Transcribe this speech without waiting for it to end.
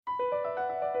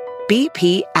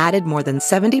BP added more than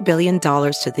 $70 billion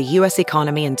to the U.S.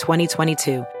 economy in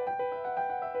 2022.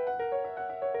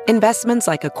 Investments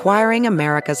like acquiring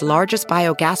America's largest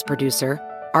biogas producer,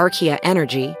 Archaea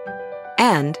Energy,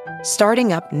 and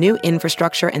starting up new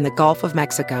infrastructure in the Gulf of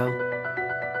Mexico.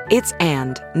 It's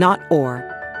and, not or.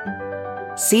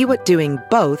 See what doing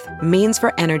both means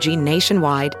for energy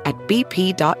nationwide at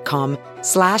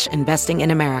bp.com/investing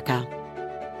in America.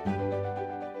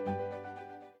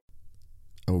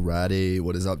 Alrighty,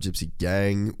 what is up, Gypsy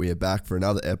Gang? We are back for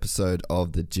another episode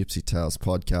of the Gypsy Tales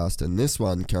podcast, and this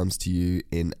one comes to you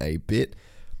in a bit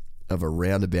of a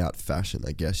roundabout fashion,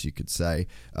 I guess you could say.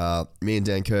 Me and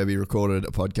Dan Kirby recorded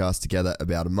a podcast together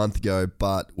about a month ago,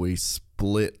 but we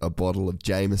split a bottle of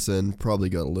Jameson. Probably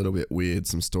got a little bit weird.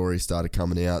 Some stories started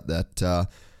coming out that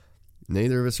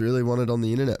neither of us really wanted on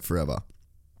the internet forever.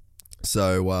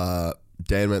 So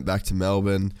Dan went back to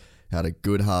Melbourne, had a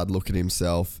good hard look at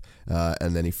himself,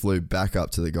 and then he flew back up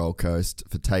to the Gold Coast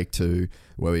for take two,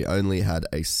 where we only had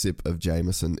a sip of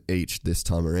Jameson each this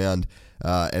time around.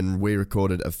 And we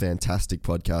recorded a fantastic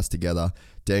podcast together.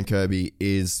 Dan Kirby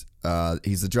is,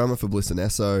 he's the drummer for Bliss and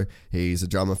Esso. He's a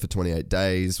drummer for 28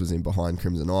 Days, was in Behind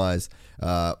Crimson Eyes.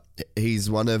 He's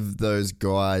one of those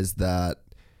guys that,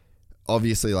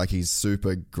 obviously, like, he's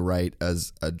super great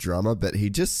as a drummer, but he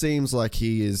just seems like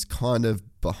he is kind of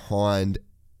behind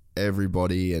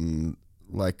everybody and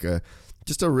like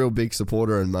just a real big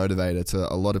supporter and motivator to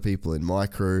a lot of people in my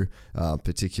crew,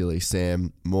 particularly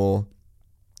Sam Moore.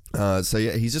 So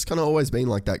yeah, he's just kind of always been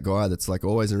like that guy that's like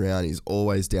always around. He's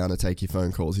always down to take your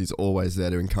phone calls. He's always there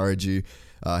to encourage you.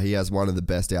 He has one of the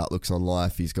best outlooks on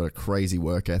life. He's got a crazy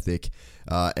work ethic,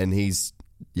 and he's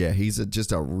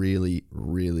just a really,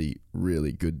 really,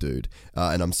 really good dude.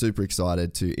 And I'm super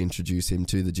excited to introduce him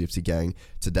to the Gypsy Gang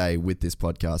today with this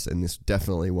podcast, and this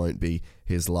definitely won't be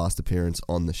his last appearance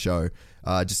on the show.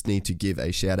 I just need to give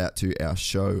a shout out to our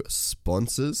show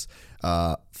sponsors,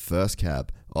 First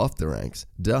Cab, Off the Ranks,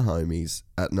 Da Homies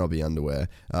at Nobby Underwear.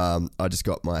 I just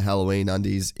got my Halloween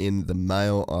undies in the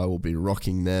mail. I will be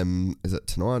rocking them. Is it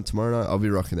tonight, tomorrow night? I'll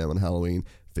be rocking them on Halloween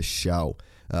for show.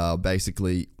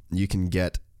 Basically, you can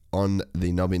get on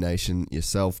the Nobby Nation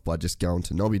yourself by just going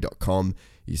to nobby.com.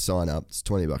 You sign up. It's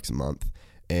 $20 a month,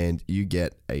 and you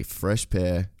get a fresh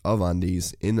pair of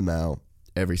undies in the mail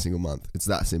every single month. It's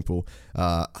that simple.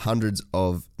 Hundreds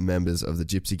of members of the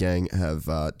Gypsy Gang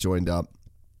have joined up,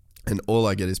 and all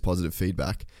I get is positive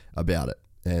feedback about it.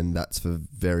 And that's for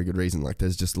very good reason. Like,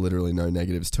 there's just literally no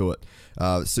negatives to it.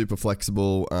 Super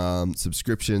flexible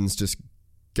subscriptions. Just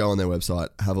go on their website,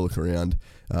 have a look around,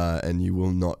 and you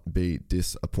will not be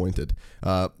disappointed.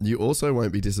 You also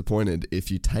won't be disappointed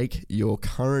if you take your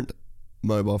current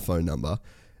mobile phone number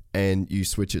and you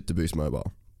switch it to Boost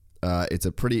Mobile. It's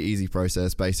a pretty easy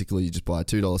process. Basically, you just buy a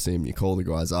 $2 SIM, you call the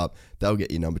guys up, they'll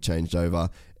get your number changed over,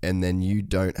 and then you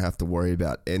don't have to worry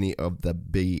about any of the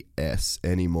BS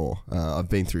anymore. I've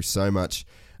been through so much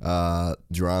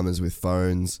dramas with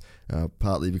phones,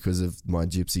 partly because of my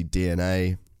Gypsy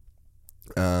DNA,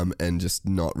 and just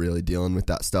not really dealing with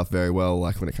that stuff very well,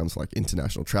 like when it comes to like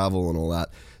international travel and all that.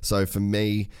 So for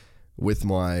me, with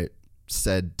my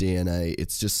said DNA,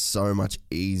 it's just so much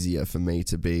easier for me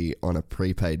to be on a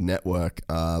prepaid network.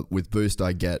 With Boost,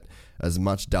 I get as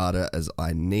much data as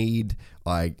I need.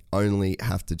 I only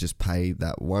have to just pay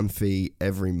that one fee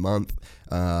every month,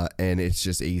 and it's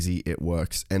just easy. It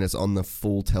works, and it's on the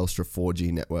full Telstra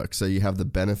 4G network. So you have the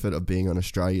benefit of being on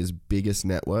Australia's biggest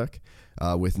network,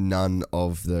 with none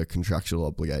of the contractual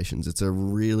obligations. It's a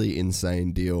really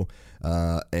insane deal,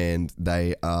 and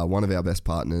they are one of our best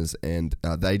partners, and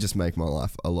they just make my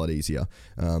life a lot easier.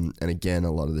 And again,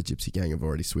 a lot of the Gypsy Gang have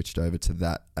already switched over to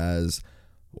that as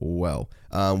well.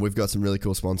 We've got some really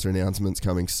cool sponsor announcements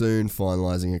coming soon,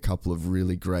 finalizing a couple of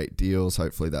really great deals.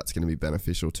 Hopefully that's going to be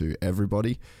beneficial to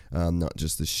everybody, not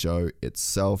just the show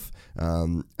itself.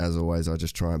 As always, I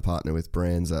just try and partner with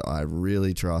brands that I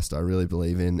really trust, I really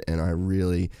believe in, and I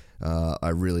really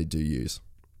do use.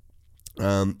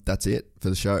 That's it for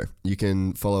the show. You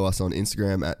can follow us on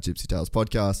Instagram at Gypsy Tales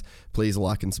Podcast. Please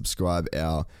like and subscribe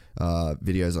our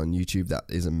videos on YouTube. That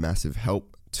is a massive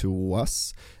help to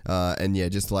us. And yeah,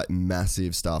 just like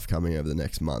massive stuff coming over the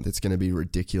next month. It's going to be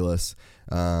ridiculous.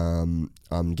 I'm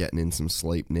getting in some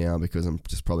sleep now because I'm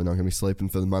just probably not going to be sleeping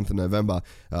for the month of November.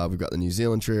 We've got the New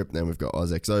Zealand trip, then we've got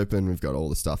AusX Open, we've got all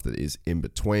the stuff that is in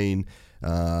between.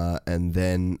 And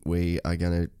then we are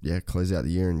going to close out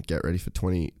the year and get ready for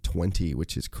 2020,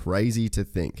 which is crazy to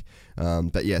think.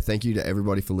 But yeah, thank you to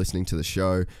everybody for listening to the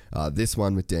show. This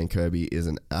one with Dan Kirby is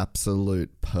an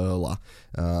absolute perler,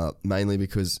 mainly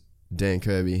because Dan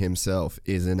Kirby himself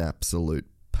is an absolute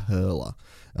perler.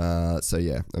 So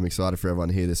yeah, I'm excited for everyone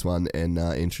to hear this one and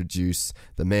introduce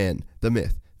the man, the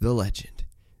myth, the legend,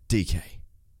 DK.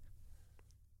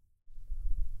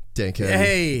 DK.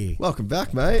 Hey, Welcome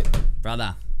back, mate.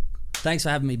 brother. Thanks for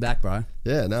having me back, bro.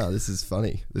 Yeah, no, this is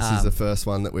funny. This is the first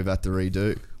one that we've had to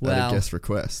redo at a guest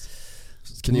request.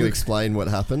 Can you explain what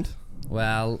happened?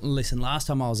 Well, listen, last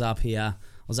time I was up here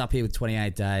with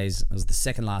 28 Days. It was the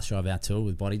second last show of our tour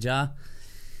with Body Jar.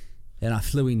 And I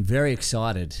flew in very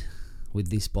excited with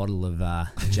this bottle of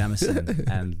Jameson.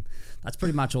 And that's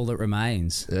pretty much all that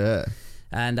remains. Yeah.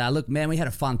 And look, man, we had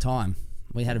a fun time.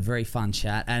 We had a very fun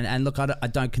chat. And look, I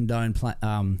don't condone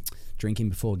drinking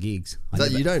before gigs.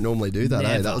 You don't normally do that, eh?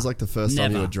 Never. That was like the first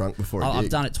time you were drunk before a gig. I've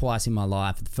done it twice in my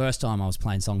life. The first time I was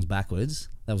playing songs backwards.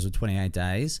 That was with 28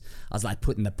 Days. I was like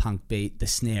putting the punk beat, the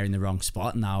snare in the wrong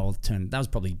spot, and that was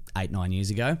probably 8-9 years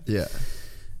ago. Yeah.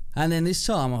 And then this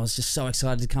time I was just so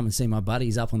excited to come and see my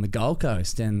buddies up on the Gold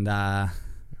Coast, and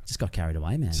just got carried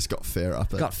away, man. Just got fair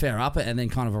up it. Got fair up it, and then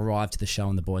kind of arrived to the show,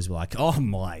 and the boys were like, "Oh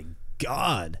my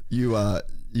God."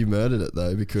 You murdered it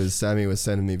though, because Sammy was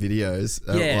sending me videos.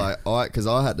 Yeah. Because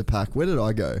I had to pack. Where did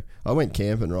I go? I went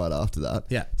camping right after that.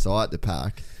 Yeah. So I had to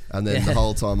pack, and then the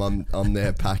whole time I'm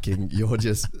there packing, you're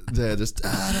just there, just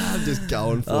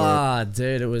going for it. Oh,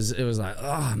 dude, it was like,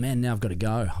 oh man, now I've got to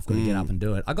go. I've got to get up and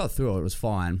do it. I got through it. It was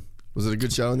fine. Was it a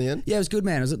good show in the end? Yeah, it was good,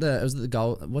 man. It was at the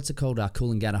Gold. What's it called?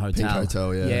 Coolangatta Hotel. Pink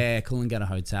Hotel, yeah. Yeah, Coolangatta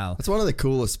Hotel. It's one of the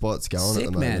coolest spots going Sick,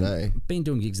 at the moment, man. eh? Been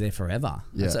doing gigs there forever.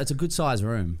 Yeah. It's a good size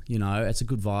room. You know, it's a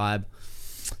good vibe.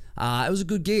 It was a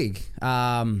good gig.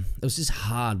 It was just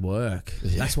hard work.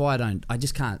 Yeah. That's why I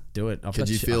just can't do it. Could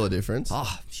you feel a difference?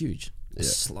 Oh, huge. Yeah.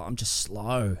 I'm just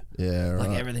slow. Yeah, right.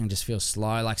 Like everything just feels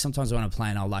slow. Like sometimes when I'm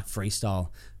playing, I'll like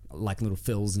freestyle, like little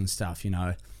fills and stuff, you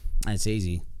know, and it's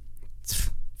easy.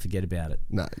 Forget about it.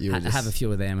 Nah, have a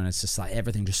few of them, and it's just like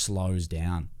everything just slows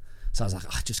down. So I was like,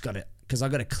 I just got it, because I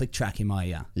got a click track in my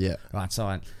ear. Yeah. Right. So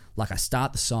I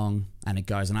start the song and it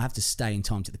goes, and I have to stay in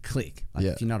time to the click. Like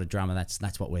if you're not a drummer,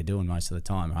 that's what we're doing most of the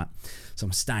time, right? So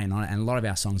I'm staying on it, and a lot of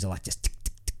our songs are like just tick,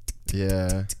 tick, tick, tick, tick, Yeah.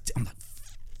 tick, tick, tick. I'm like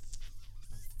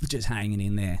just hanging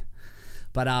in there.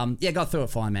 But got through it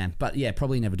fine, man. But yeah,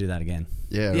 probably never do that again.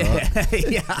 Yeah, right.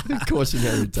 Yeah.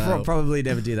 Cautionary tale. Probably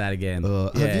never do that again.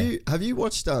 Have you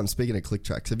watched, speaking of click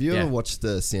tracks, have you ever watched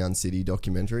the Sound City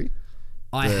documentary?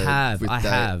 I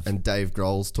have. And Dave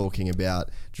Grohl's talking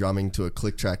about drumming to a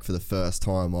click track for the first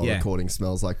time while recording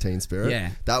Smells Like Teen Spirit.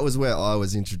 Yeah. That was where I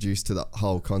was introduced to the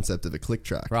whole concept of a click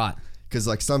track. Right. Because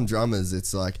like some drummers,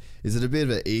 it's like, is it a bit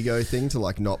of an ego thing to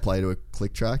like not play to a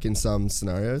click track in some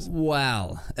scenarios?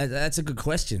 Wow, that's a good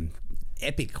question.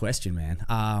 Epic question,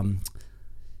 man.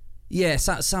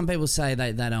 Some people say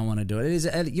they don't want to do it. It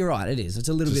is. You're right. It is. It's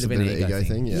a little Just bit of an ego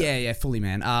thing. Yeah, fully,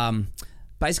 man.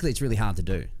 Basically, it's really hard to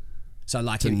do. So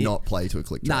like to not play to a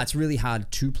click track. No, it's really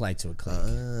hard to play to a click.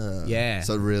 Yeah.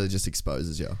 So it really just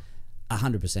exposes you.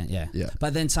 100%, yeah.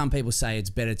 But then some people say it's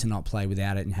better to not play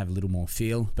without it and have a little more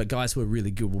feel. But guys who are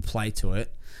really good will play to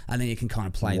it, and then you can kind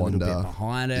of play a little bit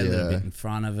behind it, a little bit in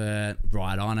front of it,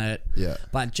 right on it. Yeah.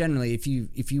 But generally, if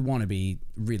you want to be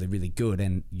really, really good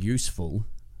and useful,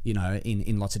 you know,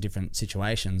 in lots of different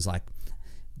situations, like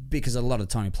because a lot of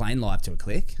the time you're playing live to a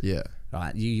click. Yeah.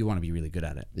 Right, you want to be really good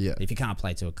at it. Yeah. If you can't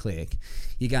play to a click,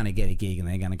 you're going to get a gig and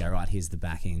they're going to go, right, here's the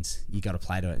back ends. You got to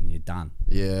play to it and you're done.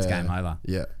 Yeah. It's game over.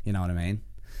 Yeah. You know what I mean?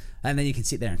 And then you can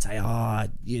sit there and say, oh,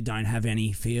 you don't have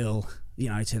any feel, you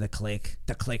know, to the click.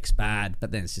 The click's bad.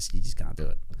 But then it's just, you just can't do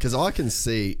it. Because I can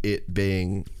see it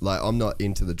being, like, I'm not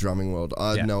into the drumming world.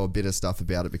 I know a bit of stuff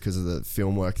about it because of the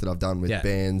film work that I've done with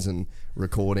bands and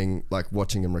recording, like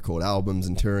watching them record albums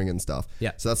and touring and stuff.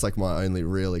 Yeah. So that's like my only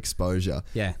real exposure.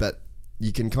 Yeah. But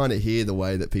you can kind of hear the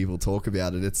way that people talk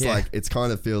about it. It's like, it's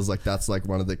kind of feels like that's like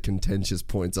one of the contentious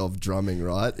points of drumming,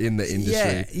 right? In the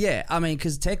industry. Yeah. I mean,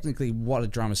 because technically what a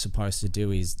drummer's supposed to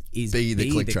do is be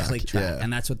the click track. Yeah.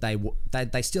 And that's what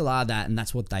they still are that, and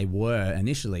that's what they were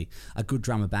initially. A good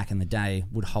drummer back in the day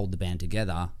would hold the band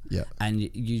together. Yeah. And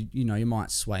you know, you might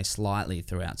sway slightly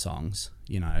throughout songs,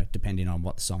 you know, depending on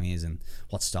what the song is and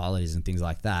what style it is and things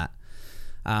like that.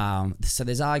 So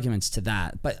there's arguments to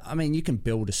that, but I mean, you can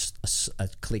build a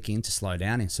click in to slow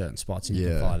down in certain spots, and you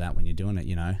can follow that when you're doing it,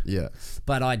 you know. Yeah.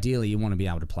 But ideally, you want to be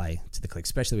able to play to the click,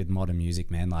 especially with modern music,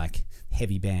 man. Like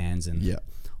heavy bands and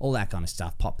all that kind of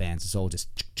stuff. Pop bands, it's all just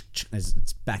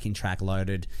it's backing track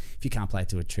loaded. If you can't play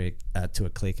to a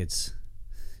click,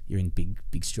 you're in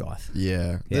big strife.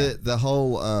 Yeah. The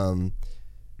whole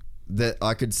that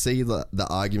I could see the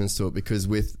arguments to it, because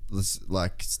with this,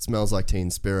 like Smells Like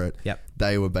Teen Spirit,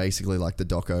 they were basically like, the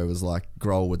doco was like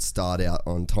Grohl would start out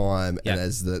on time, and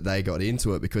as they got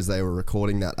into it, because they were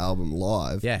recording that album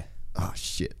live, Oh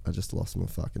shit! I just lost my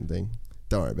fucking thing.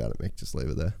 Don't worry about it, Mick. Just leave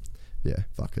it there. Yeah,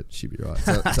 fuck it. She'd be right.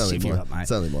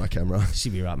 It's only my camera.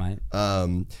 She'd be right, mate.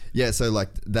 Yeah. So like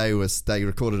they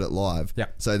recorded it live. Yeah.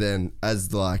 So then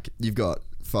as like you've got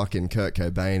fucking Kurt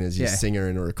Cobain as your singer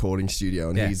in a recording studio,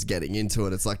 and he's getting into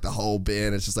it. It's like the whole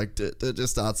band. It's just like it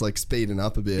just starts like speeding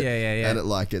up a bit. Yeah. And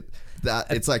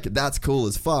it's like that's cool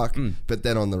as fuck. But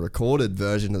then on the recorded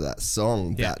version of that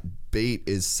song, that beat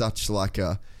is such like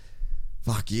a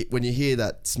fuck. When you hear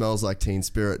that "Smells Like Teen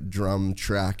Spirit" drum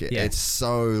track, it's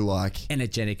so like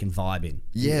energetic and vibing.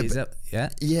 Yeah,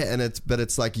 and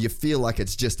it's like you feel like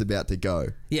it's just about to go.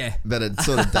 Yeah, but it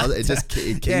sort of does.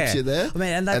 It keeps you there. I mean,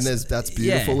 and that's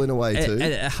beautiful in a way too.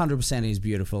 100% is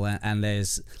beautiful, and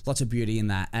there's lots of beauty in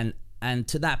that. And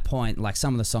to that point, like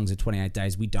some of the songs of 28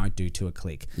 Days, we don't do to a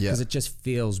click because it just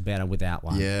feels better without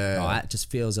one. Yeah, right. It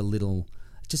just feels a little.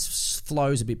 Just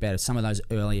flows a bit better. Some of those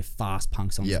earlier fast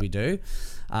punk songs we do,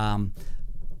 so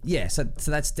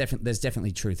that's there's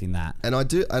definitely truth in that. And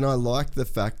I like the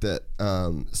fact that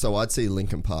so I'd see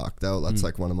Linkin Park. That's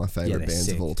like one of my favorite bands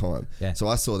of all time. Yeah. So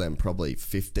I saw them probably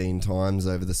 15 times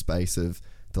over the space of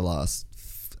the last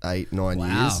 8-9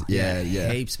 years.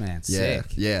 Yeah, heaps, man. Yeah, Sick.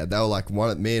 yeah. They were like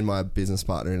me and my business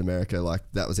partner in America. Like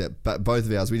that was it. But both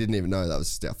of ours, we didn't even know that was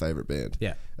just our favorite band.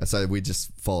 Yeah. And so we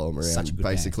just follow them around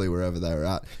basically wherever they were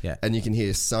at. Yeah. And you can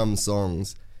hear some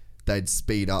songs they'd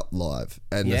speed up live,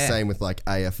 and the same with like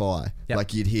AFI. Yep.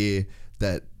 Like you'd hear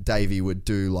that Davey would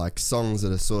do like songs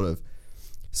that are sort of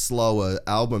slower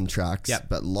album tracks,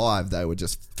 but live they were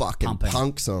just fucking pumping.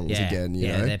 Punk songs again, you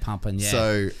know? They're pumping,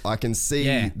 So I can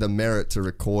see the merit to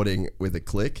recording with a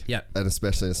click, and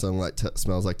especially a song like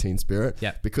Smells Like Teen Spirit,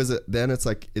 because then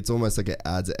it's almost like it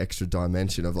adds an extra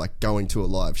dimension of like going to a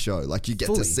live show. Like you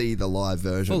get to see the live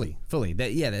version. Fully.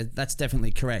 That's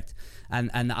definitely correct.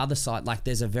 And the other side, like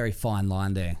there's a very fine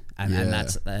line there, and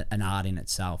that's an art in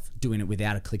itself. Doing it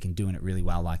without a click and doing it really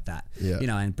well like that, you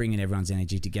know, and bringing everyone's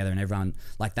energy together and everyone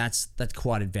like that's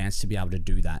quite advanced to be able to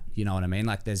do that. You know what I mean?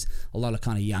 Like there's a lot of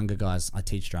kind of younger guys. I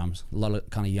teach drums. A lot of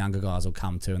kind of younger guys will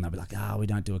come to and they'll be like, we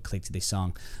don't do a click to this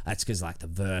song. That's because like the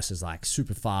verse is like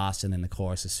super fast and then the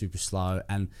chorus is super slow.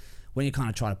 And when you kind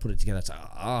of try to put it together, it's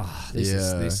like, this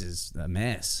is a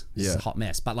mess. This is a hot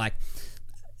mess. But like,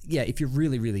 if you're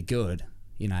really, really good,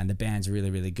 you know, and the band's really,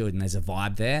 really good, and there's a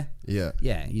vibe there.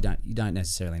 You don't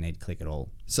necessarily need to click at all.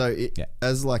 So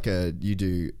as like you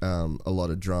do a lot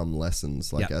of drum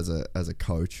lessons, like as a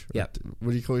coach. Yep.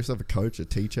 What do you call yourself? A coach? A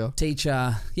teacher?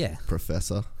 Teacher. Yeah.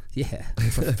 Professor. Yeah.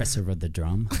 Professor of the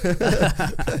drum.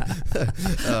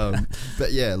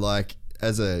 But yeah, like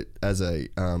as a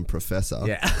professor,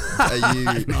 are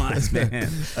you nice,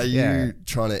 man? Are you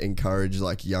trying to encourage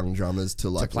like young drummers to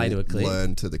like play to a click?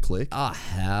 Learn to the click? Oh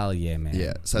hell yeah, man!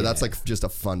 Yeah, so that's like just a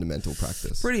fundamental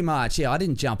practice. Pretty much, yeah. I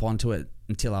didn't jump onto it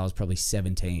until I was probably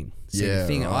 17. See, the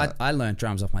thing, I learned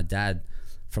drums off my dad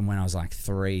from when I was like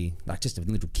 3, like just a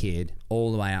little kid,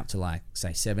 all the way up to like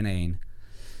say 17.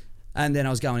 And then I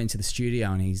was going into the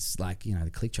studio and he's like, you know,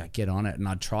 the click track, get on it. And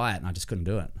I'd try it and I just couldn't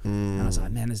do it. And I was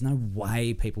like, man, there's no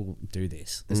way people do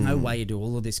this. There's no way you do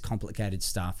all of this complicated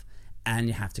stuff and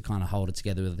you have to kind of hold it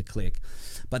together with the click.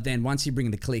 But then once you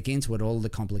bring the click into it, all the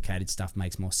complicated stuff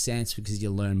makes more sense because you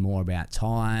learn more about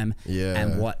time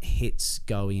and what hits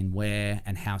go in where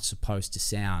and how it's supposed to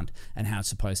sound and how it's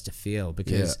supposed to feel.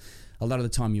 Because a lot of the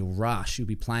time you'll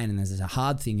be playing and there's a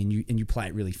hard thing and you play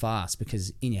it really fast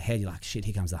because in your head you're like, shit,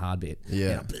 here comes the hard bit.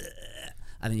 Yeah.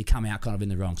 And then you come out kind of in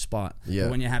the wrong spot. Yeah.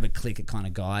 But when you have a click, it kind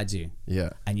of guides you.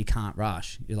 Yeah. And you can't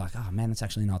rush. You're like, oh man, it's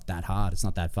actually not that hard. It's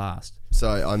not that fast. So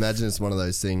I imagine it's one of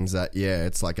those things that,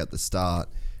 it's like at the start,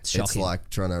 it's like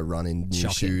trying to run in new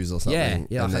shoes or something.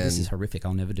 Yeah, and this is horrific.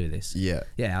 I'll never do this. Yeah.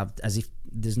 Yeah, as if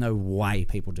there's no way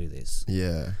people do this.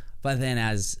 Yeah. But then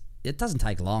it doesn't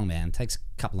take long, man. It takes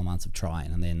a couple of months of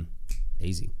trying and then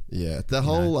easy. Yeah. The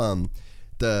whole,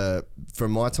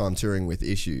 from my time touring with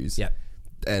Issues. Yep.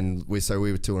 And we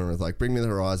were touring with like Bring Me the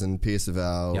Horizon, Pierce the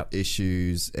Veil,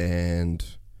 Issues, and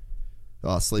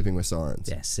Sleeping with Sirens.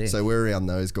 Yeah, sick. So we're around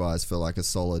those guys for like a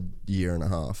solid year and a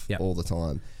half all the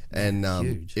time.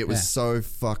 And it was so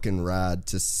fucking rad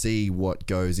to see what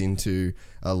goes into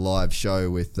a live show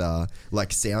with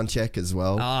like sound check as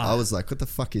well. I was like, what the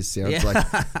fuck is sound? Like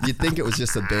you'd think it was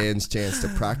just a band's chance to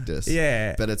practice.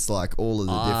 Yeah. But it's like all of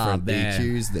the different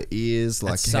EQs, the ears,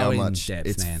 like it's so how much in-depth,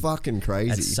 it's man. fucking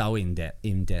crazy. It's so in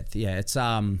depth. Yeah, it's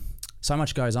So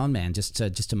much goes on, man, just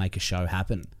to make a show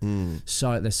happen.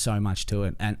 So there's so much to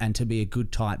it, and to be a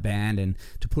good tight band and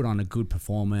to put on a good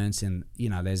performance, and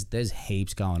there's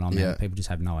heaps going on, man. Yeah. People just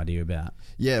have no idea about.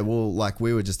 Yeah, well, like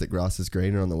we were just at Grass is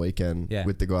Greener on the weekend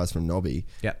with the guys from Nobby,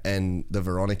 and the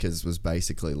Veronicas was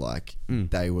basically like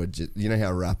they were just,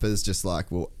 how rappers just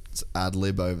like will ad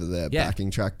lib over their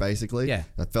backing track basically. Yeah.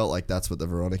 I felt like that's what the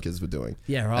Veronicas were doing.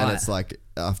 Yeah, right. And it's like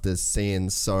after seeing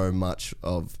so much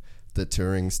of the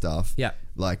touring stuff,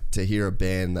 like to hear a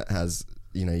band that has,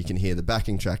 you can hear the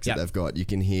backing tracks that they've got. You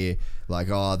can hear like,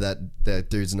 that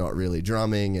dude's not really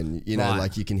drumming, and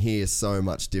like you can hear so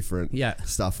much different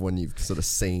stuff when you've sort of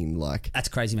seen like that's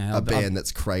crazy, man. a band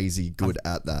that's crazy good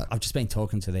at that. I've just been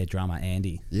talking to their drummer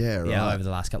Andy. Yeah, right. Over the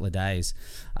last couple of days.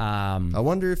 I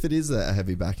wonder if it is a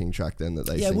heavy backing track then that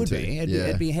they sing it would to. be.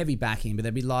 It'd be heavy backing, but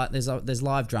there'd be there's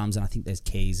live drums, and I think there's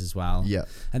keys as well. Yeah,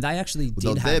 and they actually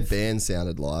did their band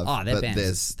sounded live. Oh, their but band.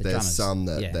 There's some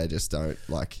that they just don't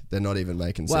like. They're not even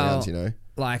making sounds.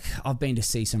 Like I've been to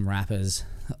see some rappers,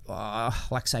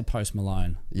 like say Post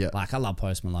Malone. Yeah. Like I love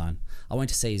Post Malone. I went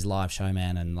to see his live show,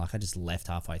 man, and like I just left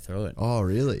halfway through it. Oh,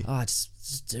 really? Oh,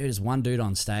 there's one dude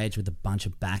on stage with a bunch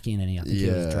of backing, and I think he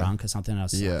was drunk or something. And I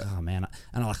was like, oh man,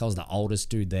 and I was the oldest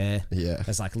dude there. Yeah.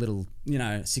 There's like little,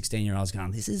 16-year-olds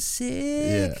going, this is sick.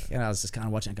 Yeah. And I was just kind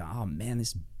of watching and going, oh man, this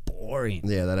is boring.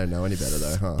 Yeah, they don't know any better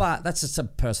though, huh? But that's just a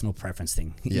personal preference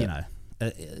thing,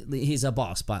 he's a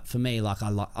boss, but for me, like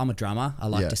I'm a drummer. I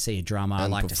like to see a drummer. I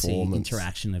like to see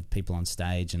interaction of people on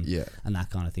stage and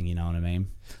that kind of thing. You know what I mean?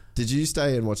 Did you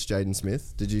stay and watch Jaden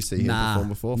Smith? Did you see him perform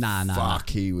before? Nah. Fuck,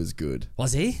 he was good.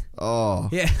 Was he? Oh.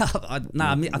 Yeah. I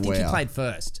think he played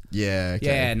first. Yeah.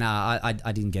 Okay. Yeah.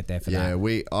 I didn't get there for that.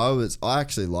 Yeah. I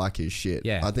actually like his shit.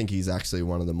 Yeah. I think he's actually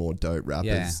one of the more dope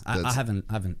rappers. Yeah. I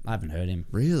haven't heard him.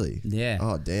 Really? Yeah.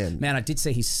 Oh damn. Man, I did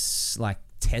see his like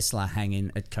Tesla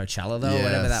hanging at Coachella though, or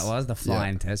whatever that was, the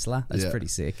flying Tesla. That's pretty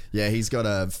sick. Yeah, he's got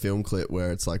a film clip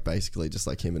where it's like basically just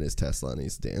like him and his Tesla and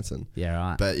he's dancing. Yeah,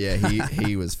 right. But yeah,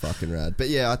 he was fucking rad. But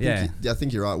yeah, I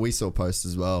think you're right. We saw Post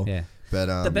as well. Yeah.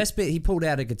 But the best bit, he pulled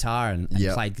out a guitar and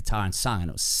played guitar and sung, and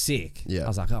it was sick. Yeah. I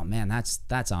was like, oh man, that's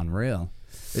unreal.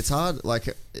 It's hard. Like,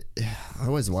 I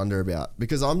always wonder about,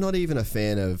 because I'm not even a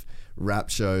fan of rap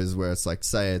shows where it's like,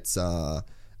 say it's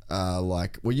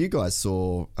you guys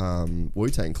saw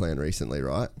Wu-Tang Clan recently,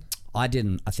 right? I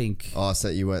didn't. I think. Oh, so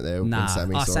you weren't there when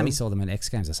Sammy saw Sammy them? saw them at X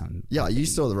Games or something. Yeah, you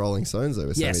saw the Rolling Stones though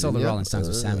with Sammy. Yeah, I saw the Rolling Stones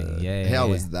with Sammy. Yeah. How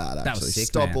was that actually? That was sick,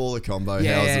 Stop man. all the combo.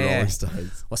 How was the Rolling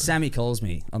Stones? Well, Sammy calls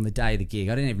me on the day of the gig.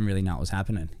 I didn't even really know what was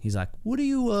happening. He's like, what are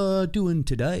you doing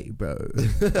today, bro?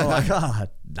 I'm like,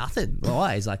 nothing.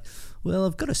 Why? He's like, well,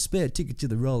 I've got a spare ticket to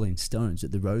the Rolling Stones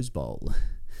at the Rose Bowl.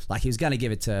 Like he was going to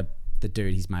give it to the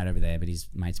dude he's made over there, but his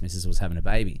mate's missus was having a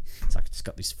baby. It's like, just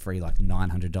got this free like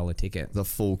 $900 ticket. The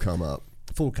full come up.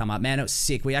 Man, it was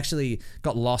sick. We actually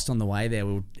got lost on the way there.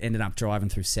 We ended up driving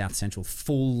through South Central,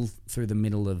 full through the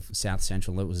middle of South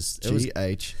Central. It was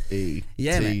GHETTO.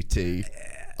 Yeah, it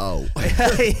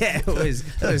was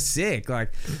sick.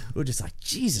 Like we were just like,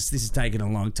 Jesus, this is taking a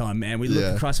long time, man. We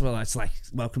look across, we're like, it's like,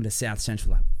 welcome to South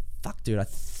Central. Like, fuck, dude, I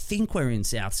think we're in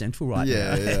South Central right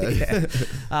now. Yeah.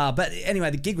 But anyway,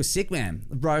 the gig was sick, man.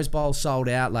 The Rose Bowl sold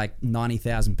out, like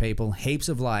 90,000 people. Heaps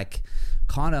of like,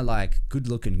 kind of like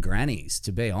good-looking grannies,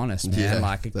 to be honest, man. Yeah,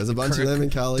 like there's a bunch of them in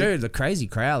Cali. Dude, the crazy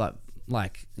crowd,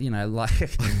 like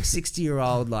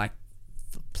 60-year-old, like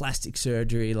plastic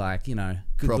surgery, like,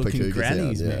 good-looking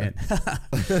grannies, man.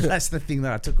 That's the thing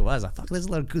that I took away. I was like, fuck, there's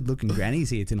a lot of good-looking grannies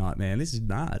here tonight, man. This is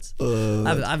nuts.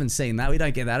 I haven't seen that. We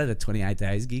don't get that at a 28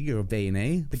 Days gig or a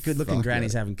B&E. The good-looking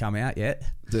grannies haven't come out yet.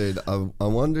 Dude, I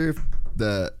wonder if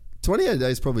the 28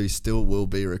 Days probably still will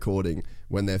be recording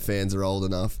when their fans are old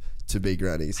enough to be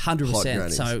grannies.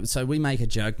 100%. So we make a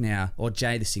joke now, or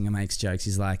Jay the singer makes jokes.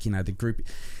 He's like, the group...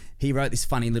 He wrote this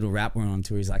funny little rap we're on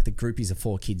tour. He's like, the groupies are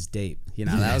 4 kids deep.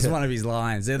 That was one of his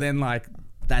lines. And then like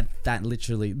that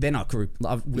literally, they're not group.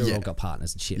 We've all got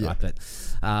partners and shit, right? But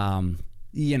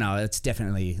it's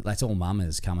definitely, that's all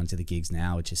mamas coming to the gigs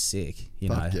now, which is sick.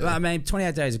 I mean,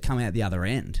 28 Days have come out the other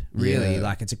end. Really,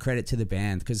 like it's a credit to the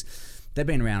band because they've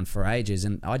been around for ages,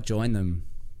 and I joined them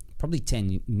probably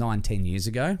 10 years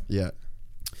ago. Yeah.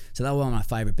 So they were one of my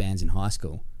favourite bands in high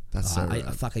school. That's so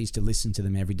rad. I used to listen to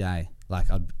them every day.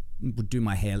 Like I would do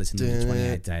my hair listening to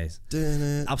 28 Days.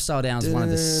 Upside Down is one of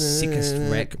the sickest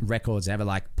records ever.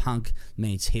 Like punk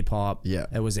meets hip hop. Yeah.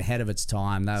 It was ahead of its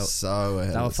time. They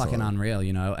were fucking unreal,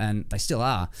 and they still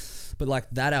are. But like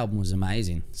that album was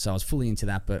amazing. So I was fully into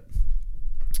that. But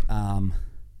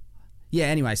Yeah,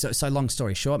 anyway, so long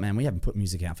story short, man, we haven't put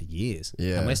music out for years.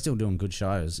 Yeah. And we're still doing good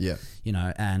shows. Yeah. You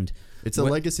know, and It's a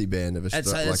legacy band of it's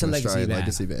an a Australian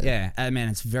legacy band. Yeah, and man,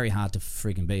 it's very hard to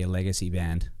freaking be a legacy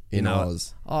band. In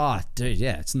Oz. Oh, dude,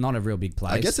 yeah, it's not a real big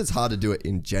place. I guess it's hard to do it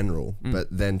in general, but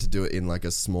then to do it in like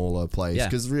a smaller place. Yeah.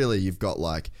 Because really you've got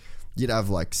like, you'd have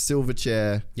like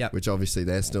Silverchair, Yep. which obviously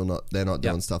they're not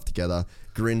doing stuff together.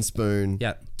 Grinspoon,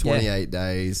 Yep. 28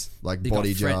 Days, like You got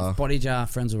Body Jar. Body Jar,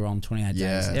 Friends Were On, 28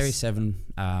 Yes. Days, Area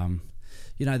 7.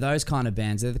 You know, those kind of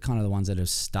bands, they're the kind of the ones that have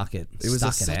stuck it. It was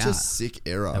such out. a sick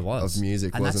era It was. of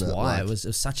music, and wasn't that's it? why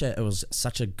Like, it was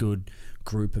such a good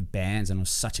group of bands, and it was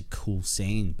such a cool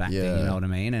scene back then. Yeah. You know what I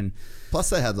mean? And plus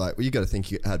they had like, well, you got to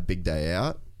think you had Big Day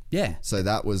Out. yeah, So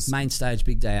that was main stage,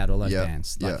 Big Day Out, all those Yeah,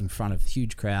 bands, like yeah. in front of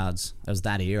huge crowds. It was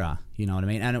that era. You know what I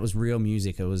mean? And it was real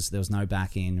music. There was no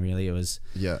back in really. It was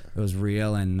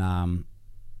real,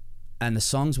 and the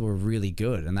songs were really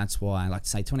good, and that's why I like to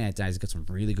say 28 Days has got some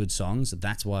really good songs.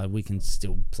 That's why we can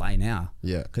still play now.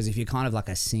 Yeah. Because if you're kind of like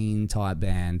a scene type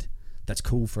band that's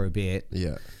cool for a bit,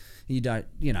 Yeah. you don't,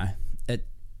 you know,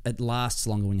 it lasts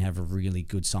longer when you have a really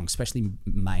good song, especially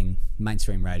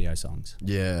mainstream radio songs.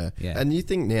 Yeah. Yeah. And you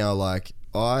think now, like,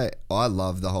 I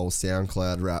love the whole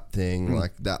SoundCloud rap thing,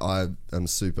 like that. I am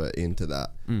super into that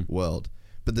world.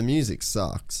 But the music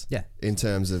sucks. Yeah. In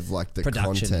terms of like the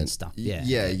Production content and stuff. Yeah.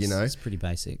 Yeah, you know. It's pretty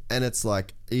basic. And it's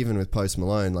like, even with Post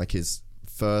Malone, like his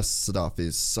first stuff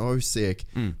is so sick,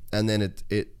 and then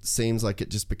it seems like it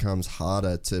just becomes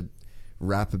harder to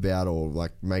rap about or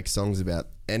like make songs about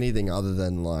anything other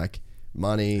than like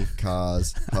money,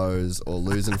 cars, hoes, or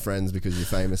losing friends because you're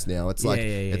famous now. It's like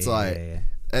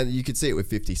and you could see it with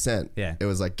 50 Cent. Yeah. It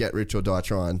was like, get rich or die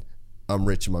trying. I'm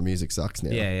rich and my music sucks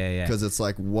now. Yeah. Because it's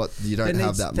like, what, you don't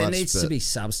have that much. There needs to be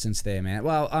substance there, man.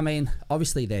 Well, I mean,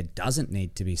 obviously there doesn't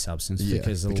need to be substance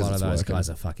because a lot of it's those working. guys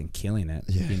are fucking killing it.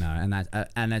 Yeah. You know, and that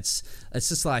and it's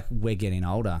just like we're getting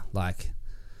older. Like,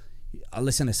 I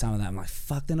listen to some of that, I'm like,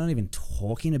 fuck, they're not even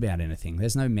talking about anything.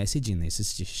 There's no message in this.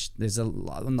 It's just, there's a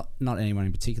lot, not anyone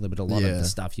in particular, but a lot of the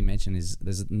stuff you mentioned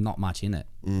there's not much in it.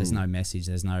 There's no message.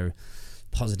 There's no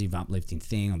positive uplifting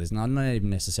thing, or there's not even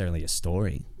necessarily a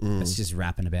story. It's just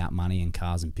rapping about money and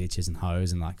cars and bitches and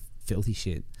hoes and like filthy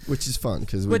shit. Which is fun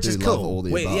because we do love all the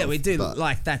above. Yeah, we do.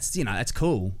 Like, that's, you know, that's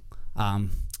cool.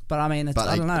 But I mean,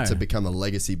 I don't know. To become a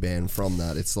legacy band from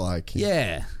that, it's like,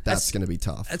 that's going to be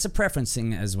tough. It's a preference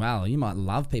thing as well. You might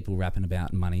love people rapping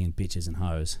about money and bitches and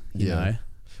hoes, you know?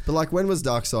 But like, when was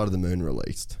Dark Side of the Moon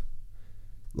released?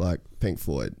 Like Pink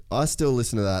Floyd. I still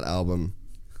listen to that album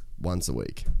once a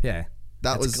week. Yeah.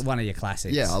 That That's was one of your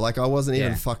classics. Yeah, like I wasn't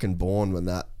even Yeah. fucking born when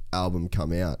that album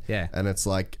come out. Yeah. And it's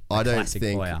like, I don't classic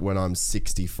think for ya. when I'm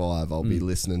 65 I'll be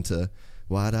listening to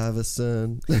White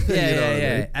Iverson. Yeah, You know what I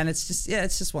yeah. mean? And it's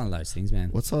just one of those things, man.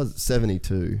 What size?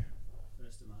 72.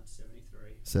 1st of March, 73.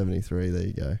 73, there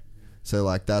you go. So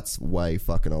like, that's way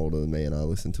fucking older than me, and I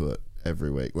listen to it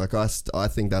every week. Like, I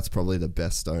think that's probably the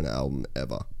best stoner album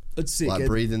ever. It's sick. Like,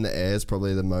 Breathe in the Air is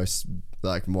probably the most,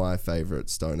 like, my favourite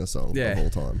stoner song of all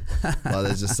time. Like,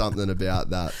 there's just something about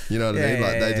that. You know what I mean?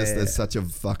 Like, there's such a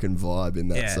fucking vibe in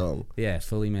that song. Yeah,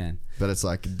 fully, man. But it's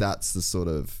like, that's the sort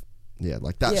of,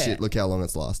 like that shit, look how long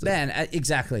it's lasted. Man,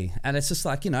 exactly. And it's just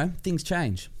like, you know, things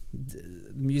change.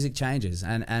 Music changes,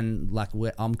 and like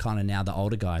I'm kind of now the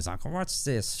older guys like, what's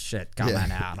this shit coming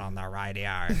out on the radio?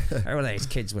 Who are these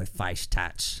kids with face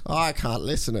tats? I can't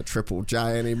listen to Triple J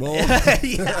anymore.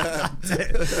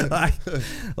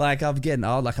 like I'm getting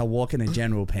old. Like I walk in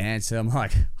general pants and I'm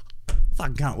like, I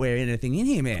fucking can't wear anything in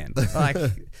here, man. Like,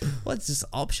 what's this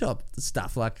op shop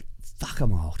stuff? Like, fuck,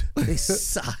 I'm old. This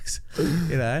sucks,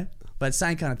 you know. But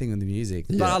same kind of thing with the music.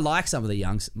 But I like some of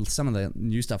the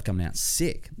new stuff coming out.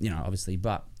 Sick, you know, obviously.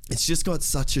 But It's just got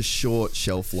such a short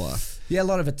shelf life. yeah, a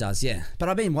lot of it does. Yeah, but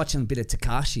I've been watching a bit of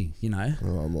Tekashi. You know,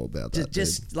 Oh, I'm all about that.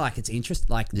 just like it's interest,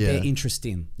 like Yeah. they're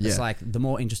interesting. It's Yeah. like the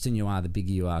more interesting you are, the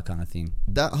bigger you are, kind of thing.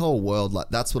 That whole world, like,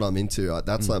 that's what I'm into.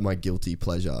 That's like my guilty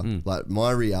pleasure. Like,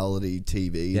 my reality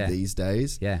TV Yeah. these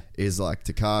days Yeah. is like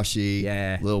Tekashi,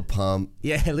 Yeah. Lil Pump.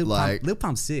 Yeah, Lil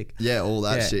Pump's sick. Yeah, all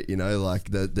that Yeah. shit, you know,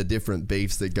 like the different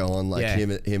beefs that go on, like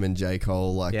Yeah. him and J.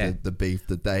 Cole, like Yeah. the beef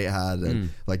that they had,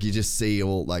 and like you just see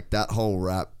all like that whole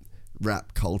rap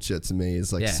culture to me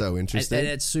is like so interesting.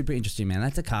 It's super interesting, man.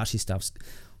 That Tekashi stuff's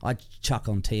I chuck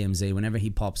on TMZ whenever he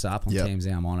pops up on Yep.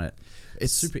 TMZ. I'm on it.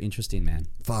 It's super interesting, man.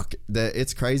 Fuck,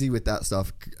 it's crazy with that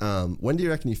stuff. When do you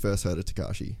reckon you first heard of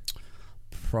Tekashi?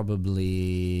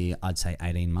 Probably I'd say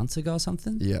 18 months ago or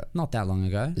something. Yeah. Not that long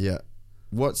ago. Yeah.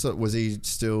 Was he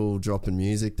still dropping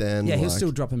music then? Yeah, he was Like-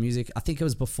 still dropping music. I think it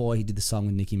was before he did the song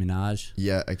with Nicki Minaj.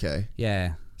 Yeah, okay.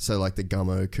 Yeah. So like the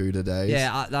Gummo Kuda days.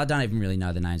 Yeah, I don't even really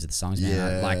know the names of the songs, man.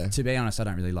 Yeah. Like, to be honest, I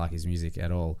don't really like his music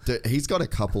at all. Dude, he's got a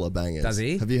couple of bangers. Does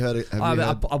he? Have you heard it?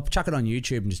 I'll chuck it on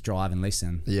YouTube and just drive and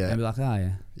listen. Yeah. And be like, oh, yeah.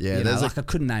 Yeah, You know, there's like I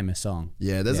couldn't name a song.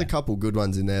 Yeah, there's a couple good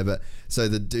ones in there. But so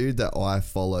the dude that I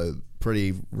follow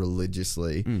pretty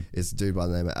religiously is a dude by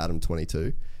the name of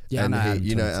Adam22. Yeah, and I know Adam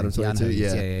you know 22. Adam22? Yeah, I know who he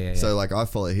is. Yeah. So like I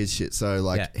follow his shit. So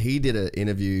like he did an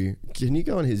interview. Can you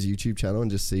go on his YouTube channel and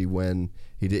just see when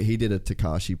he did a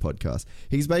Tekashi podcast?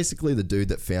 He's basically the dude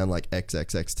that found like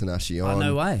XXX Tenacion. Oh,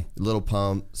 no way. Little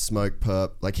Pump, Smoke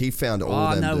Perp. Like he found all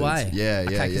Oh, them no dudes. way. Yeah,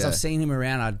 Okay, because I've seen him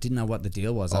around. I didn't know what the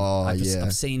deal was.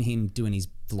 I've seen him doing his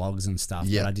vlogs and stuff,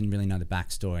 but I didn't really know the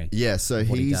backstory. Yeah, so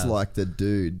what he he's does. like the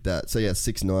dude that. So yeah,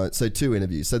 6ix9ine. So 2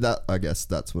 interviews. So that I guess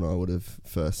that's when I would have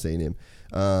first seen him.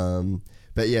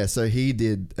 But yeah, so he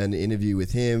did an interview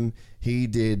with him. He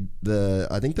did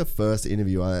I think the first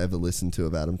interview I ever listened to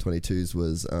of Adam22's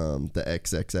was the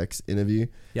XXX interview.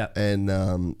 Yeah.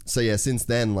 And so yeah, since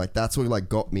then, like that's what like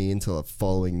got me into like,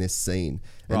 following this scene.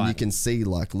 And Right. you can see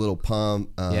like Little Pump,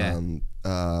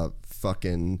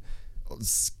 fucking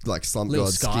like Slump Little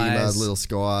God, Skies. Schema, Little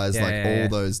Skies, Yeah, like yeah, yeah. all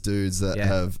those dudes that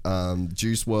have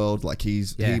Juice WRLD. Like he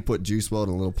put Juice WRLD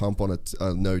and Little Pump on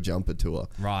a No Jumper tour,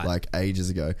 Right. like ages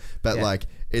ago. But like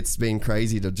it's been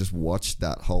crazy to just watch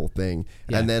that whole thing,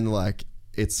 Yeah. and then like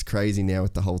it's crazy now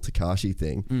with the whole Tekashi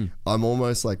thing. I'm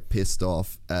almost like pissed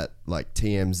off at like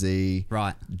TMZ,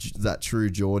 Right. that True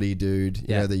Geordie dude,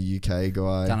 you know, the UK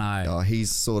guy. Dunno. Oh,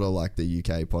 he's sort of like the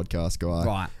UK podcast guy,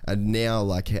 Right. And now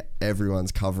like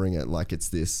everyone's covering it like it's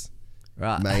this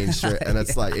Right. mainstream, and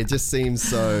it's like it just seems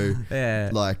so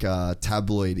Yeah. like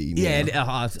tabloidy. Now.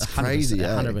 Yeah, it's crazy.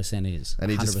 100% is.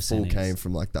 And he just 100% full is. came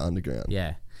from like the underground.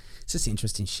 Yeah. It's just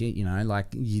interesting shit, you know, like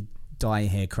you dye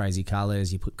your hair crazy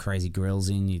colours, you put crazy grills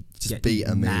in, you Just get be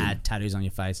a mad meme. tattoos on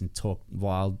your face and talk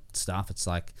wild stuff. It's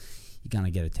like you're going to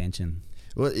get attention.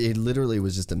 Well, it literally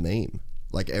was just a meme.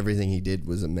 Like everything he did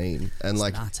was a meme, and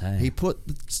like nuts, eh? he put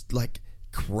like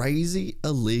crazy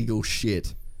illegal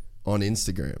shit on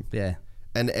Instagram. Yeah.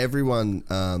 And everyone,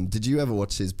 did you ever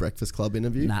watch his Breakfast Club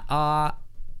interview? Nah.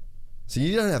 So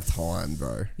you don't have time,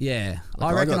 bro. Yeah.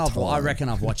 Like, I got reckon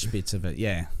time. I've watched bits of it.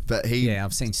 Yeah. But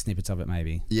I've seen snippets of it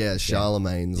maybe. Yeah,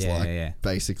 Charlemagne's Yeah, like yeah.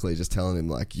 basically just telling him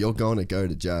like you're going to go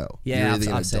to jail. Yeah, you're I've either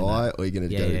going to seen die that. or you're going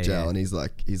to Yeah, go to yeah, jail. yeah. And he's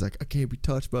like, I can't be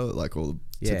touched, bro. Like all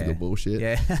the typical bullshit.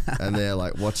 Yeah. And they're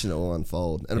like watching it all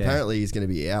unfold. And Yeah. apparently he's going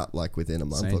to be out like within a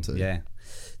month or two. Yeah.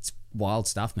 It's wild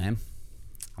stuff, man.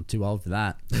 I'm too old for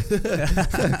that. I got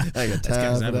That goes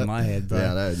time for over that. my head, bro.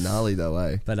 Yeah, I know, gnarly though,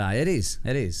 eh? But it is.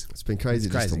 It's been crazy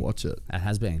just to watch it. It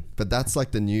has been. But that's like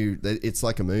it's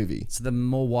like a movie. So the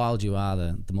more wild you are,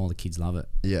 the more the kids love it.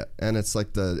 Yeah, and it's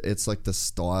like the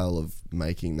style of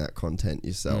making that content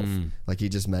yourself. Like he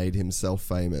just made himself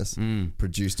famous,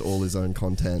 produced all his own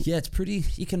content. Yeah, it's pretty.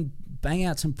 You can bang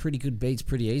out some pretty good beats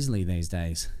pretty easily these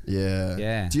days. Yeah.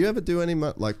 Yeah. Do you ever do any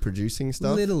like producing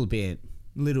stuff? Little bit.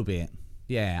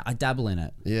 Yeah, I dabble in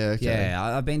it. Yeah, okay.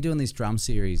 Yeah, I've been doing this drum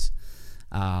series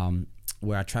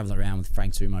where I travel around with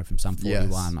Frank Zumo from Sum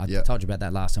 41. Yes, yeah. told you about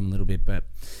that last time a little bit, but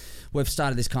we've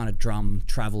started this kind of drum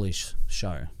travel-ish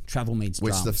show. Travel meets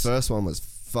Which drums. the first one was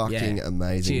fucking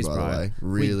amazing, Cheers, by bro. the way.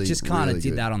 Really, we just kind of really did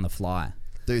good. that on the fly.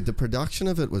 Dude, the production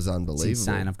of it was It's unbelievable.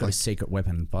 insane. I've got a secret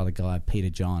weapon by the guy Peter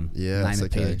John. Yeah, name it's of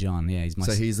okay. Peter John. Yeah, he's my.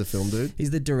 So he's the film dude?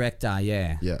 He's the director.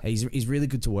 Yeah. Yeah. He's really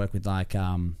good to work with. Like,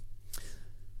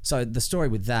 so the story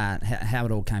with that, how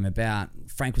it all came about.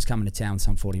 Frank was coming to town with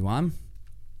Sum 41,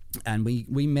 and we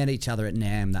met each other at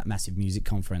NAMM, that massive music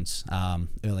conference,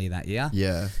 earlier that year.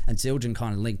 Yeah. And Zildjian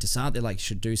kind of linked us up. They're like,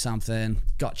 should do something.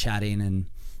 Got chatting, and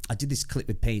I did this clip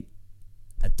with Pete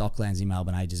at Docklands in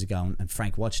Melbourne ages ago, and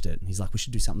Frank watched it. And he's like, we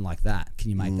should do something like that. Can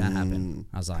you make that happen?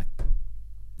 I was like,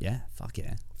 yeah, fuck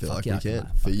yeah. Feel Fuck like yeah, we I can, can.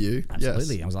 mate. For you?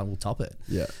 Absolutely. Yes. I was like, we'll top it.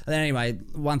 Yeah. And then anyway,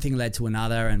 one thing led to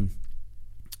another, and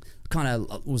kind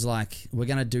of was like, we're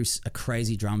going to do a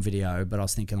crazy drum video, but I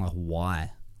was thinking like,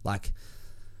 why? Like,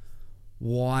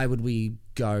 why would we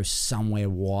go somewhere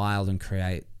wild and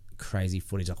create crazy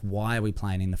footage? Like, why are we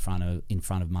playing in front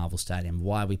of Marvel Stadium?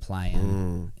 Why are we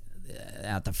playing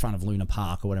out the front of Luna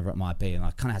Park or whatever it might be? And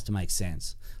like, kind of has to make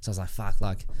sense. So I was like, fuck,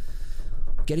 like,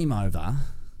 get him over.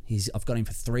 I've got him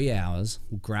for 3 hours.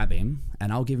 We'll grab him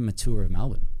and I'll give him a tour of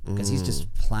Melbourne because he's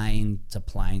just plane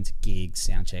to gigs,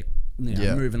 sound check,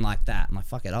 moving like that. I'm like,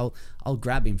 fuck it. I'll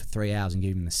grab him for 3 hours and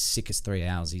give him the sickest 3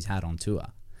 hours he's had on tour.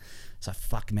 So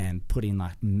fuck, man, put in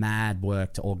like mad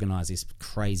work to organise this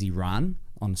crazy run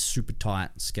on a super tight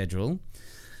schedule.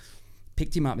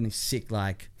 Picked him up in this sick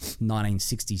like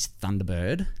 1960s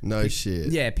Thunderbird. No shit.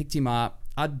 Yeah, picked him up.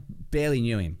 I barely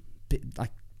knew him.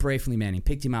 briefly met him,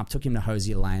 picked him up, took him to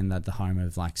Hosier Lane, the home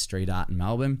of like street art in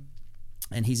Melbourne.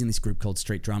 And he's in this group called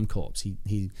Street Drum Corps.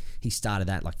 He started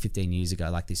that like 15 years ago,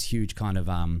 like this huge kind of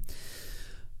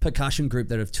percussion group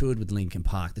that have toured with Linkin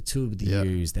Park, they toured with the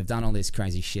Used, they've done all this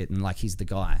crazy shit, and like he's the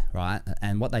guy, right?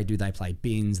 And what they do, they play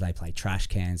bins, they play trash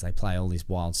cans, they play all this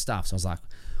wild stuff. So I was like,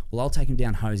 well, I'll take him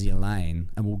down Hosier Lane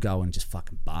and we'll go and just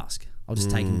fucking busk. I'll just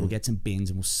take him, we'll get some bins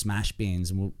and we'll smash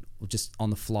bins and we'll just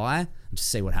on the fly and just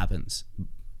see what happens.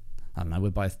 I don't know, we're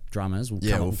both drummers.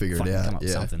 We'll figure it out. Come up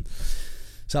with something.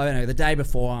 So anyway, the day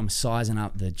before, I'm sizing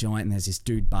up the joint and there's this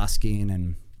dude busking,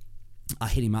 and I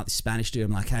hit him up, this Spanish dude.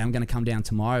 I'm like, hey, I'm going to come down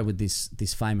tomorrow with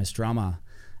this famous drummer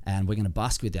and we're going to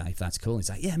busk with you if that's cool. He's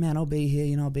like, yeah, man, I'll be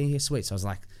here. I'll be here. Sweet. So I was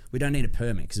like, we don't need a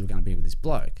permit because we're going to be with this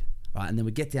bloke. Right. And then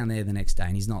we get down there the next day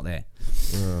and he's not there.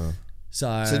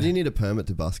 So do you need a permit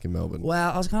to busk in Melbourne?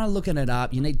 Well, I was kind of looking it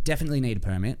up. You definitely need a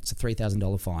permit. It's a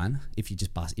 $3,000 fine if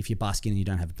you're busking and you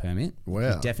don't have a permit.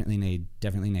 Wow. You definitely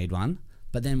need one.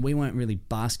 But then we weren't really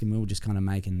busking, we were just kind of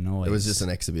making noise. It was just an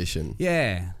exhibition.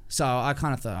 Yeah. So I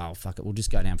kind of thought, oh, fuck it, we'll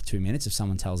just go down for 2 minutes. If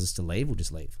someone tells us to leave, we'll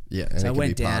just leave. Yeah, and so it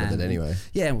can be part of it anyway.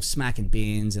 Yeah, we're smacking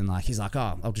bins, and like he's like,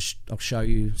 oh, I'll show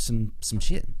you some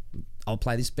shit. I'll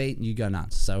play this beat and you go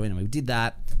nuts. So anyway, we did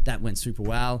that. That went super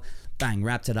well. Bang,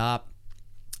 wrapped it up.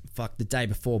 Fuck, the day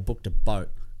before booked a boat,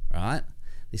 right?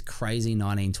 This crazy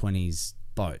 1920s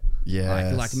boat.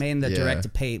 Yeah. Like me and the director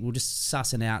Pete, we're just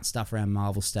sussing out stuff around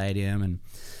Marvel Stadium, and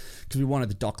because we wanted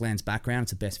the Docklands background,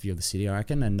 it's the best view of the city, I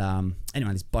reckon. And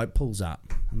anyway, this boat pulls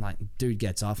up. I'm like, dude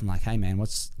gets off. I'm like, hey man,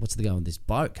 what's the go with this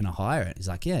boat? Can I hire it? He's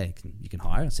like, yeah, you can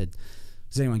hire it. I said,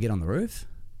 does anyone get on the roof?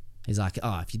 He's like,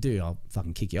 oh, if you do, I'll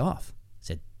fucking kick you off. I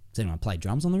said, does anyone play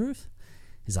drums on the roof?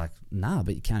 He's like, nah,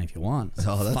 but you can if you want.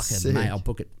 Oh, that's fuck sick. it, mate. I'll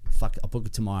book it. I'll book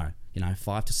it tomorrow.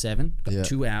 5 to 7. Got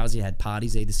 2 hours. You had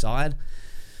parties either side.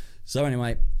 So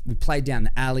anyway, we played down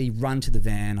the alley, run to the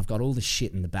van. I've got all the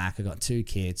shit in the back. I got 2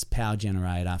 kits, power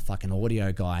generator, fucking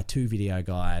audio guy, 2 video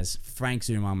guys, Frank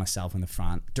Zuma, myself in the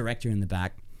front, director in the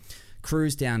back.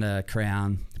 Cruise down to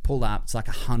Crown, pull up. It's like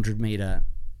a 100-meter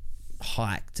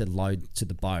hike to load to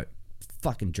the boat.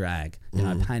 Fucking drag,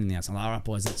 pain in the ass. I'm like, all right,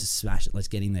 boys, let's just smash it. Let's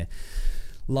get in there.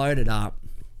 Load it up.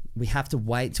 We have to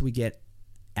wait till we get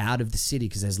out of the city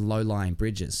because there's low-lying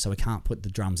bridges, so we can't put the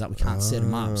drums up. We can't set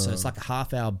them up. So it's like a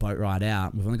half-hour boat ride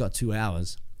out. We've only got 2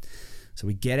 hours. So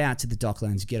we get out to the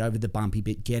Docklands, get over the bumpy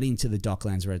bit, get into the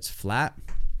Docklands where it's flat,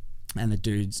 and the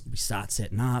dudes, we start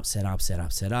setting up, set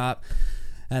up.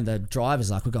 And the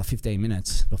driver's like, we've got 15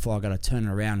 minutes before I got to turn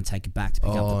it around and take it back to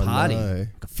pick up the party. No.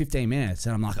 Got 15 minutes.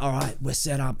 And I'm like, all right, we're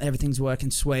set up. Everything's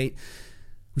working sweet.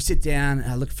 We sit down and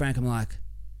I look at Frank. I'm like,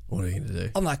 what are you going to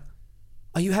do? I'm like,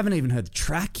 oh, you haven't even heard the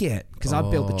track yet? Because I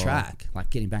built the track, like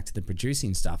getting back to the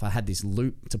producing stuff. I had this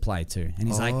loop to play to. And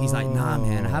he's like, nah,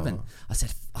 man, I haven't. I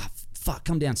said, fuck,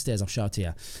 come downstairs. I'll show it to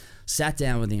you. Sat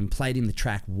down with him, played him the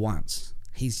track once.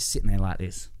 He's just sitting there like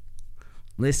this.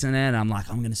 Listening, I'm like,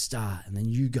 I'm going to start, and then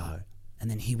you go, and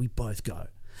then here we both go,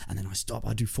 and then I stop,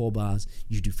 I do 4 bars,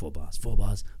 you do 4 bars, 4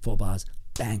 bars, 4 bars,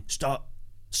 bang, stop,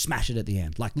 smash it at the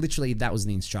end. Like literally that was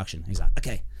the instruction. He's like,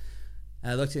 okay.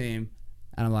 And I looked at him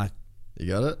and I'm like, you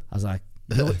got it? I was like,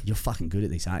 you're fucking good at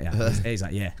this, aren't you? He's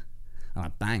like, yeah. I'm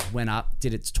like, bang, went up,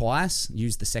 did it twice,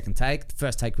 used the second take. The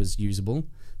first take was usable,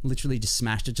 literally just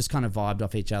smashed it, just kind of vibed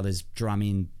off each other's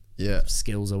drumming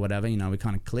skills or whatever, we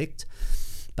kind of clicked.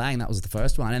 Bang, that was the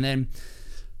first one. And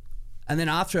then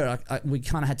after it, we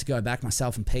kind of had to go back,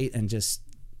 myself and Pete, and just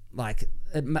like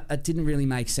it didn't really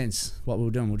make sense what we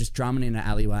were doing. We were just drumming in an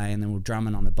alleyway, and then we were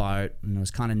drumming on a boat, and there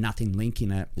was kind of nothing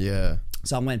linking it. Yeah.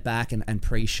 So I went back and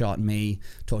pre-shot me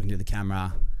talking to the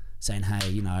camera, saying,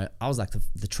 hey, I was like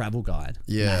the travel guide.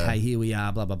 Yeah. Hey, here we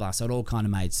are, blah, blah, blah. So it all kind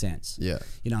of made sense. Yeah.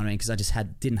 You know what I mean? Because I just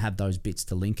didn't have those bits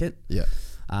to link it. Yeah.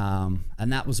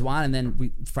 And that was one. And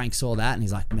then Frank saw that and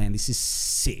he's like, man, this is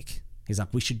sick. He's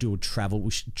like, we should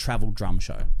travel drum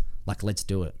show. Like, let's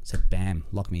do it. I said, bam,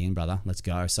 lock me in, brother. Let's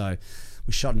go. So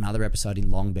we shot another episode in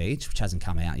Long Beach, which hasn't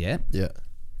come out yet. Yeah.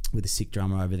 With a sick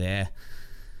drummer over there.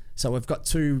 So we've got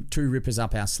two rippers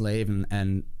up our sleeve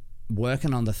and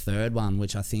working on the third one,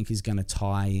 which I think is going to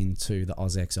tie into the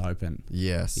AusX Open.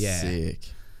 Yes. Yeah. Sick.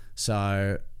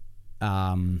 So,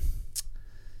 so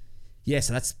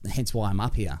that's hence why I'm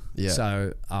up here. Yeah.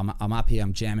 So I'm up here.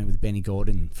 I'm jamming with Benny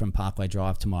Gordon from Parkway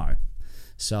Drive tomorrow.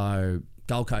 So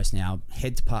Gold Coast now.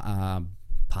 Head to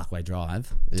Parkway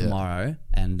Drive tomorrow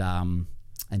and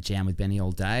jam with Benny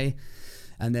all day,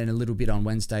 and then a little bit on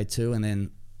Wednesday too, and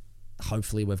then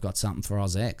hopefully we've got something for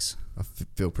OzX. I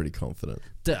feel pretty confident.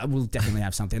 We'll definitely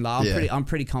have something. Like, Yeah. I'm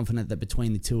pretty confident that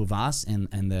between the two of us and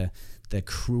the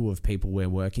crew of people we're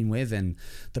working with, and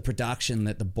the production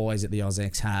that the boys at the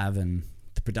OzX have, and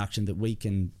the production that we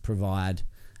can provide,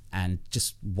 and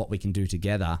just what we can do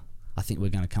together, I think we're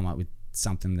going to come up with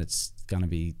something that's going to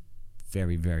be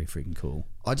very, very freaking cool.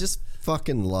 I just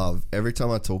fucking love every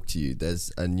time I talk to you, there's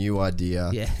a new idea.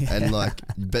 Yeah. And like,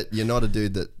 but you're not a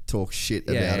dude that talks shit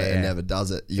about Yeah, it yeah, and yeah. never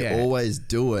does it. You Yeah. always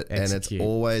do it, and Execute. it's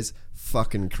always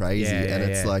fucking crazy. Yeah, yeah, and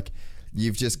it's yeah. like,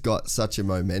 you've just got such a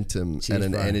momentum Cheers, and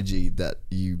an bro. energy that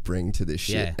you bring to this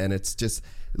shit. Yeah. And it's just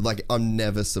like, I'm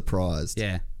never surprised.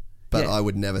 Yeah. But Yeah. I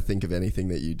would never think of anything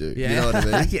that you do. Yeah. You know what I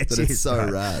mean? Yeah, But cheers, it's so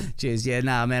bro. rad. Cheers. Yeah,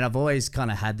 no, man, I've always kind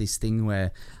of had this thing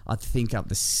where I'd think up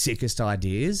the sickest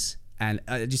ideas, and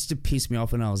it just to piss me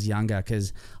off when I was younger,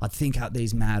 because I'd think up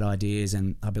these mad ideas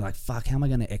and I'd be like, fuck, how am I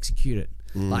going to execute it?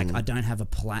 Like, I don't have a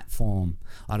platform.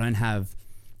 I don't have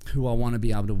who I want to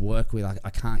be able to work with. I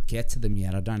can't get to them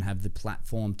yet. I don't have the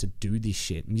platform to do this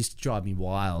shit. And it used to drive me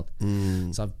wild.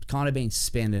 So I've kind of been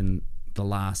spending the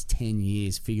last 10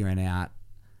 years figuring out,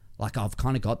 like, I've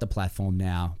kind of got the platform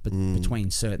now, but between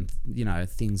certain,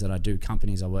 things that I do,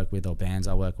 companies I work with, or bands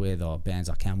I work with, or bands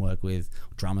I can work with,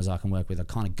 drummers I can work with, I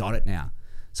kind of got it now.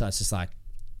 So it's just like,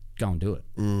 go and do it.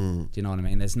 Do you know what I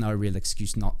mean? There's no real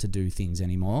excuse not to do things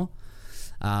anymore.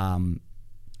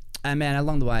 And man,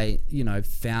 along the way,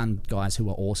 found guys who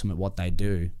are awesome at what they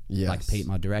do, Yes. like Pete,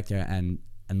 my director, and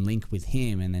linked with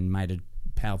him, and then made a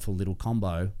powerful little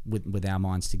combo with our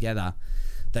minds together.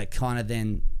 That kind of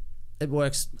then it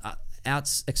works.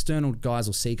 External guys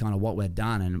will see kind of what we've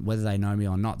done, and whether they know me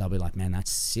or not, they'll be like, "Man,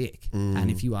 that's sick." And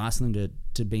if you ask them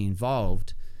to be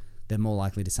involved, they're more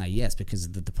likely to say yes, because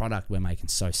the product we're making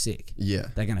is so sick. Yeah.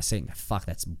 They're going to see it and go, "Fuck,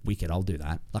 that's wicked. I'll do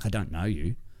that." Like, I don't know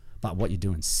you, but what you're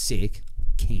doing sick,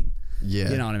 keen. Yeah.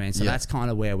 You know what I mean? So Yeah. that's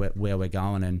kind of where we're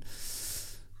going,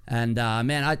 and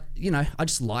man, I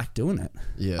just like doing it.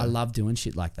 Yeah. I love doing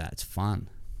shit like that. It's fun.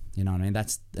 You know what I mean?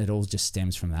 It all just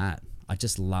stems from that. I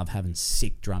just love having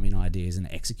sick drumming ideas and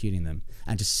executing them,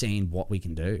 and just seeing what we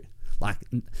can do. Like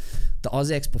the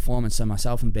OzX performance. So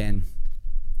myself and Ben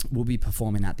will be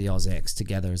performing at the OzX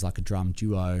together as like a drum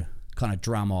duo, kind of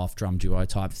drum off, drum duo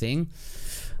type thing.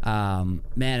 Man,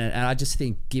 and I just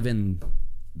think, given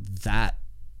that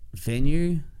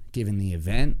venue, given the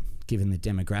event, given the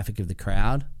demographic of the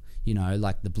crowd,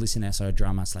 like the Bliss and SO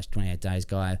drummer / 28 Days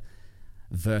guy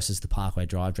versus the Parkway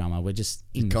Drive drummer, we're just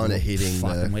in Kinda hitting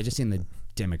we're just in the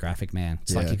demographic, man.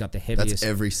 It's like you got the heaviest. That's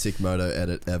every Sick Moto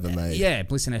edit ever made. Yeah,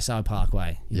 Bliss and SO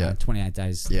Parkway. You know, 28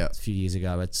 Days a few years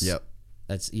ago. You're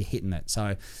hitting it.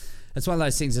 So it's one of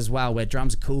those things as well where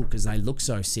drums are cool because they look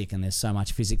so sick and there's so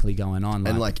much physically going on.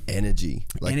 And like energy.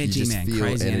 Like energy, you just man. feel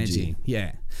Crazy energy.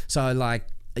 Yeah. So like,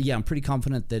 yeah, I'm pretty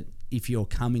confident that if you're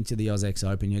coming to the OzX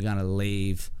Open, you're going to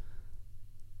leave,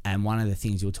 and one of the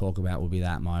things you'll talk about will be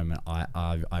that moment.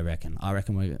 I reckon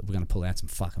we're going to pull out some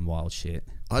fucking wild shit.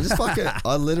 I just fucking,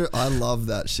 I love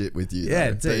that shit with you. Yeah,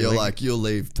 though. dude, That you're like- like, you'll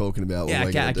leave talking about what Yeah,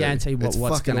 we're going I to do. guarantee It's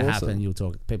what's fucking going to awesome.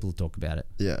 happen. People will talk about it.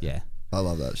 Yeah. Yeah. I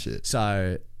love that shit.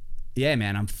 So, yeah,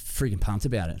 man, I'm freaking pumped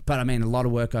about it. But I mean, a lot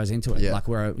of work goes into it. Yeah. Like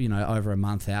we're, over a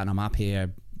month out, and I'm up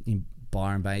here in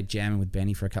Byron Bay jamming with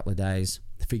Benny for a couple of days,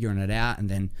 figuring it out. And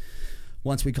then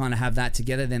once we kind of have that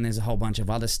together, then there's a whole bunch of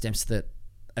other steps that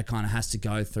it kind of has to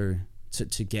go through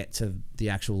to get to the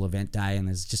actual event day. And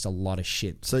there's just a lot of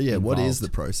shit. So yeah, what is involved. the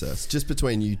process? Just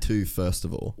between you two, first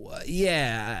of all.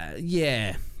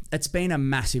 Yeah. It's been a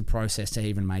massive process to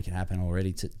even make it happen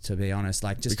already, to be honest.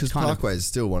 Like, just Because kind of Parkway is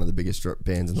still one of the biggest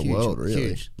bands in the world, really.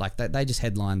 Huge. Like they just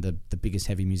headlined the biggest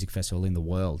heavy music festival in the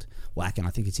world, Wacken. I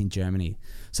think it's in Germany.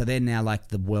 So they're now like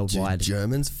the worldwide Dude,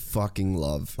 Germans fucking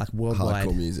love Like worldwide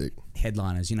hardcore music.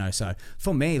 headliners. So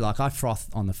for me, like I froth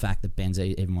on the fact that Benz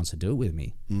even wants to do it with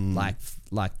me. Like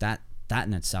that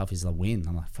in itself is a win.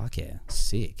 I'm like, fuck yeah,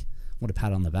 sick. What a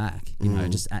pat on the back.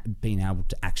 Just being able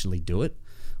to actually do it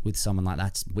with someone like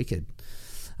that's wicked.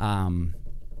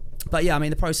 But yeah, I mean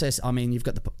the process. I mean you've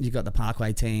got the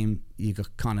Parkway team. You've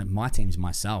got kind of my team's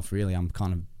myself. Really, I'm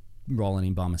kind of rolling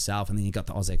in by myself, and then you got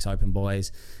the OzX Open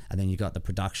boys, and then you got the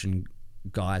production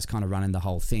guys kind of running the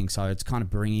whole thing. So it's kind of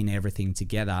bringing everything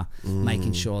together,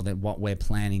 making sure that what we're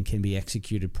planning can be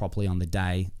executed properly on the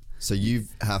day. So you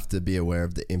have to be aware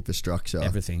of the infrastructure,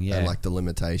 Everything, yeah. and like the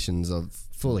limitations of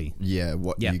Fully.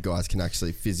 what Yep. you guys can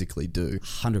actually physically do.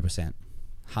 100%.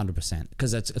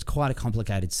 Because it's quite a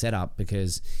complicated setup,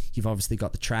 because you've obviously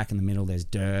got the track in the middle, there's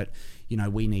dirt.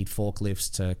 We need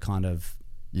forklifts to kind of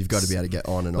You've got to be able to get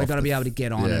on and off. We've got to be able to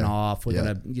get on and yeah, off. We're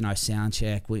yeah. going to, sound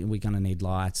check. We're going to need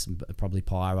lights, probably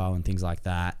pyro and things like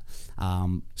that.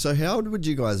 So how would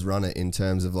you guys run it in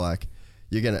terms of like,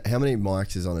 how many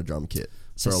mics is on a drum kit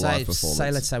for a live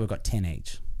performance? Let's say we've got 10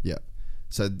 each. Yeah.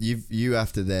 So you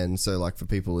have to then, so like for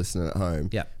people listening at home,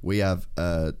 Yeah. we have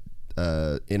a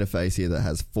interface here that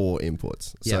has 4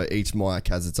 inputs. So Yeah. each mic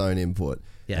has its own input,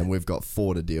 Yeah. and we've got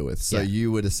 4 to deal with. So Yeah.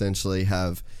 you would essentially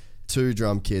have 2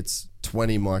 drum kits,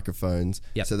 20 microphones.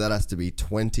 Yep. So that has to be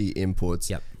 20 inputs.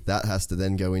 Yep. That has to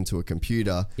then go into a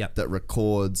computer Yep. that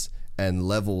records and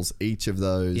levels each of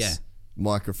those Yeah.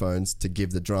 microphones to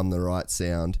give the drum the right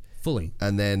sound. Fully.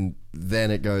 And then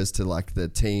it goes to like the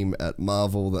team at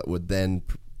Marvel that would then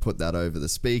put that over the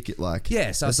speaker. Like,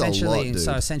 Yeah, so that's a lot,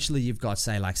 essentially dude. you've got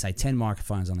say 10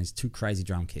 microphones on these 2 crazy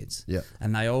drum kits. Yeah.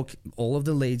 And they all of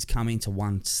the leads come into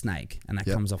one snake, and that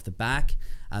Yep. comes off the back,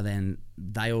 and then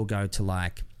they all go to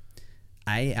like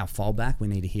our fallback. We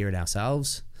need to hear it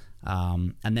ourselves.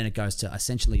 And then it goes to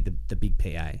essentially the big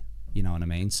PA. You know what I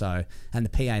mean? So, and the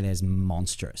PA there's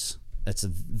monstrous. It's a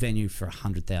venue for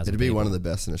 100,000 It'd be people. one of the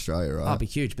best in Australia, right? Oh, it'd be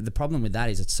huge. But the problem with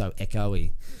that is it's so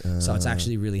echoey. So it's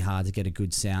actually really hard to get a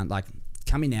good sound. Like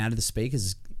coming out of the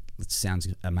speakers, it sounds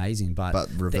amazing. But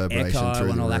the reverberation echo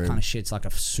through and the all that room. kind of shit's like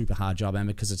a super hard job. And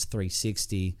because it's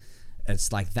 360,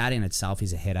 it's like that in itself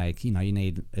is a headache. You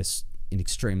need an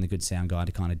extremely good sound guy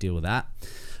to kind of deal with that.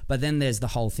 But then there's the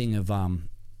whole thing of and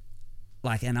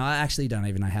I actually don't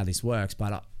even know how this works,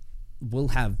 but we'll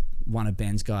have one of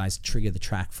Ben's guys trigger the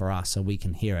track for us so we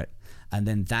can hear it, and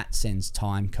then that sends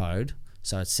time code.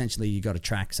 So essentially you got a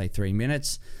track, say 3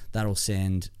 minutes, that'll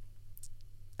send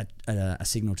a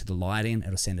signal to the lighting,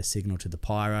 it'll send a signal to the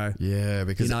pyro. Yeah,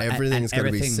 because everything's got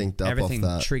to be synced up off everything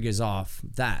that. triggers off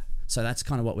that. So that's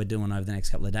kind of what we're doing over the next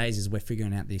couple of days is we're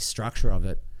figuring out the structure of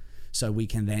it so we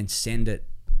can then send it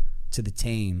to the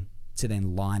team to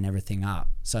then line everything up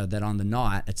so that on the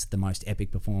night it's the most epic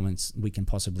performance we can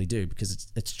possibly do because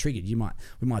it's triggered.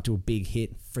 We might do a big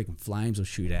hit, freaking flames will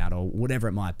shoot out or whatever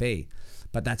it might be.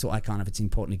 But that's why it's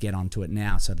important to get onto it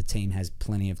now so the team has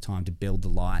plenty of time to build the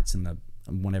lights and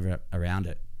whatever around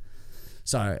it.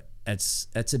 So it's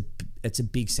a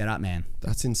big setup, man.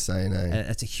 That's insane, eh?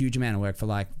 It's a huge amount of work for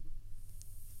like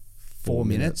 4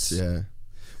 minutes. Yeah.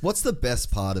 What's the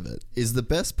best part of it? Is the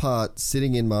best part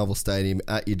sitting in Marvel Stadium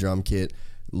at your drum kit,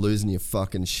 losing your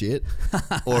fucking shit?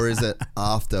 Or is it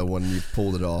after when you've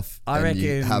pulled it off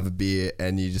you have a beer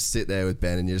and you just sit there with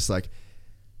Ben and you're just like,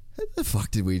 how the fuck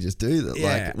did we just do that?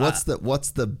 Yeah,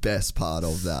 what's the best part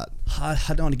of that? I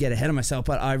don't want to get ahead of myself,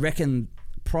 but I reckon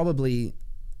probably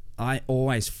I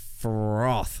always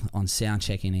froth on sound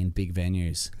checking in big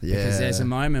venues. Yeah. Because there's a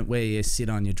moment where you sit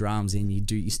on your drums and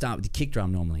you start with the kick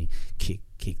drum normally. Kick,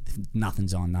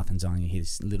 nothing's on, you hear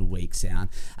this little weak sound,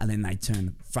 and then they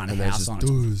turn front of house on.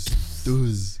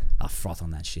 Does. I froth on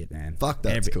that shit, man. Fuck,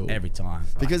 that's cool. Every time.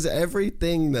 Because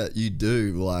everything that you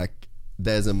do, like,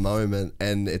 there's a moment,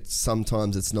 and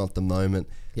sometimes it's not the moment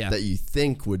that you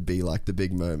think would be like the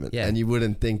big moment. Yeah. And you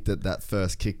wouldn't think that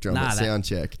first kick drum at sound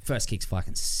check. First kick's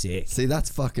fucking sick. See,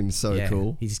 that's fucking so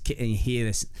cool. And you hear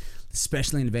this,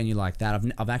 especially in a venue like that.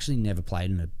 I've actually never played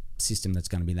in a system that's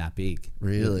going to be that big.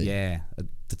 Really? Yeah.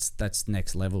 That's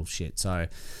next level shit. So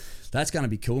that's going to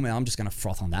be cool, man. I'm just going to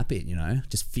froth on that bit,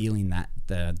 just feeling that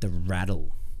the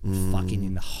rattle fucking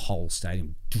in the whole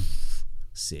stadium.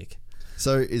 Sick.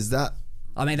 So is that...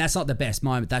 I mean, that's not the best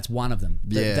moment. That's one of them.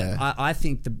 I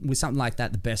think with something like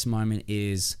that, the best moment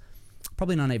is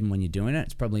probably not even when you're doing it.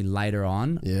 It's probably later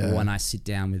on or when I sit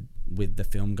down with the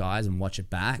film guys and watch it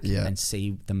back and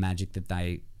see the magic that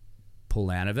they pull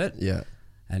out of it. Yeah.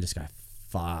 And just go,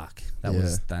 fuck.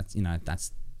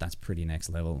 That's pretty next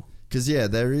level. Because,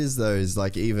 there is those,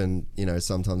 like, even,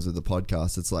 sometimes with the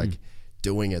podcast, it's like...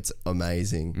 doing it's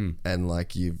amazing and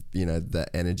like the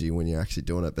energy when you're actually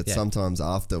doing it, but sometimes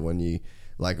after when you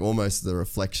like almost the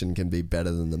reflection can be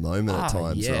better than the moment at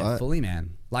times, right? Fully,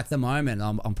 man. Like the moment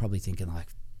I'm probably thinking like,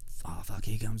 oh fuck,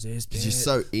 here comes this bit. Because you're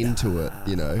so into it,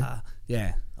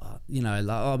 like,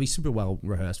 I'll be super well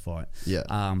rehearsed for it.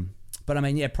 But I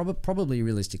mean, probably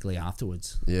realistically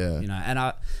afterwards.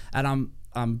 And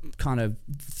I'm kind of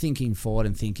thinking forward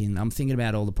and I'm thinking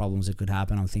about all the problems that could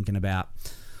happen. I'm thinking about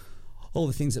all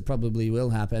the things that probably will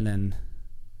happen and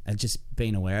just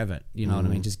being aware of it. You know what I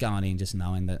mean? Just going in, just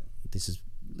knowing that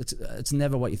it's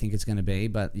never what you think it's going to be,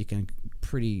 but you can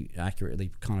pretty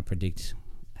accurately kind of predict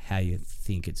how you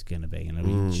think it's going to be, and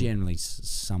it'll be generally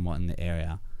somewhat in the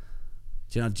area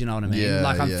Do you know what I mean? Yeah,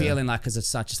 like I'm yeah. feeling like, because it's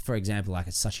such, for example, like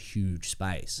it's such a huge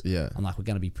space. Yeah. I'm like, we're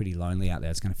going to be pretty lonely out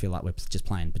there. It's going to feel like we're just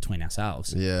playing between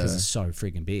ourselves. Yeah. Because it's so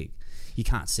friggin' big. You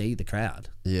can't see the crowd.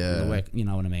 Yeah. You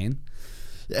know what I mean?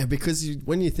 Yeah, because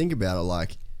when you think about it,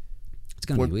 like, It's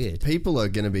going to be weird. people are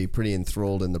going to be pretty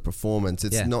enthralled in the performance.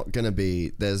 It's Yeah. not going to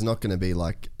be, there's not going to be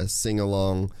like a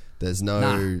sing-along. There's no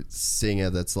Nah.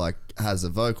 singer that's like has a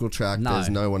vocal track. No. There's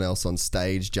no one else on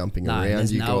stage jumping No, around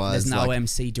there's you no, guys. there's no like,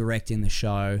 MC directing the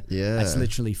show. Yeah. It's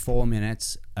literally 4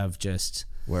 minutes of just,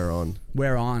 we're on.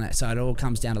 we're on it. So it all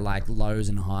comes down to like lows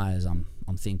and highs. I'm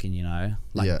thinking, you know,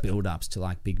 like Yeah. build ups to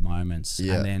like big moments,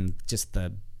 Yeah. and then just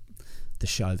the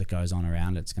show that goes on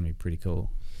around it. It's gonna be pretty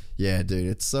cool. Yeah, dude,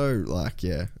 it's so like,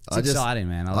 yeah. It's exciting,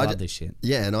 man. I love this shit.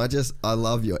 Yeah, and I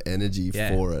love your energy Yeah.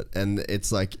 for it. And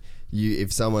it's like,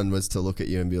 if someone was to look at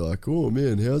you and be like, oh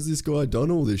man, how's this guy done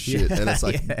all this shit? Yeah, And it's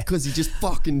like, yeah. because he just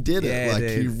fucking did it. Yeah, Like,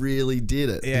 he dude. really did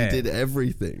it. Yeah. He did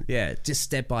everything. Yeah, just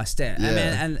step by step.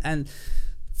 Yeah. I mean, and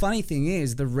funny thing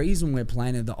is, the reason we're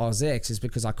playing at the OzX is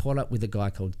because I caught up with a guy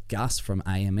called Gus from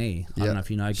AME. I Yeah. don't know if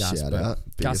you know Gus, Shout but out. Gus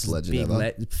Biggest is a legend big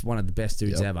ever. one of the best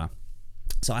dudes Yep. ever.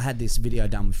 So I had this video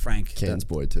done with Frank. Ken's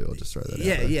boy too, I'll just throw that out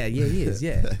Yeah, there. yeah, he is.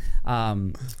 Yeah.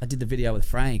 I did the video with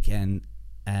Frank,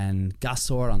 and Gus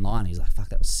saw it online. He's like, "Fuck,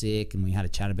 that was sick," and we had a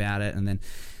chat about it. And then,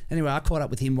 anyway, I caught up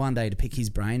with him one day to pick his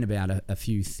brain about a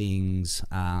few things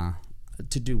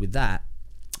to do with that.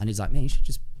 And he's like, "Man, you should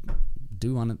just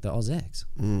do one at the OzX."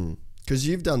 Because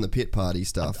you've done the pit party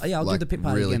stuff. Yeah, I'll like, do the pit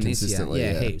party really again this year. consistently.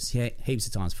 Yeah, heaps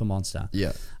of times for Monster.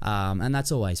 Yeah. And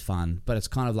that's always fun, but it's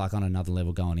kind of like on another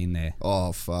level going in there.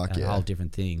 Oh, fuck A yeah. whole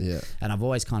different thing. Yeah. And I've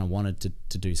always kind of wanted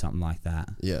to do something like that.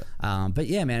 Yeah. But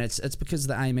yeah, man, it's because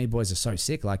the AME boys are so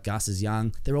sick. Like Gus is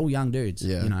young. They're all young dudes,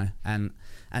 Yeah. you know, and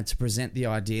to present the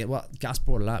idea, well, Gus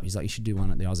brought it up. He's like, you should do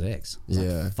one at the OzX. I was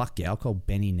Yeah. like, fuck yeah, I'll call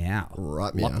Benny now.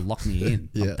 Right me out. Lock me in.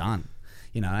 Yeah. I'm done.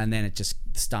 You know, and then the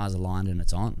stars aligned and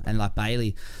it's on. And like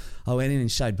Bailey, I went in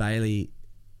and showed Bailey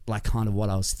like kind of what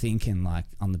I was thinking, like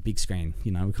on the big screen.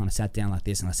 You know, we kind of sat down like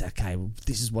this and I said, okay, well,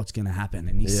 this is what's going to happen.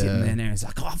 And he's sitting there and he's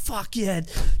like, oh, fuck yeah,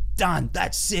 done.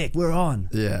 That's sick. We're on.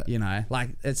 Yeah. You know, like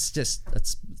it's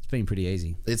been pretty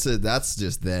easy. That's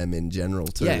just them in general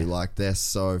too. Yeah. Like, they're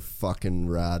so fucking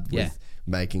rad with Yeah.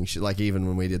 making shit. Like, even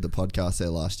when we did the podcast there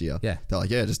last year, Yeah. they're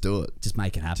like, yeah, just do it. Just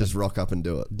make it happen. Just rock up and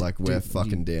do it. Like, we're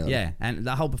fucking down. Yeah. And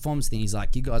the whole performance thing is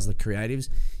like, you guys are the creatives.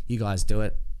 You guys do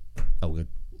it. Oh, good.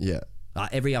 Yeah.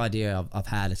 Every idea I've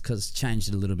had, it's because it's changed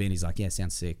it a little bit. He's like, yeah,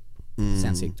 sounds sick.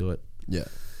 Sounds sick, do it. Yeah.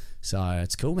 So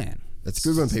it's cool, man. It's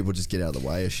good when people just get out of the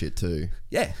way of shit too.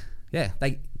 Yeah. Yeah.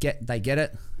 They get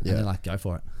it Yeah. and they're like, go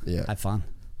for it. Yeah. Have fun.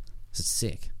 It's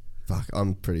sick. Fuck,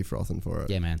 I'm pretty frothing for it.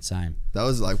 Yeah, man. Same. That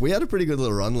was like, we had a pretty good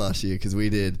little run last year because we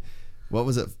did, what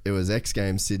was it? It was X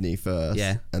Games Sydney first.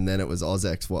 Yeah. And then it was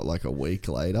OzX, like a week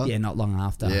later? Yeah, not long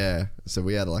after. Yeah. So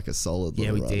we had like a solid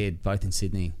Yeah, little we run. did. Both in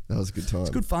Sydney. That was a good time. It's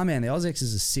good fun, man. The OzX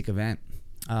is a sick event.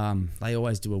 They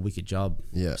always do a wicked job.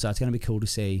 Yeah. So it's going to be cool to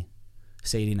see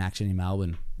it in action in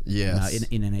Melbourne. Yes. You know,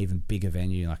 in an even bigger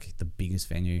venue, like the biggest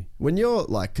venue. When you're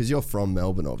like, because you're from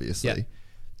Melbourne, obviously.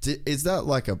 Yeah. Is that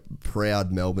like a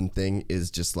proud Melbourne thing?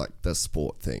 Is just like the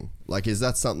sport thing? Like, is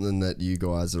that something that you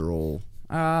guys are all?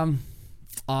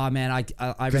 Oh man, I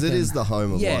Because it reckon- is the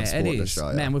home of yeah, live sport it in is.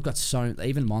 Australia. Man, we've got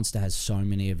even Monster has so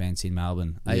many events in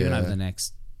Melbourne. Even Yeah. over the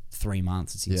next 3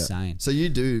 months, it's Yeah. insane. So you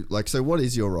do like. So what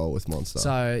is your role with Monster?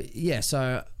 So yeah,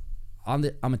 so I'm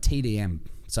a TDM.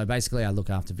 So basically, I look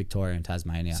after Victoria and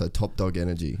Tasmania. So top dog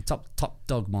energy. Top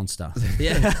dog monster.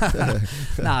 Yeah.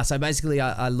 Nah. So basically,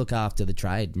 I look after the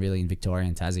trade really in Victoria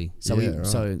and Tassie. So Yeah, right.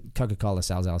 so Coca-Cola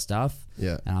sells our stuff.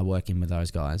 Yeah. And I work in with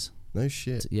those guys. No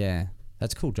shit. Yeah.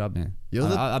 That's a cool job, man. You're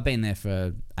I've been there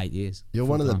for 8 years. You're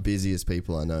one of the full-time. busiest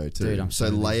people I know too. Dude, I'm so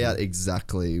so lay busy. out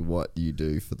exactly what you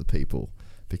do for the people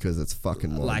because it's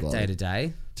fucking mind Like blowing. day to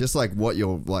day. Just like what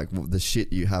you're like the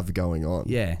shit you have going on.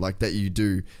 Yeah. Like that you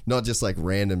do, not just like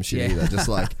random shit Yeah. either. Just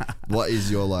like what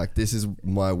is your like? This is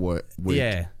my work week.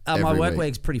 Yeah. My every work week.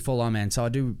 week's pretty full on, man. So I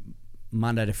do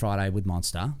Monday to Friday with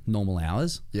Monster, normal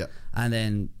hours. Yeah. And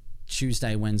then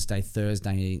Tuesday, Wednesday,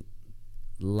 Thursday,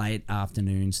 late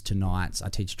afternoons to nights. I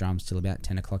teach drums till about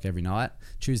 10 o'clock every night.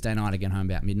 Tuesday night, I get home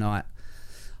about midnight.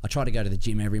 I try to go to the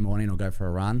gym every morning or go for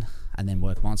a run and then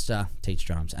work Monster, teach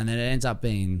drums. And then it ends up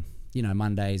being, you know,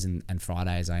 Mondays and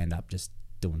Fridays I end up just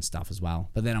doing stuff as well.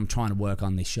 But then I'm trying to work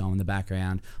on this show in the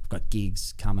background. I've got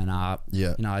gigs coming up.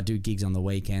 Yeah. You know, I do gigs on the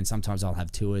weekend. Sometimes I'll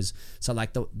have tours. So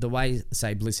like the way,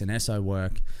 say, Bliss and Esso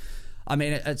work, I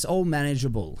mean, it's all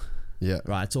manageable. Yeah.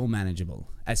 Right, it's all manageable.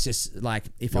 It's just like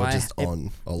if You're I just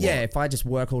on a lot. yeah, if I just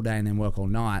work all day and then work all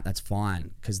night, that's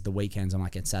fine because the weekends I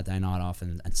might get Saturday night off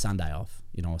and Sunday off,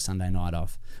 you know, or Sunday night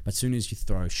off. But as soon as you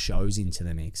throw shows into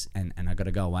the mix and I got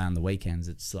to go away on the weekends,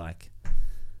 it's like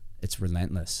it's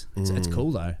relentless. It's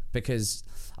cool though because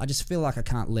I just feel like I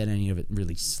can't let any of it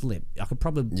really slip. I could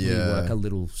probably work a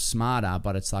little smarter,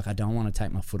 but it's like I don't want to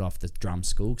take my foot off the drum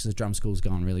school because the drum school's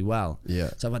going really well.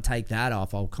 Yeah. So if I take that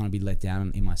off, I'll kind of be let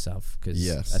down in myself because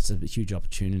that's a huge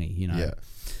opportunity, you know.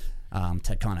 Yeah.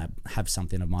 To kind of have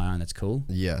something of my own that's cool.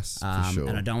 Yes, for sure.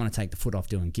 And I don't want to take the foot off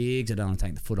doing gigs. I don't want to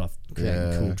take the foot off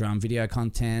creating cool drum video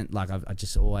content. Like I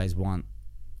just always want.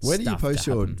 Where do you stuff post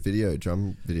to your happen.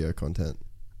 drum video content?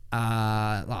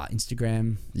 Like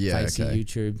Instagram, Facey, okay.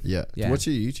 YouTube. Yeah. What's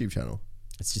your YouTube channel?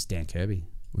 It's just Dan Kirby.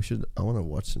 I want to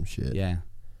watch some shit. Yeah.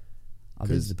 I'll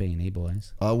visit the B&E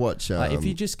boys. I watch. If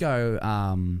you just go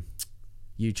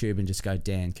YouTube and just go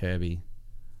Dan Kirby,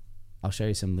 I'll show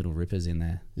you some little rippers in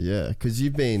there. Yeah, because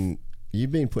you've been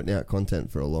putting out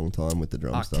content for a long time with the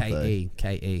drum stuff.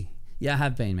 KE. Yeah, I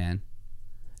have been, man.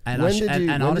 And when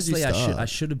honestly, did you start? I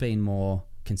should have been more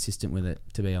consistent with it,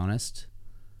 to be honest.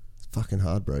 It's fucking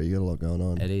hard, bro. You got a lot going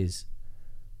on. It is.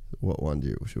 What one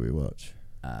should we watch?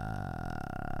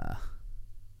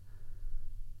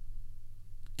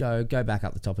 Go back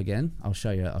up the top again. I'll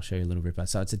show you a little ripper.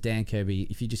 So it's a Dan Kirby.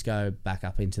 If you just go back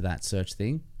up into that search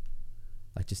thing,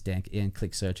 like just Dan and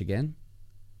click search again.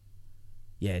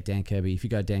 Yeah, Dan Kirby. If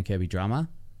you go Dan Kirby drummer,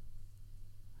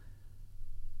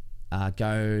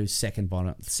 go second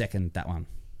that one.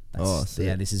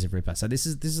 Yeah, this is a ripper. So this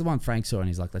is the one Frank saw and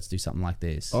he's like, let's do something like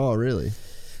this. Oh, really?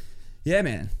 Yeah,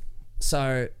 man.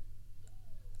 So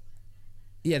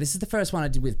yeah, this is the first one I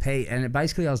did with Pete, and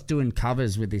basically I was doing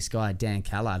covers with this guy Dan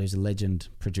Callard, who's a legend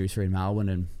producer in Melbourne,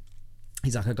 and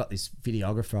he's like, I got this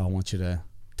videographer I want you to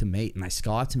meet, and they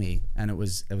Skyped me, and it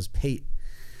was Pete,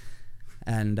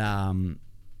 and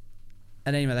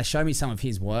anyway they showed me some of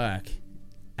his work,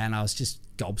 and I was just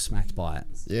gobsmacked by it.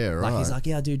 Yeah, right. Like he's like,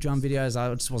 yeah, I do drum videos.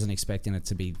 I just wasn't expecting it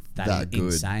to be that good.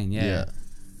 Insane. Yeah.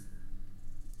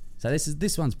 So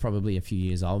this one's probably a few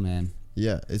years old, man.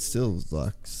 Yeah, it's still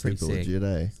like super legit,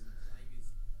 eh?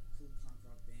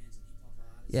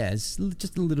 Yeah, it's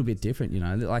just a little bit different, you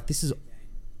know. Like this is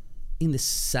in the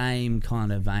same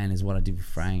kind of vein as what I did with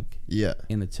Frank. Yeah.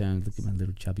 In the terms, look at my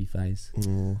little chubby face.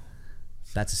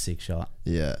 That's a sick shot.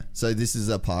 Yeah. So this is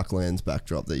a Parklands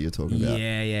backdrop that you're talking about.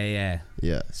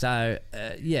 Yeah. So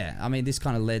yeah, I mean, this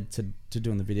kind of led to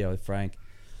doing the video with Frank.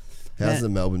 How's the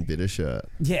Melbourne Bitter shirt?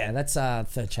 Yeah, that's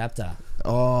third chapter.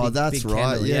 Oh, that's big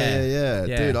right. candle, Yeah.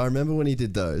 Dude, I remember when he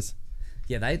did those.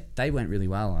 Yeah, they went really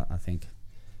well, I think.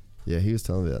 Yeah, he was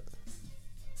telling me that.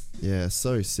 Yeah,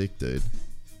 so sick, dude.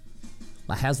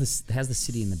 Like, how's the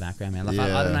city in the background, man? Like,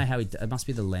 I don't know how it must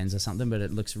be the lens or something, but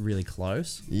it looks really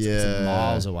close. Yeah. It's like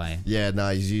miles away. Yeah, no,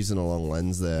 he's using a long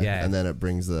lens there. Yeah. And then it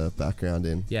brings the background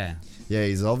in. Yeah. Yeah,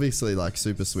 he's obviously like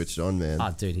super switched on, man.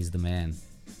 Oh, dude, he's the man.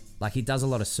 Like, he does a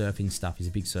lot of surfing stuff. He's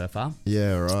a big surfer.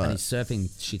 Yeah, right. And his surfing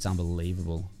shit's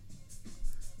unbelievable.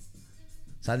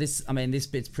 So this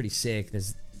bit's pretty sick.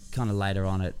 There's kind of later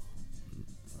on it,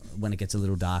 when it gets a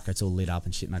little darker, it's all lit up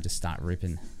and shit, and I just start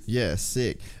ripping. Yeah,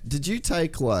 sick. Did you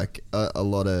take like a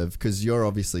lot of, because you're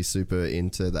obviously super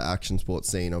into the action sports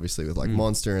scene, obviously with like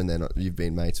Monster, and then you've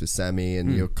been mates with Sammy,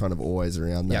 and you're kind of always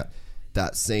around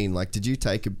that scene. Like, did you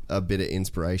take a bit of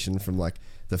inspiration from like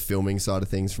the filming side of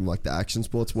things from like the action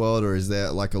sports world, or is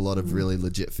there like a lot of really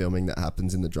legit filming that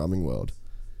happens in the drumming world?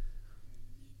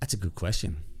 That's a good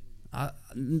question. I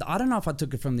don't know if I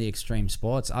took it from the extreme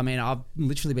sports. I mean, I've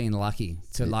literally been lucky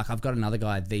to like, I've got another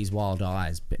guy, These Wild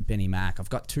Eyes, Benny Mack. I've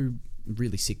got two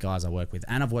really sick guys I work with,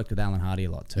 and I've worked with Alan Hardy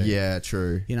a lot too. Yeah,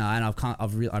 true. You know, and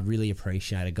I really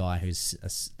appreciate a guy who's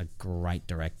a great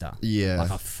director. Yeah,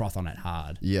 like I froth on it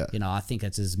hard. Yeah, you know, I think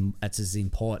it's as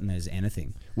important as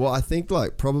anything. Well, I think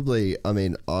like probably, I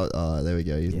mean, there we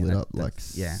go. You lit up like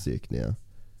sick now.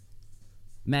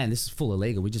 Man, this is full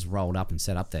illegal. We just rolled up and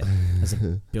set up there as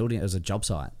a building. It was a job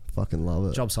site. Fucking love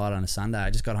it. Job site on a Sunday.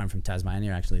 I just got home from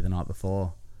Tasmania actually the night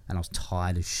before, and I was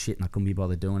tired as shit, and I couldn't be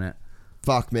bothered doing it.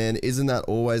 Fuck, man, isn't that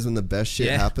always when the best shit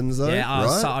happens though? Yeah,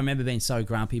 I remember being so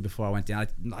grumpy before I went down.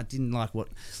 I didn't like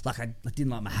I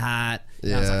didn't like my hat.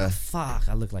 Yeah. I was like, oh, fuck,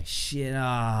 I look like shit.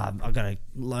 I gotta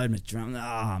load my drum.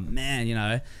 Oh man, you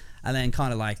know. And then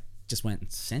kind of like just went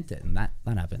and sent it, and that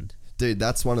happened. Dude,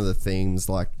 that's one of the themes,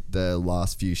 like the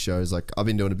last few shows. Like, I've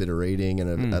been doing a bit of reading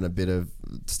and a bit of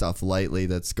stuff lately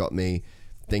that's got me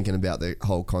thinking about the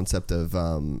whole concept of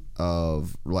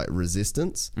like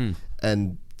resistance.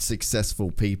 And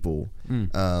successful people.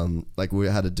 Like we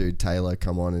had a dude Taylor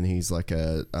come on, and he's like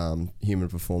a human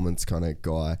performance kind of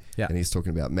guy, and he's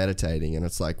talking about meditating, and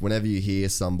it's like whenever you hear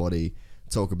somebody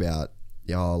talk about,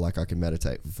 oh, like I can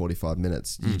meditate for 45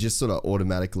 minutes, you just sort of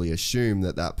automatically assume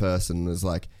that that person is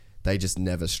like, they just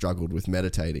never struggled with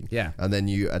meditating. Yeah. And then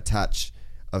you attach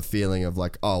a feeling of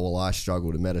like, oh, well, I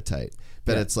struggle to meditate.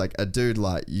 But it's like a dude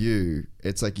like you,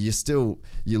 it's like you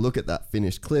look at that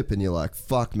finished clip and you're like,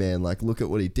 fuck, man, like look at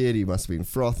what he did. He must have been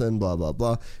frothing, blah, blah,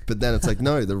 blah. But then it's like,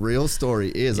 no, the real story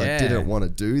is I didn't want to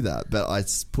do that, but I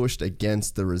pushed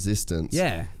against the resistance,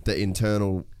 the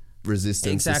internal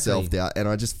resistance, the self-doubt, and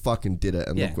I just fucking did it,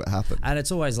 and look what happened. And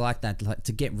it's always like that, like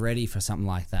to get ready for something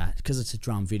like that, because it's a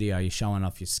drum video, you're showing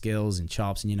off your skills and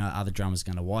chops, and you know other drummers are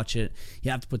going to watch it. You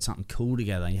have to put something cool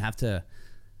together. You have to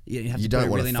put a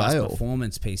really nice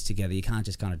performance piece together. You can't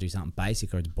just kind of do something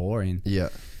basic or it's boring. Yeah.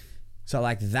 So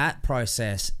like that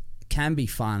process can be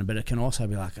fun, but it can also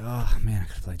be like, oh man,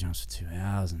 I could play drums for 2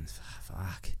 hours and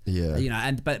fuck. Yeah. You know,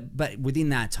 and but within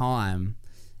that time,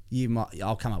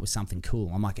 I'll come up with something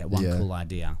cool. I might get one cool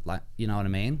idea, like, you know what I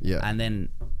mean? Yeah. And then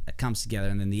it comes together,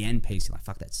 and then the end piece, you're like,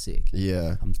 fuck, that's sick.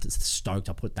 Yeah. I'm stoked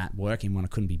I put that work in when I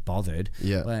couldn't be bothered.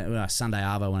 Yeah. When Sunday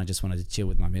Arvo, when I just wanted to chill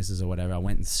with my missus or whatever, I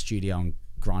went in the studio and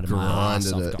grinded my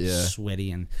ass off, got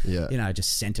sweaty, and you know,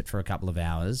 just sent it for a couple of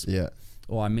hours. Yeah.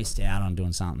 Or I missed out on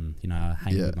doing something, you know,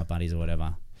 hanging with my buddies or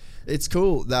whatever. It's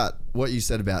cool that what you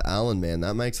said about Alan, man,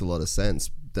 that makes a lot of sense,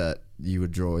 that you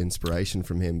would draw inspiration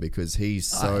from him, because he's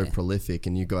so prolific,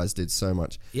 and you guys did so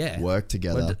much work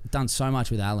together. We've done so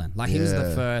much with Alan. Like he was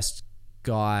the first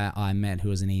guy I met who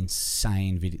was an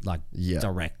insane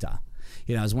director.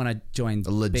 You know, it was when I joined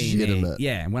a legitimate.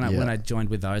 When I joined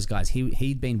with those guys,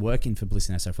 he'd been working for Bliss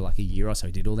and Esso for like a year or so.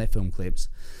 He did all their film clips,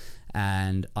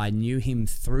 and I knew him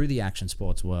through the action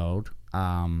sports world,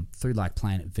 through like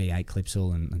playing at V8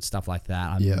 Clipsal and stuff like that.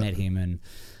 I met him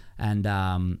and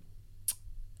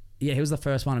he was the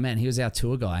first one I met. And he was our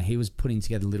tour guy. He was putting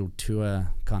together little tour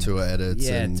edits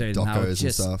and docos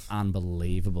and stuff.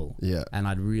 Unbelievable. Yeah. And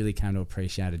I'd really come to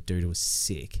appreciate a dude who was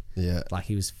sick. Yeah. Like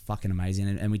he was fucking amazing.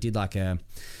 And we did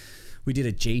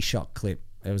a G-Shock clip.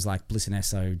 It was like Bliss and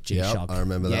Esso G-Shock. I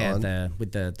remember that one.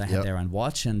 They had their own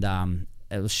watch, and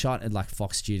it was shot at like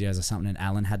Fox Studios or something. And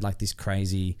Alan had like this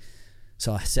crazy.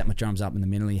 So I set my drums up in the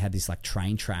middle. He had this like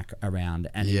train track around,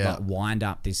 and he'd like wind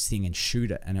up this thing and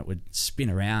shoot it, and it would spin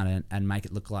around and make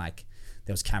it look like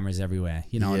there was cameras everywhere.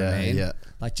 You know what I mean? Yeah.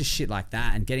 Like just shit like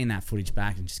that, and getting that footage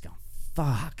back and just going,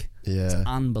 fuck. Yeah. It's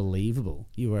unbelievable.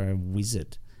 You were a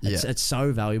wizard. It's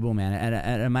so valuable, man.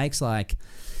 And it makes like,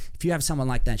 if you have someone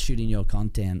like that shooting your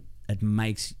content, it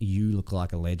makes you look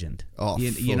like a legend. Oh,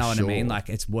 you know what I mean? Like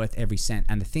it's worth every cent.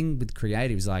 And the thing with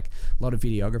creative is like a lot of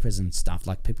videographers and stuff,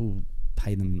 like people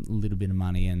pay them a little bit of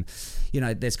money, and you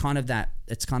know there's kind of that,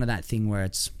 it's kind of that thing where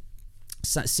it's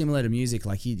similar to music,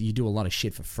 like you do a lot of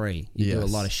shit for free, you do a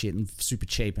lot of shit and super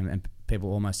cheap, and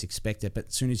people almost expect it, but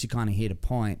as soon as you kind of hit a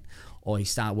point or you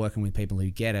start working with people who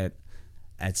get it,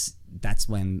 that's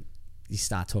when you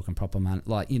start talking proper money.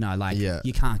 Like, you know, like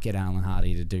you can't get Alan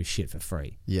Hardy to do shit for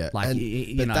free. Yeah. Like,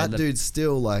 but that dude's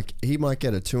still like, he might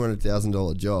get a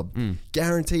 $200,000 job.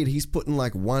 Guaranteed he's putting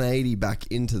like 180 back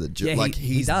into the job. Yeah,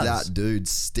 he's that dude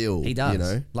still. He does. You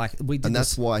know? Like we did, and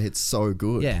that's why it's so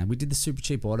good. Yeah. We did the Super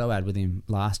Cheap Auto ad with him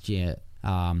last year.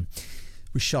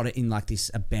 We shot it in like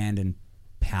this abandoned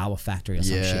power factory or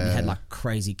some shit. And he had like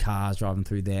crazy cars driving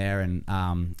through there, and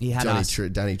he had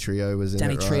Danny Trio was in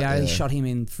Danny it, right? Trio. Yeah. He shot him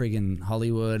in friggin'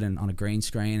 Hollywood and on a green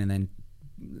screen, and then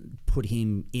put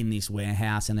him in this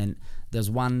warehouse. And then there's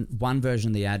one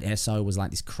version of the ad. Esso was like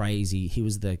this crazy. He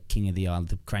was the king of the island,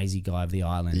 the crazy guy of the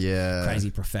island, crazy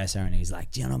professor, and he's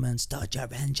like, "Gentlemen, start your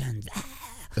engines."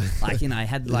 Like, you know, he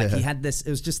had this. It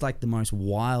was just like the most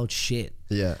wild shit.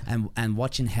 Yeah. And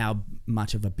watching how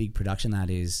much of a big production that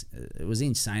is, it was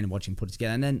insane to watch him put it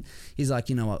together. And then he's like,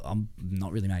 you know what, I'm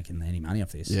not really making any money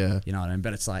off this. Yeah. You know what I mean?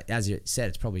 But it's like, as you said,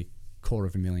 it's probably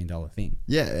 $250,000 thing.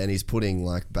 Yeah, and he's putting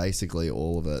like basically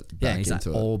all of it back into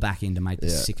it. All back in to make the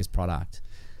sickest product.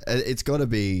 It's got to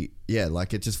be,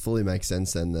 like it just fully makes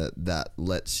sense then that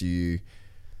lets you.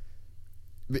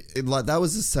 Like that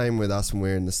was the same with us when we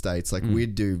were in the States. Like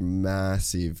we'd do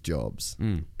massive jobs,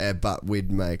 but we'd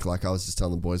make, like I was just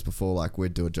telling the boys before, like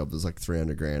we'd do a job that's like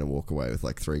 $300,000 and walk away with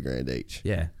like $3,000 each.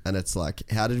 Yeah, and it's like,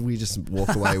 how did we just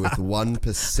walk away with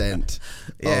 1%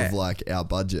 of like our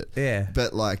budget? Yeah,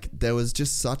 but like there was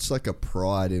just such like a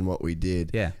pride in what we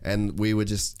did. Yeah, and we were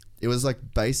just. it was like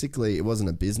basically it wasn't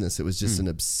a business, it was just an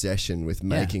obsession with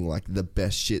making like the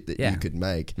best shit that you could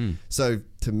make. So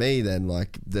to me then,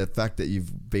 like the fact that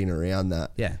you've been around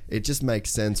that, it just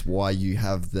makes sense why you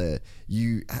have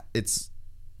it's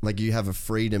like you have a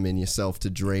freedom in yourself to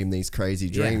dream these crazy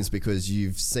dreams because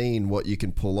you've seen what you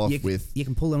can pull off with. You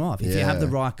can pull them off. If you have the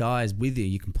right guys with you,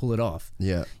 you can pull it off.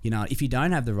 Yeah. You know, if you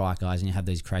don't have the right guys and you have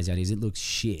these crazy ideas, it looks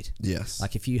shit. Yes.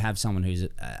 Like if you have someone who's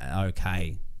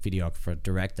okay videographer,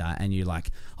 director, and you're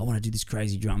like, I want to do this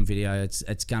crazy drum video,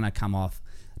 it's going to come off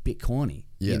a bit corny.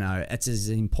 You know, it's as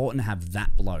important to have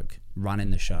that bloke running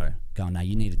the show going, no,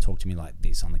 you need to talk to me like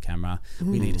this on the camera.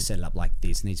 We need to set it up like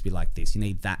this. It needs to be like this. You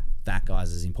need that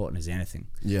guy's as important as anything.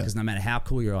 Yeah. Because no matter how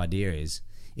cool your idea is,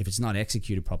 if it's not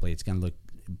executed properly, it's going to look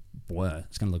blur.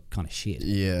 It's going to look kind of shit.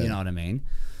 Yeah. You know what I mean?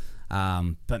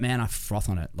 But man, I froth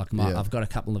on it. Like I've got a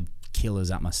couple of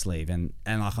killers up my sleeve, and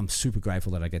like I'm super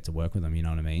grateful that I get to work with them. You know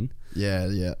what I mean? Yeah,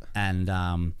 yeah. And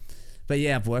but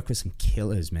yeah, I've worked with some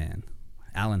killers, man.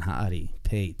 Alan Hardy,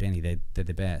 Pete, Benny, they're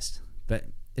the best. But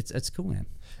it's cool, man.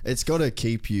 It's got to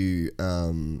keep you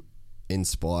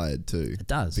inspired too. It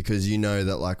does, because you know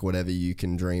that like whatever you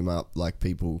can dream up, like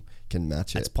people can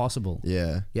match it. It's possible.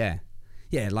 Yeah, yeah,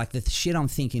 yeah. Like the shit I'm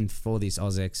thinking for this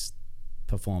OzX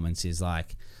performance is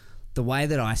like the way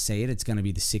that I see it. It's going to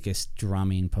be the sickest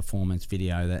drumming performance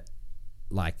video that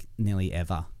like nearly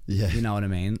ever. Yeah, you know what I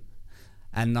mean.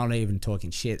 And not even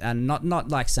talking shit, and not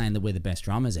like saying that we're the best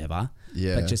drummers ever.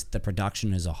 Yeah, but just the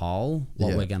production as a whole.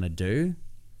 What we're going to do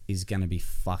is going to be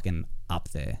fucking up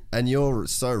there. And you're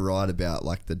so right about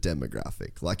like the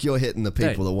demographic. Like you're hitting the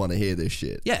people that want to hear this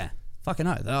shit. Yeah, fucking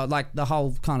no. Like the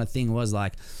whole kind of thing was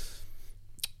like,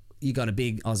 you got a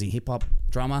big Aussie hip hop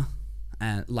drummer,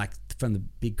 and like from the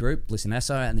big group, Listen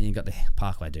Esso, and then you got the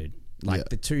Parkway dude. Like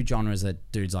the two genres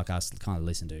that dudes like us kind of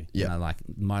listen to. You know, like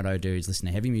moto dudes listen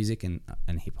to heavy music and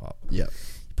hip hop. Yeah.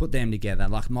 Put them together.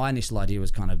 Like my initial idea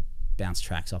was kind of bounce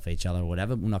tracks off each other or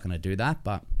whatever. We're not going to do that,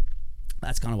 but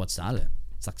that's kind of what started it.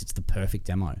 It's like it's the perfect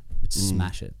demo.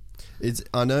 Smash it.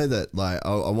 I know that like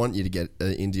I want you to get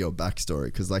into your backstory,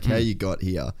 because like how you got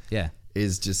here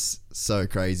is just so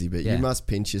crazy, but you must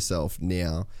pinch yourself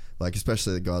now, like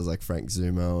especially the guys like Frank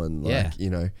Zumo and like you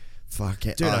know, fuck,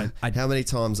 dude, how many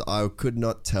times I could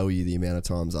not tell you the amount of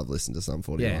times I've listened to Sum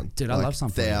 41. Yeah, dude, like I love Sum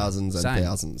 41. Thousands and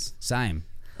thousands. Same.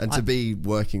 And to be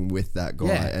working with that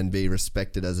guy and be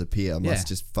respected as a peer must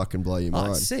just fucking blow your mind.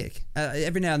 Oh, it's sick.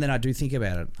 Every now and then I do think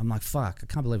about it. I'm like, fuck, I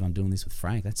can't believe I'm doing this with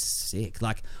Frank. That's sick.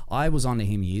 Like, I was on to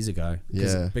him years ago.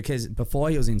 Because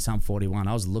before he was in Sum 41,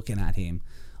 I was looking at him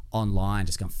online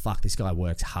just going, fuck, this guy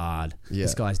works hard. Yeah.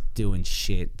 This guy's doing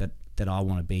shit that I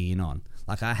want to be in on.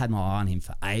 Like, I had my eye on him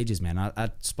for ages, man.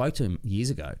 I spoke to him years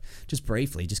ago, just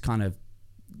briefly, just kind of,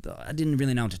 I didn't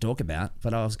really know what to talk about,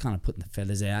 but I was kind of putting the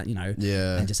feathers out, you know,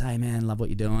 and just, hey man, love what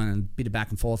you're doing, and a bit of back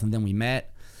and forth, and then we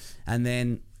met. And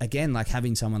then again, like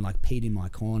having someone like Pete in my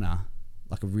corner,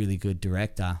 like a really good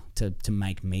director to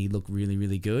make me look really,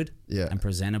 really good and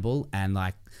presentable, and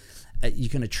like you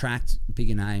can attract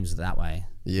bigger names that way.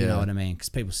 You know what I mean? Because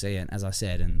people see it, as I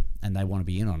said, and they want to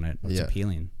be in on it. It's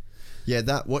appealing. Yeah,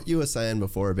 that what you were saying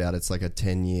before about it's like a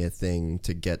 10-year thing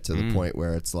to get to the point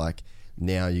where it's like,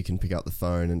 now you can pick up the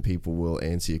phone and people will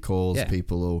answer your calls,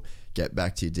 people will get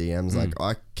back to your DMs. Like,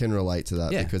 I can relate to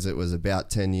that because it was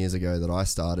about 10 years ago that I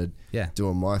started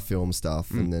doing my film stuff,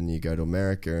 and then you go to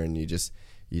America and you just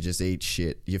eat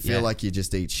shit. You feel like you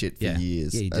just eat shit for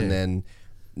years. Yeah, and then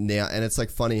now, and it's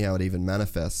like funny how it even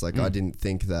manifests. Like, I didn't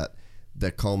think that the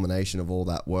culmination of all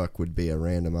that work would be a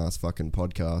random ass fucking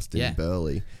podcast in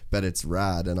Burleigh, but it's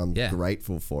rad and I'm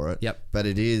grateful for it. But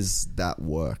it is that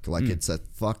work. Like, it's a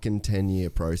fucking 10-year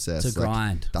process. It's a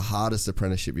grind. The hardest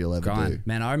apprenticeship you'll ever do.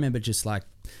 Man, I remember just like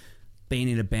being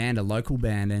in a band, a local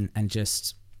band, and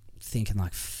just thinking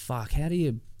like, fuck, how do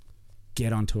you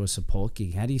get onto a support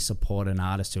gig? How do you support an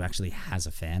artist who actually has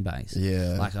a fan base?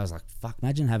 Yeah. Like, I was like, fuck,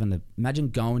 imagine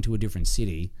going to a different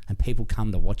city and people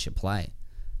come to watch you play.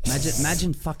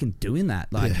 Imagine fucking doing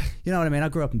that. Like, you know what I mean? I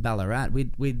grew up in Ballarat.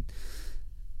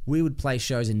 We would play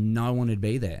shows and no one would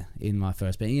be there in my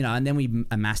first band, you know, and then we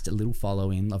amassed a little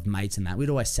following of mates and that.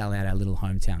 We'd always sell out our little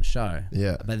hometown show.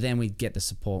 Yeah. But then we'd get the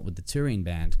support with the touring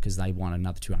band because they want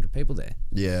another 200 people there.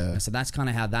 Yeah. And so that's kind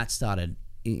of how that started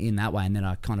in that way. And then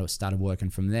I kind of started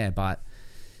working from there. But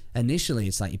initially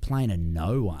it's like you're playing to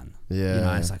no one. Yeah. You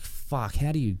know, it's like, fuck,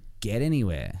 how do you get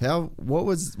anywhere?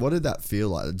 What did that feel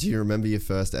like? Do you remember your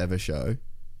first ever show?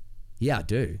 Yeah, I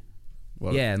do.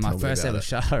 My first ever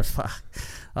show. Fuck.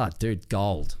 Oh, dude,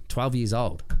 gold. 12 years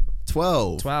old.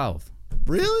 12?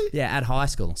 Really? Yeah, at high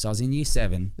school. So I was in year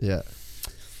 7. Yeah.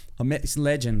 I met this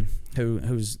legend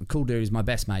who's a cool dude. He's my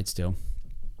best mate still.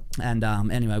 And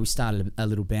anyway, we started a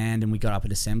little band and we got up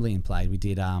at Assembly and played. We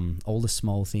did All the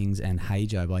Small Things and Hey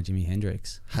Joe by Jimi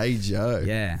Hendrix. Hey Joe.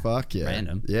 Yeah. Fuck yeah.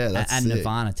 Random. Yeah, that's and sick.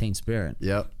 Nirvana, Teen Spirit.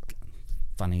 Yep.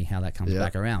 Funny how that comes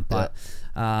back around. But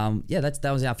that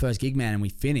was our first gig, man, and we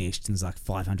finished and there's like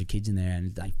 500 kids in there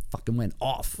and they fucking went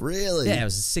off. Really? Yeah, it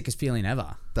was the sickest feeling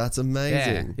ever. That's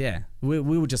amazing. Yeah. We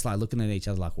were just like looking at each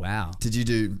other like, wow. Did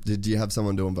you have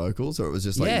someone doing vocals, or it was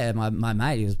just like Yeah, my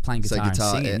mate, he was playing guitar, and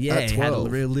singing. at He had a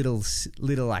 12? real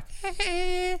little like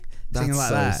singing like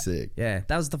so that. sick. Yeah,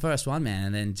 that was the first one, man,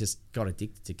 and then just got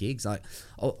addicted to gigs. Like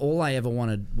all I ever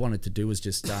wanted to do was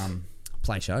just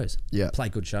play shows. Yeah. Play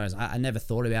good shows. I never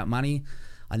thought about money.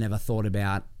 I never thought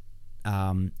about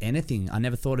anything. I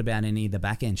never thought about any of the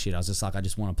back end shit. I was just like, I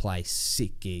just want to play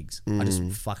sick gigs. I just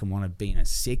fucking want to be in a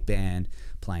sick band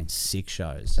playing sick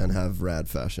shows. and have rad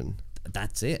fashion.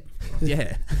 That's it.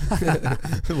 Yeah.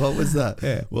 What was that?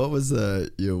 Yeah. What was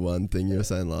your one thing you were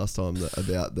saying last time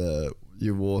about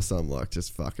you wore some like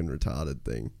just fucking retarded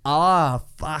thing? Oh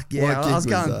fuck yeah! What gig I was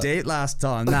going was that? deep last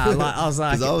time. Nah, like I was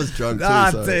like, 'Cause I was drunk too,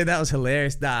 Nah, so- dude, that was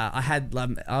hilarious. Nah,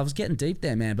 I was getting deep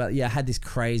there, man. But yeah, I had this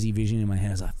crazy vision in my head.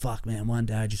 I was like, fuck, man, one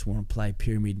day I just want to play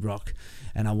Pyramid Rock,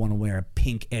 and I want to wear a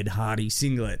pink Ed Hardy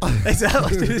singlet. Is that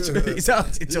what you're talking that's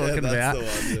about?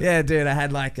 the one, Yeah, dude, I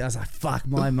was like, fuck,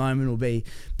 my moment will be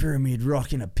Pyramid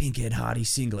Rock in a pink Ed Hardy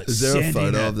singlet. Is there a Sending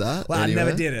photo it. of that Well, anywhere?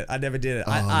 I never did it.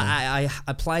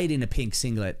 I played in a pink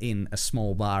singlet in a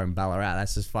small bar in Ballarat.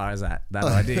 That's as far as that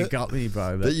idea got me,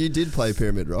 bro. But you did play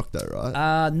Pyramid Rock though,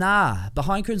 right? Nah.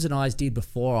 Behind Crimson Eyes did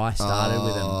before I started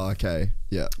with them. Oh, okay.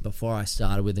 Yeah. Before I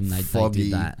started with them, they Foggy.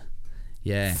 did that.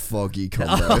 Yeah. Foggy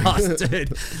combo. Oh,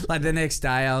 dude. Like the next day,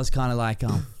 I was kind of like,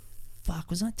 fuck,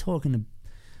 was I talking to...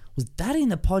 Was that in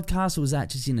the podcast or was that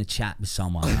just in a chat with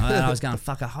someone? I was going,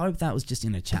 fuck, I hope that was just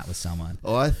in a chat with someone.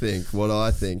 I think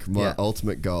my Yeah.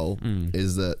 ultimate goal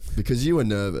is that, because you were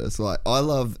nervous, like I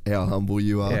love how humble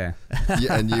you are. Yeah.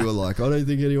 And you were like, I don't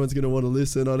think anyone's going to want to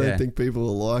listen. I don't Yeah. think people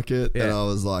will like it. And Yeah. I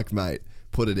was like, mate,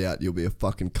 put it out. You'll be a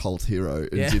fucking cult hero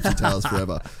in Yeah. Gypsy Tales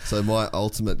forever. So my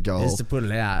ultimate goal... Just to put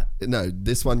it out. No,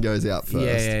 this one goes out first.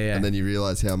 Yeah. And then you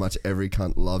realise how much every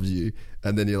cunt loves you.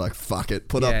 And then you're like, fuck it.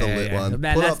 Put up the lit one.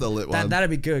 Man, Put up the lit one.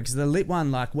 That'd be good because the lit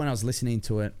one, like when I was listening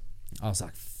to it, I was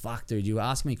like, fuck, dude, you were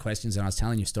asking me questions and I was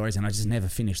telling you stories and I just never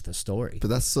finished the story. But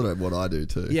that's sort of what I do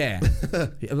too. Yeah.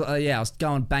 I was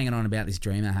banging on about this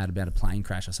dream I had about a plane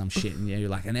crash or some shit, and you're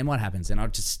like, and then what happens? And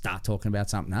I'd just start talking about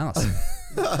something else.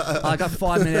 I got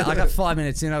 5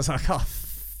 minutes in, I was like, oh,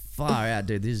 far out,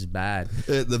 dude, this is bad.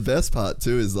 The best part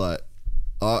too is like,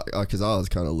 because I was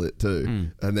kind of lit too,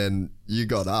 and then you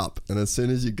got up, and as soon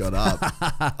as you got up,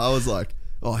 I was like,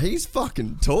 oh, he's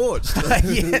fucking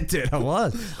torched. Yeah, dude, I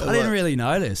was. I didn't really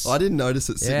notice. I didn't notice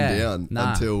it sitting down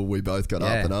nah. until we both got up,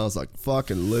 Yeah. and I was like,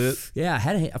 fucking lit. Yeah, I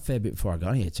had a fair bit before I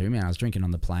got here too, man. I was drinking on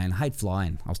the plane. I hate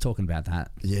flying. I was talking about that.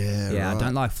 Yeah, Yeah, right. I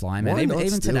don't like flying, man. Why not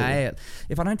Even still? today,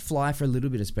 if I don't fly for a little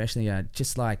bit, especially,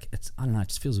 just like I don't know, it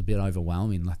just feels a bit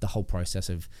overwhelming. Like the whole process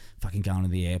of fucking going to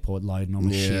the airport, loading all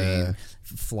my shit in,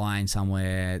 flying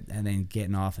somewhere, and then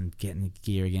getting off and getting the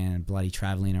gear again, and bloody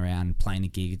traveling around and playing a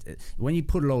gig. When you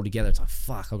put it all together, it's like,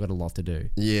 fuck, I've got a lot to do.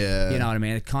 Yeah. You know what I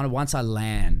mean? It kind of, once I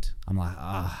land, I'm like,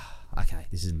 okay,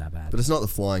 this isn't that bad. But it's not the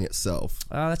flying itself.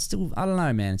 That's still, I don't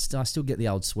know, man. I still get the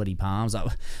old sweaty palms.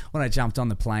 Like, when I jumped on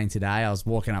the plane today, I was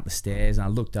walking up the stairs and I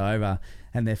looked over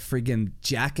and they're friggin'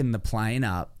 jacking the plane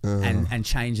up and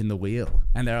changing the wheel.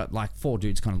 And they're like, 4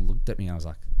 dudes kind of looked at me and I was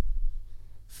like,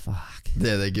 fuck.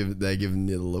 Yeah, they're giving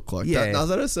you the look like Yeah. that.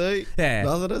 Nothing to see. Yeah.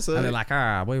 Nothing to see. And they're like,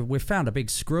 we found a big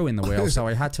screw in the wheel, so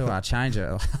we had to change it.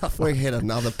 We hit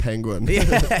another penguin.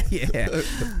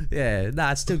 Yeah.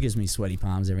 Nah, it still gives me sweaty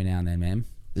palms every now and then, man.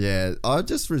 Yeah, I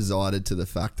just resided to the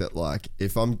fact that like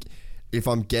if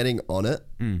I'm getting on it,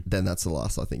 then that's the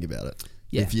last I think about it.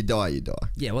 Yeah. If you die, you die.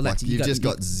 Yeah, well, like that's- you you've got- just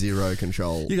got zero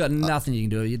control. You got nothing you can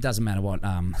do. It doesn't matter what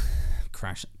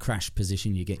crash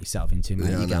position you get yourself into,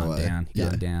 man. Yeah, You're no going way. down. You're Yeah.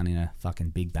 going down in a fucking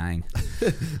big bang.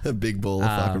 A big ball of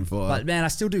fucking fire. But man, I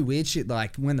still do weird shit.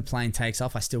 Like when the plane takes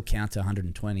off, I still count to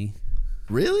 120.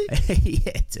 Really?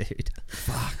 Yeah, dude.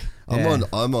 Fuck. Yeah.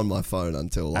 I'm on my phone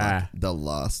until like the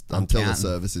last I'm until the counting.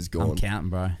 service is gone. I'm counting,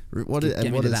 bro. What Get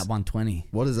me to is that 120.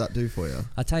 what does that do for you?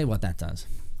 I'll tell you what that does.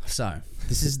 So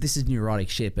this is neurotic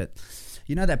shit, but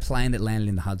you know that plane that landed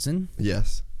in the Hudson?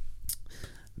 Yes.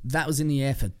 That was in the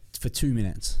air for 2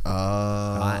 minutes.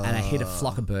 Right, and it hit a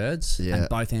flock of birds, Yeah. and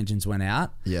both engines went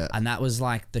out. Yeah. And that was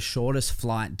like the shortest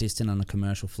flight distance on a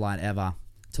commercial flight ever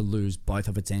to lose both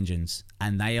of its engines,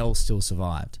 and they all still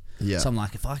survived. Yeah. So I'm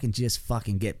like, if I can just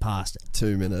fucking get past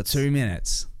 2 minutes. 2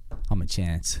 minutes, I'm a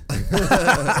chance.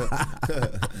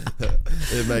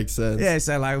 It makes sense. Yeah,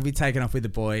 so like we'll be taking off with the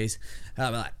boys. And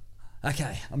I'll be like,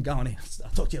 okay, I'm going in.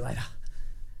 I'll talk to you later.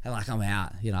 And like I'm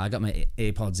out, you know, I got my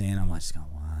AirPods in. I'm like just going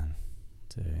 1,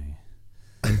 2,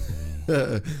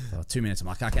 3. 2 minutes. I'm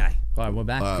like, okay, all right, we're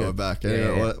back. All right, Good. we're back. Yeah,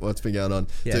 Anyway, yeah. what's been going on?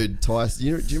 Yeah. Dude, Ty, do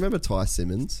you remember Ty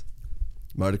Simmons?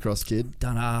 Motocross kid?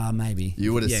 Don't know, maybe.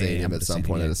 You would have Yeah, seen yeah, I him would at have some seen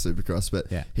point him, at a Supercross,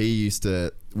 but Yeah. he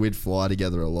we'd fly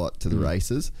together a lot to the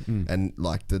races, and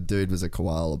like the dude was a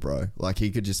koala, bro. Like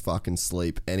he could just fucking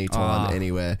sleep anytime,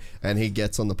 anywhere, and he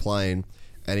gets on the plane,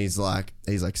 and he's like,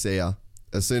 see ya,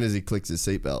 as soon as he clicks his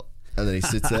seatbelt, and then he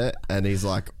sits there, and he's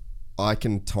like, I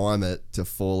can time it to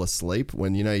fall asleep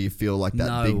when you feel like that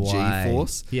No big way.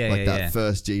 G-force, Yeah, like yeah, that yeah.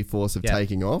 first G-force of Yeah.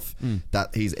 taking off,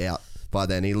 that he's out by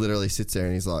then. He literally sits there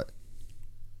and he's like,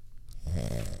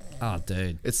 Oh,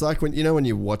 dude. it's like when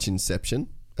you watch Inception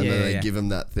and Yeah, then yeah, they yeah. give him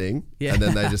that thing Yeah. and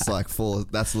then they just like fall.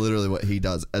 That's literally what he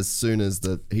does. As soon as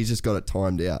he's just got it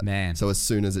timed out. Man. So as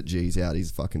soon as it G's out,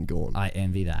 he's fucking gone. I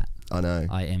envy that. I know.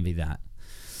 I envy that.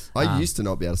 I used to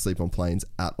not be able to sleep on planes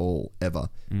at all, ever.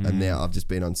 And now I've just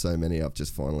been on so many, I've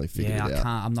just finally figured Yeah, it I out.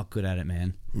 can't. I'm not good at it,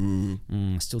 man.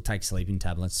 I still take sleeping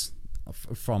tablets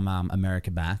from America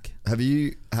back. Have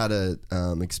you had a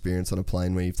experience on a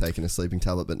plane where you've taken a sleeping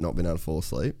tablet but not been able to fall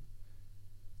asleep?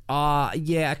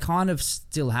 Yeah, it kind of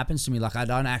still happens to me. Like I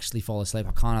don't actually fall asleep.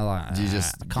 I kind of like Do you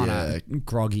just- kind of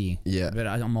groggy. Yeah. but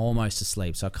I'm almost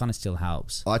asleep, so it kind of still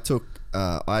helps. I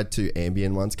had 2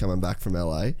 Ambien ones coming back from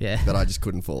LA, Yeah. but I just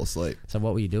couldn't fall asleep. So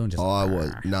what were you doing? Just I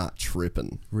was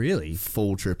tripping. really.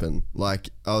 Full tripping. Like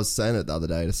I was saying it the other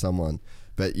day to someone,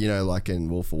 but like in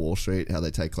Wolf of Wall Street, how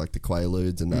they take like the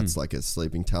Quaaludes and that's like a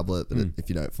sleeping tablet, but if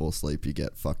you don't fall asleep, you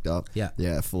get fucked up. Yeah.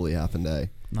 Yeah, it fully happened, eh?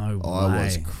 No way. I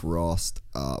was crossed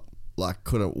up. Like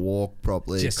couldn't walk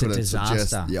properly. Just a couldn't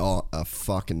disaster. a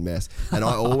fucking mess. And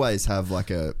I always have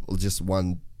like just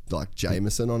one like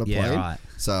Jameson on a Yeah, plane. right.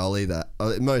 So I'll either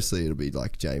mostly it'll be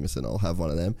like Jameson. I'll have one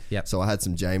of them. Yep. So I had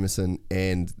some Jameson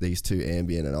and these 2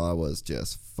 Ambien, and I was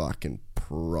just fucking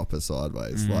proper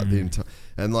sideways. Like the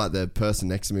and like the person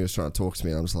next to me was trying to talk to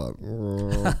me, and I'm just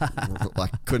like,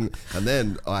 like couldn't. And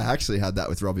then I actually had that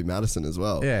with Robbie Madison as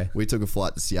well. Yeah. We took a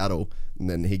flight to Seattle, and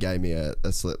then he gave me a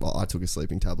sleep. Well, I took a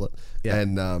sleeping tablet, Yeah.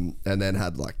 and then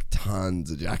had like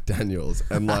tons of Jack Daniels,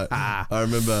 and like I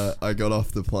remember I got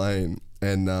off the plane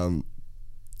and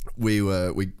we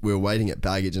were waiting at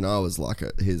baggage, and I was like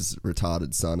his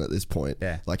retarded son at this point.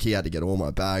 Yeah. Like he had to get all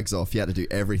my bags off. He had to do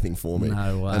everything for me.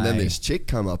 No And then way. this chick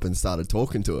come up and started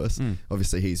talking to us.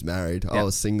 Obviously he's married. I Yep.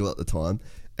 was single at the time.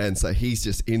 And so he's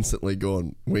just instantly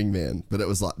gone wingman, but it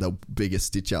was like the biggest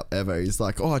stitch up ever. He's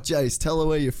like, "Oh, Jace, tell her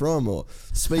where you're from, or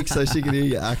speak so she can hear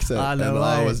your accent." Oh, no and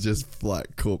I way. was just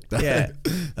like cooked. Yeah.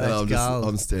 and That's gold.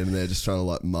 I'm standing there just trying to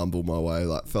like mumble my way.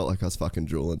 Like felt like I was fucking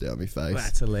drooling down my face.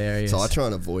 That's hilarious. So I try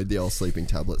and avoid the old sleeping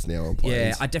tablets now on planes.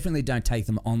 Yeah, I definitely don't take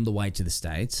them on the way to the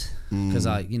States because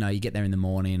you get there in the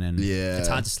morning and Yeah. it's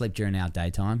hard to sleep during our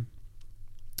daytime.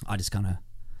 I just kind of,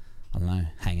 I don't know,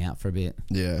 hang out for a bit.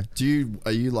 Yeah.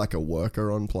 Are you like a worker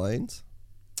on planes?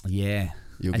 Yeah.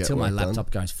 You'll get Until my work done?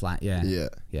 laptop goes flat. Yeah. Yeah.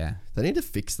 Yeah. They need to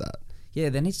fix that. Yeah,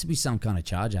 there needs to be some kind of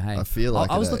charger. Hey, I feel like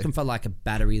I was it, eh? looking for like a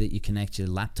battery that you connect your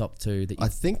laptop to. That you, I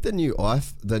think the new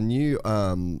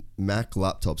Mac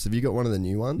laptops. Have you got one of the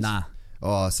new ones? nah,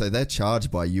 Oh, so they're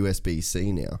charged by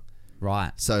USB-C now.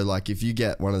 right? So like if you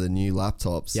get one of the new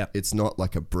laptops, Yep. it's not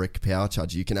like a brick power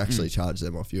charger. You can actually charge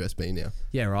them off USB now.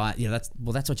 Yeah, right. Yeah, that's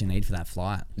what you need for that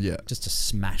flight. Yeah. Just to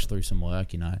smash through some work,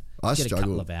 I Get a struggle.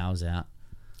 couple of hours out.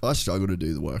 I struggle to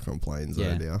do the work on planes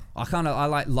Yeah, though now. I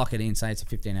like lock it in. Say it's a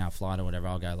 15-hour flight or whatever.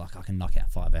 I'll go like I can knock out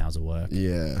 5 hours of work.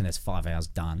 Yeah. and there's 5 hours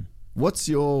done. What's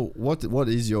your what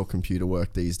is your computer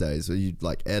work these days? Are you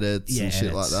like edits Yeah, and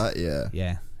shit like edits. that? Yeah.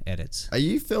 Yeah, edits. Are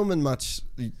you filming much?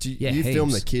 Yeah, you film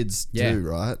the heaps. kids Yeah. too,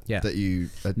 right? Yeah. That you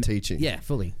are teaching. Yeah,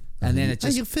 fully. And then it Are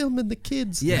just you filming the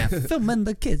kids? yeah, filming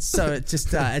the kids. So it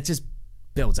just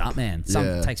builds up, man.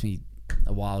 Yeah. It takes me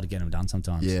a while to get them done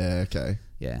sometimes. Yeah. Okay.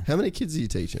 Yeah. How many kids are you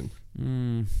teaching?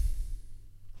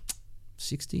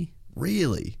 60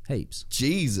 Really? heaps.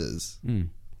 Jesus.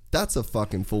 That's a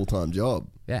fucking full-time job.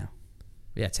 Yeah.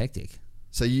 Yeah, it's hectic.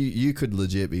 So you could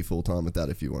legit be full-time with that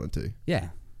if you wanted to. Yeah.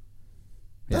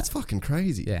 That's fucking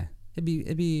crazy. Yeah. It'd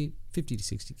be 50 to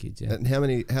 60 kids, yeah. And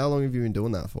how long have you been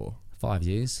doing that for? 5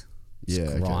 years. Yeah,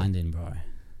 Just okay. grinding, bro.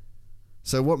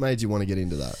 So what made you want to get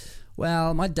into that?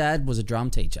 Well, my dad was a drum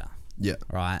teacher. Yeah.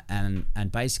 Right, and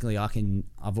basically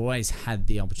I've always had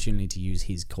the opportunity to use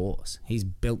his course. He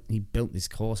built this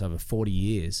course over 40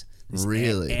 years. This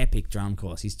Really? epic drum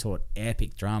course. He's taught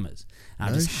epic drummers. And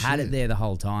I No just had shit. it there the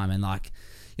whole time, and like,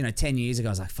 10 years ago,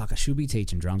 I was like, fuck, I should be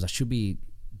teaching drums. I should be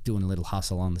doing a little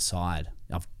hustle on the side.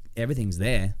 Everything's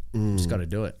there. Just got to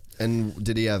do it. And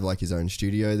did he have like his own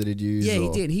studio that he'd use? Yeah, or? he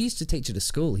did. He used to teach at a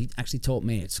school. He actually taught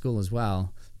me at school as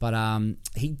well. But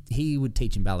he would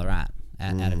teach in Ballarat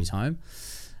out of his home.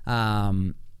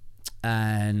 And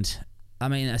I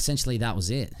mean, essentially that was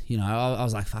it. I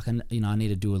was like, fucking, I need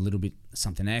to do a little bit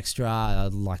something extra.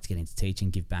 I'd like to get into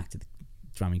teaching, give back to the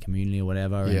drumming community or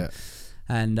whatever. Yeah.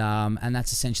 And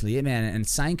that's essentially it, man. And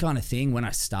same kind of thing when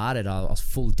I started, I was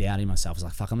full doubting myself. I was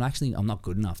like, fuck, I'm not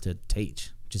good enough to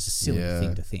teach. Just a silly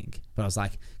thing to think. But I was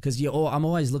like, because I'm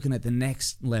always looking at the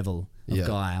next level of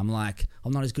guy. I'm like,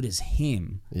 I'm not as good as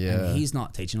him. Yeah. And he's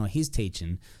not teaching or he's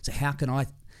teaching. So how can I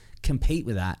compete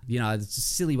with that? It's a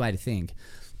silly way to think.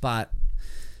 But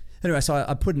anyway, so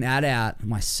I put an ad out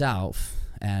myself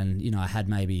and, I had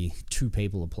maybe 2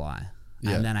 people apply.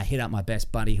 Yeah. And then I hit up my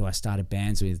best buddy who I started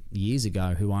bands with years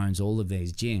ago who owns all of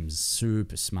these gyms.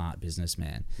 Super smart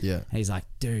businessman. Yeah. And he's like,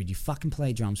 dude, you fucking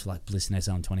play drums for like Bliss and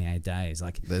SO in 28 days.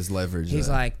 Like, there's leverage he's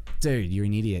there. like, dude, you're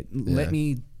an idiot. Let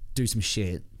me do some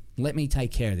shit. Let me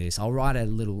take care of this. I'll write a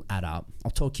little ad up.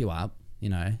 I'll talk you up.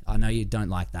 I know you don't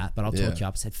like that, but I'll talk you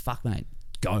up. I said, fuck, mate,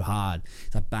 go hard.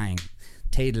 It's like, bang,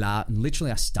 teed it up. And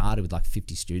literally I started with like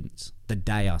 50 students the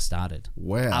day I started.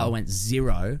 Wow. I went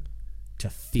 0 to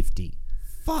 50.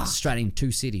 Fuck. Straight in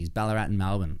 2 cities, Ballarat and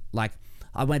Melbourne. Like,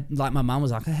 I went, like, my mum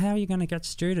was like, how are you going to get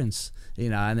students?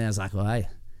 And then I was like, well, hey,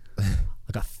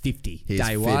 I got 50 Here's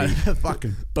day 50. one.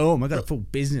 Fucking boom. I got a full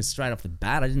business straight off the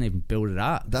bat. I didn't even build it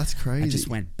up. That's crazy. I just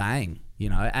went bang,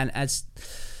 and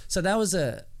so that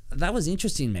was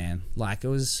interesting, man. Like, it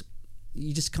was,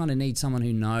 you just kind of need someone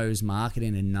who knows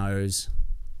marketing and knows,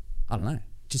 I don't know,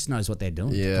 just knows what they're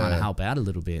doing to kind of help out a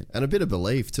little bit. And a bit of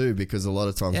belief too, because a lot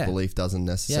of times belief doesn't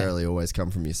necessarily always come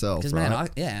from yourself, right? Man,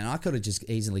 and I could have just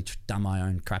easily done my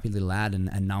own crappy little ad and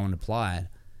no one applied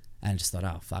and just thought,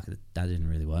 oh, fuck it, that didn't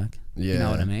really work. Yeah. You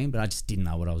know what I mean? But I just didn't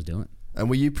know what I was doing. And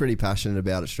were you pretty passionate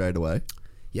about it straight away?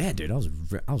 Yeah, dude, I was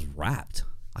wrapped.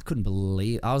 I couldn't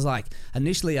believe,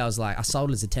 initially I sold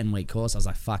it as a 10-week course. I was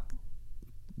like, fuck,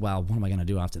 well, what am I going to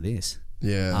do after this?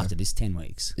 Yeah. After this 10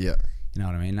 weeks. Yeah. You know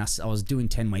what I mean? I was doing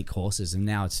 10-week courses and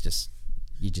now it's just,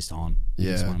 you're just on.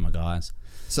 You're just one of my guys.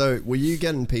 So were you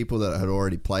getting people that had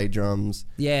already played drums?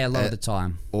 Yeah, a lot of the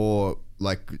time. Or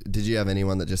like, did you have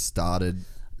anyone that just started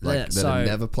that had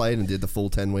never played and did the full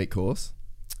 10-week course?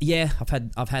 Yeah,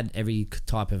 I've had every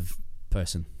type of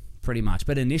person. Pretty much.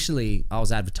 But initially I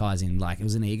was advertising, like, it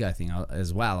was an ego thing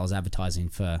as well. I was advertising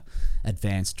for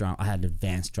advanced drum. I had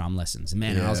advanced drum lessons.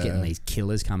 Man, I was getting these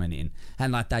killers coming in.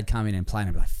 And like, they'd come in and play and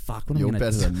I'd be like, fuck, what am I going to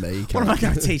You're better than me. What am I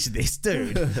going to teach this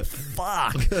dude?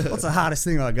 Fuck. What's the hardest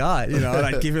thing I got? And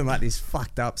I'd give him like this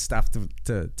fucked up stuff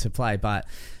to play. But,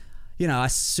 I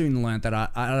soon learned that I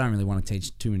don't really want to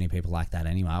teach too many people like that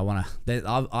anyway.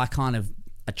 I kind of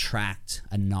attract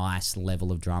a nice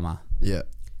level of drummer. Yeah.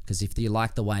 Because if you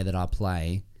like the way that I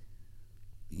play,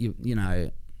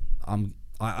 I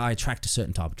attract a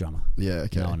certain type of drummer. Yeah,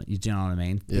 okay. Do you know what I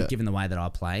mean? Yeah. Given the way that I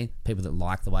play, people that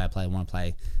like the way I play, want to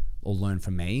play or learn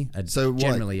from me, are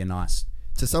generally a nice.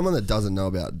 To someone that doesn't know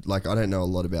about, like, I don't know a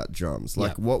lot about drums,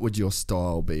 like, what would your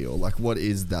style be? Or like, what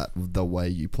is that, the way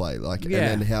you play? Like, and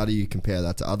then how do you compare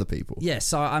that to other people? Yeah,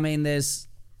 so I mean,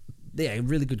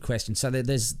 really good question. So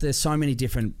there's so many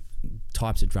different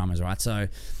types of drummers, right? So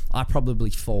I probably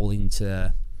fall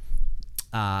into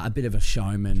a bit of a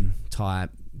showman type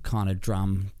kind of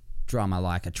drummer,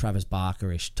 like a Travis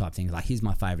Barker-ish type thing. Like, he's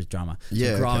my favourite drummer.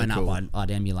 So growing up, I'd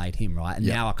emulate him, right? And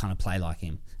now I kind of play like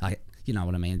him. You know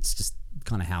what I mean? It's just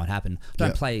kind of how it happened.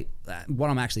 Don't play. What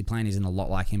I'm actually playing isn't a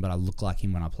lot like him, but I look like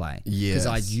him when I play. Yes. Because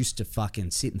I used to fucking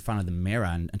sit in front of the mirror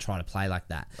and try to play like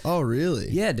that. Oh, really?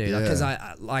 Yeah, dude. Because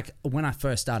I like, when I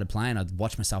first started playing, I'd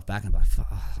watch myself back and be like,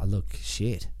 I look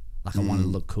shit. Like, I want to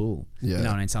look cool. Yeah. You know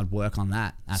what I mean? So I'd work on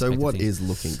that. So what is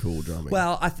looking cool drumming?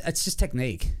 Well, it's just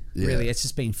technique, really. It's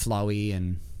just being flowy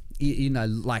and,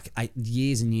 like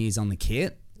years and years on the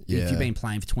kit. Yeah. If you've been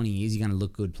playing for 20 years, you're going to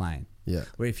look good playing. Yeah.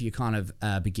 Where if you're kind of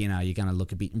a beginner, you're going to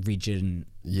look a bit rigid and,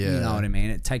 you know what I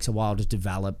mean? It takes a while to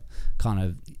develop kind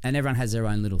of, and everyone has their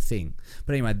own little thing.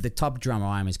 But anyway, the type of drummer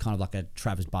I am is kind of like a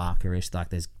Travis Barker-ish, like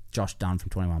there's Josh Dunn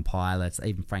from 21 Pilots,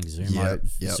 even Frank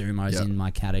Zumo's in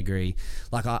my category.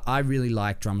 Like, I really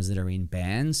like drummers that are in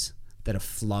bands that are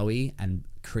flowy and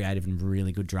creative and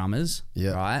really good drummers,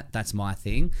 right? That's my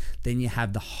thing. Then you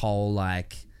have the whole,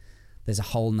 like, there's a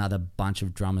whole nother bunch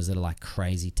of drummers that are like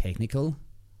crazy technical,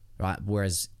 right?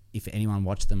 Whereas if anyone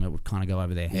watched them, it would kind of go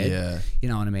over their head. Yeah. You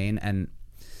know what I mean? And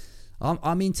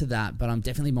I'm into that, but I'm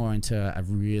definitely more into a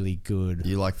really good.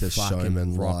 You like the fucking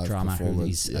showman rock live drummer who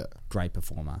performance, is a great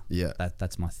performer. Yeah.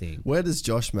 That's my thing. Where does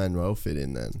Josh Manuel fit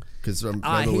in then? Because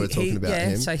remember we were talking about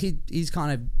him. So he's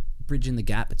kind of bridging the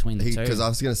gap between the two. Because I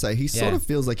was going to say, he sort of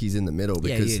feels like he's in the middle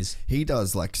because he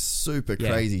does like super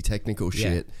crazy technical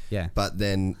shit. Yeah. But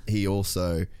then he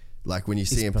also, like when you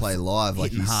see him play live,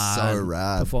 like he's so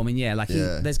rad. Performing,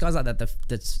 there's guys like that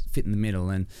that's fit in the middle,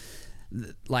 and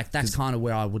like that's kind of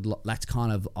where I would, that's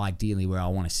kind of ideally where I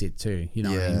want to sit too. You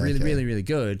know what I mean? Really, really, really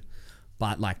good.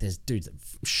 But like there's dudes that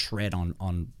shred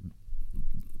on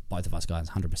both of us guys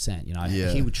 100%, you know.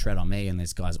 He would shred on me and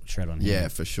there's guys that would shred on him. Yeah,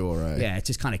 for sure, right? Yeah, it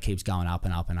just kind of keeps going up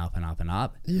and up and up and up and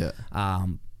up. Yeah.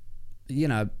 You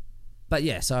know, but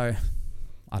yeah, so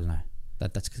I don't know.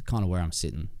 That's kind of where I'm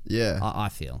sitting. Yeah. I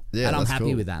feel. Yeah, and I'm that's happy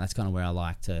cool. with that. That's kind of where I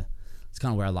like to, it's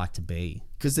kind of where I like to be.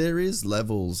 Because there is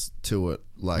levels to it.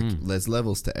 Like there's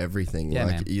levels to everything. Yeah,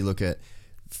 like man. you look at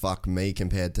fuck me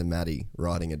compared to Matty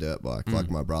riding a dirt bike,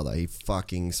 like my brother. He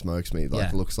fucking smokes me.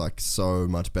 Like looks like so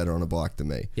much better on a bike than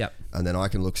me. Yep. And then I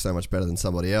can look so much better than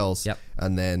somebody else. Yep.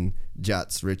 And then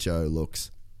Jats Richo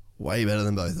looks way better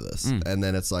than both of us. And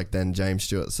then it's like then James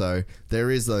Stewart. So there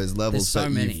is those levels. There's so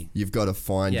but many. You've got to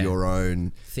find your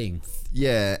own thing.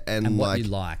 Yeah. And what like, you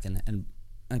like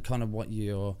and kind of what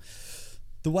you're,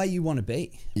 the way you want to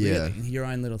be. Really, your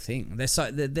own little thing.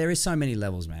 There is so many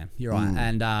levels, man. You're right.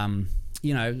 And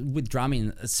you know, with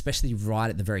drumming, especially right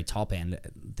at the very top end,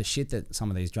 the shit that some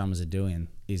of these drummers are doing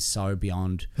is so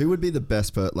beyond. Who would be the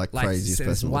best, craziest there's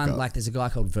person? one, like there's a guy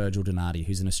called Virgil Donati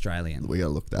who's an Australian. We gotta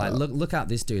look that up. Look up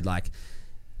this dude. Like,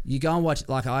 you go and watch.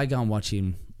 Like, I go and watch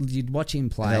him. You'd watch him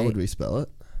play. How would we spell it?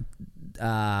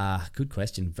 Good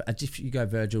question. If you go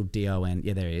Virgil Don,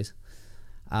 yeah, there he is.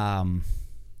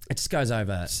 It just goes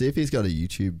over. See if he's got a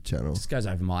YouTube channel. Just goes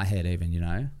over my head, even, you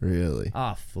know. Really?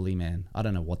 Fully, man. I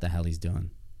don't know what the hell he's doing.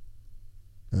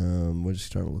 We're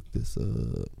just trying to look this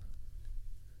up.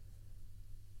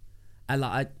 And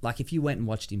like if you went and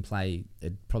watched him play,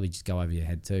 it'd probably just go over your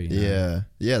head too. You know?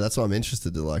 Yeah. That's why I'm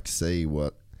interested to like see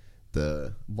what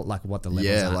the levels are.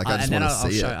 Yeah, like I just want to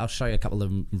see it. I'll show you a couple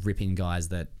of ripping guys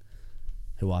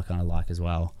who I kind of like as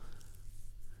well.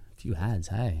 A few ads,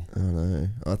 hey. I don't know.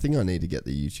 I think I need to get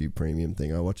the YouTube Premium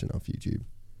thing. I watch enough YouTube.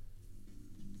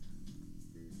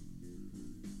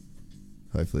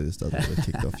 Hopefully this doesn't get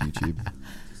kicked off YouTube.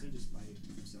 Does he just play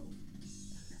himself?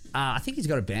 I think he's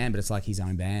got a band, but it's like his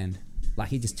own band. Like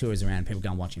he just tours around. People go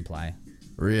and watch him play.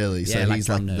 Really? Yeah, so like he's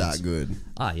like drum nerds. that good.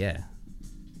 Oh yeah.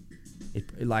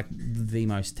 Like the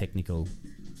most technical.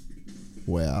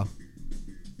 Wow.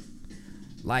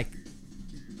 Like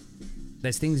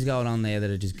there's things going on there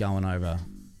that are just going over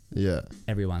Yeah.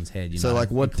 everyone's head. You So know, like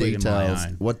what including my details?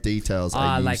 own. What details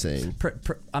are you like seeing?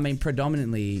 I mean,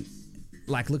 predominantly,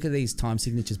 like look at these time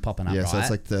signatures popping up. Yeah. right? So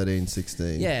it's like 13,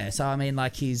 16. Yeah, so I mean,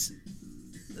 like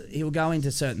he'll go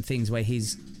into certain things where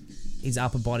his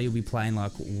upper body will be playing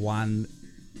like one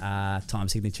time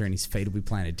signature and his feet will be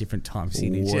playing a different time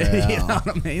signature. Wow. You know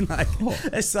what I mean? Like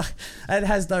it's like it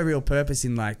has no real purpose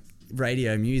in like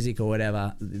radio music or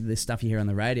whatever, the stuff you hear on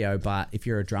the radio. But if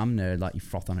you're a drum nerd, like you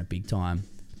froth on it big time.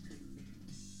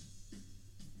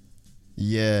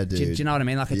 Yeah, dude. Do you know what I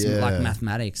mean? Like it's like Yeah.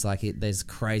 mathematics. Like there's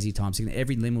crazy time signature.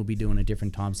 Every limb will be doing a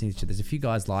different time signature. There's a few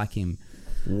guys like him.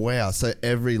 Wow. So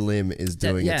every limb is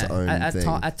doing its own thing.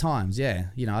 At times, yeah.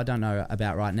 You know, I don't know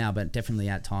about right now, but definitely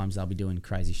at times they'll be doing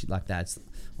crazy shit like that. It's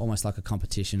almost like a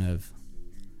competition of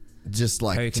Just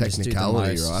like who can just do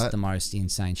technicality, right? the most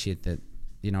insane shit that,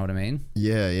 you know what I mean?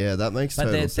 Yeah. That makes But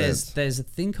total sense. there's a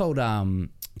thing called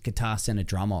Guitar Center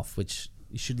Drum Off, which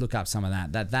you should look up some of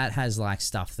that. That has like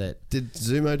stuff that. Did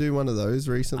Zumo do one of those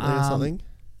recently or something?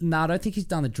 No, I don't think he's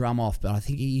done the drum off, but I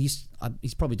think he's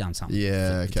probably done something.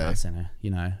 Yeah, for Guitar okay. Center,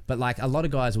 you know. But like a lot of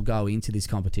guys will go into this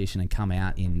competition and come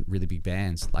out in really big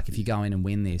bands. Like if you go in and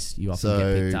win this, you often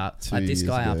get picked up. 2 Like this years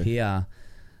guy ago. up here,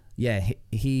 yeah,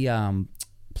 he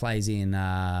plays in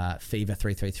Fever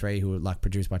 333, who are like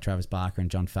produced by Travis Barker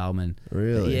and John Feldman.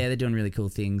 Really? Yeah, they're doing really cool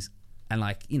things. And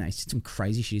like, you know, he's some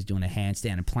crazy shit. He's doing a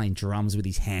handstand and playing drums with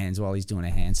his hands while he's doing a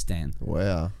handstand.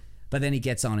 Wow. But then he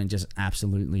gets on and just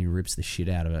absolutely rips the shit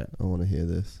out of it. I want to hear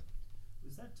this.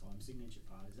 Was that time signature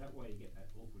part? Is that why you get that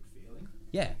awkward feeling?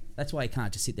 Yeah, that's why you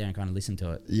can't just sit there and kind of listen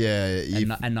to it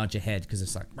Yeah. and nod your head because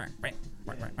it's like,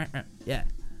 yeah.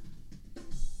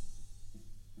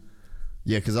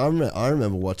 Yeah, because I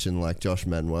remember watching like Josh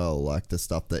Manuel, like the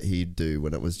stuff that he'd do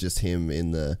when it was just him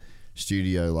in the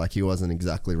studio, like he wasn't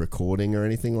exactly recording or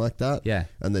anything like that. Yeah.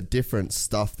 And the different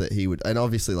stuff that he would, and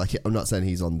obviously, like, I'm not saying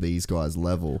he's on these guys'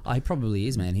 level, Oh, he probably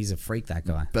is, man. He's a freak, that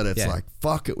guy. but it's Yeah. like,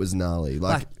 fuck, it was gnarly.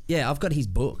 Like, yeah, I've got his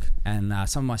book, and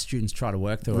some of my students try to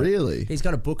work through it. Really? He's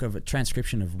got a book of a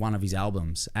transcription of one of his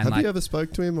albums. And have you ever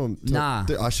spoke to him? Or Nah.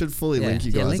 Dude, I should fully link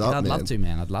you guys up, I'd man. love to,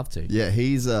 man. I'd love to. Yeah,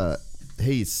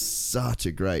 he's such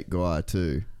a great guy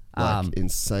too. Like,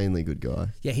 insanely good guy.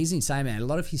 Yeah, he's insane, man. A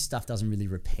lot of his stuff doesn't really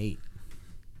repeat,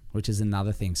 which is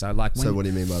another thing. So, like, So what do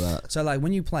you mean by that? So, like,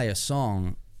 when you play a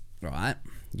song, right,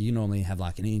 you normally have,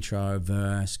 like, an intro,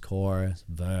 verse, chorus,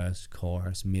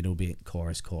 middle bit,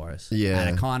 chorus. Yeah.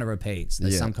 And it kind of repeats.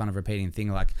 There's Yeah. some kind of repeating thing.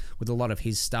 Like, with a lot of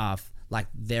his stuff, like,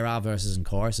 there are verses and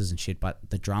choruses and shit, but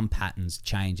the drum patterns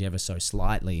change ever so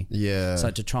slightly. Yeah.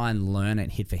 So to try and learn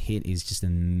it hit for hit is just a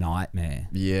nightmare.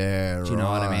 Yeah, Do you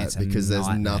know what I mean? It's a because there's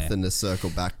nightmare. nothing to circle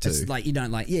back to. It's like you don't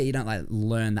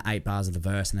learn the 8 bars of the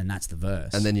verse and then that's the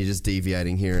verse. And then you're just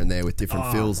deviating here and there with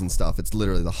different fills and stuff. It's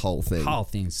literally the whole thing. the whole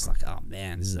thing's like, oh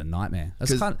man, this is a nightmare.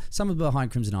 It's 'Cause- kind of, some of the Behind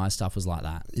Crimson Eyes stuff was like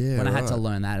that. Yeah, when I had to right.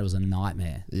 learn that, it was a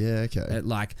nightmare. Yeah, okay.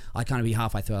 Like I kind of be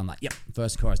halfway through, I'm like, yep,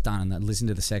 first chorus done, and then listen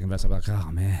to the second verse, I'm like,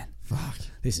 oh man, Fuck.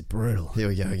 this is brutal. Here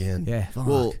we go again. Yeah, fuck.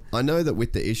 Well, I know that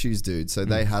with the Issues dude, so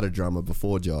they had a drummer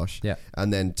before Josh. Yeah.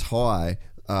 And then Ty,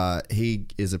 he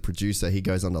is a producer. He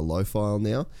goes under Lo-File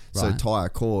now. So Right. Ty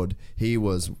Accord, he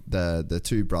was the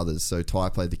two brothers. So Ty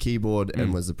played the keyboard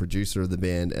and was the producer of the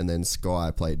band, and then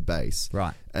Sky played bass.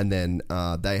 Right. And then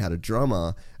they had a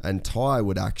drummer, and Ty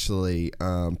would actually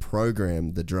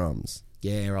program the drums.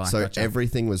 Yeah, right. So gotcha.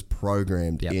 everything was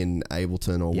programmed Yep. in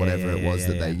Ableton or Yeah, whatever yeah, it yeah, was yeah,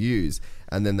 that they yeah. use,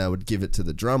 and then they would give it to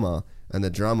the drummer, and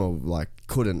the drummer like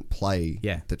couldn't play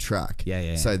Yeah. the track.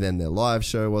 Yeah. So then their live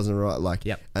show wasn't right. Like,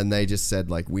 Yep. and they just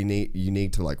said like, you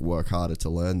need to like work harder to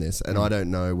learn this. And I don't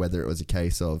know whether it was a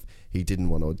case of he didn't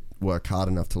want to work hard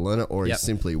enough to learn it, or Yep. he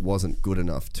simply wasn't good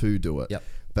enough to do it. Yep.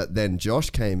 But then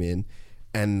Josh came in,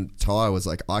 and Ty was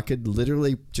like, I could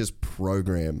literally just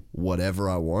program whatever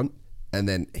I want, and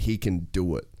then he can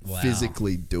do it. Wow.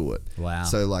 Physically do it. Wow.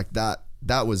 So like that's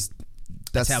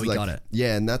how we like, got it.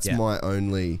 Yeah, and that's Yeah. my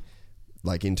only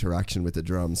like interaction with the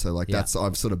drums. So like Yeah.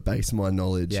 I've sort of based my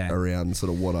knowledge Yeah. around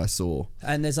sort of what I saw.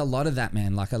 And there's a lot of that,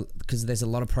 man. Like, because there's a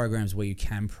lot of programs where you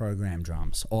can program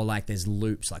drums, or like there's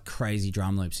loops, like crazy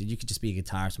drum loops. You could just be a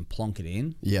guitarist and plonk it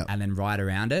in, Yep. and then write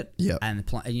around it, Yep. and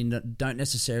you don't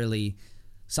necessarily.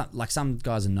 Some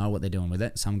guys know what they're doing with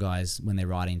it. Some guys, when they're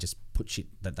writing, just put shit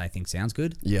that they think sounds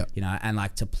good. Yeah. You know, and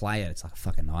like to play it, it's like a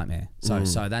fucking nightmare.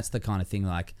 So that's the kind of thing,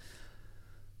 like,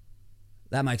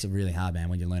 that makes it really hard, man,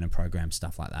 when you learn and program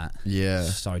stuff like that. Yeah.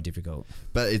 It's so difficult.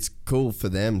 But it's cool for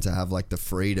them to have like the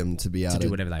freedom to be able to do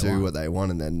whatever they do want. what they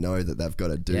want, and then know that they've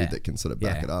got a dude Yeah. that can sort of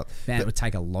back Yeah. it up. Man, But it would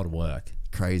take a lot of work.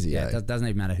 crazy, Yeah, eh? it doesn't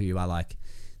even matter who you are. Like,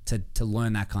 to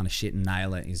learn that kind of shit and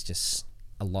nail it is just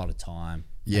a lot of time.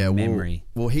 Yeah, and memory.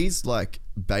 Well, he's like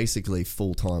basically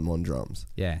full time on drums.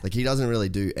 Yeah. like he doesn't really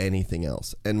do anything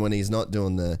else. And when he's not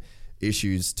doing the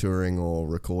Issues touring or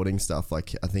recording stuff,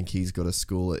 like I think he's got a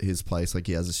school at his place. Like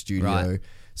he has a studio, Right.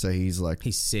 so he's like,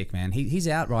 He's sick, man. He's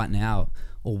out right now,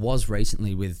 or was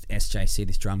recently, with SJC,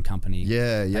 this drum company.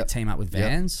 Yeah, They yep. team up with Yep.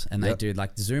 Vans, and they Yep. do,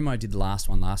 like, Zumo did the last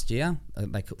one last year.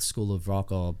 They call it School of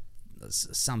Rock, or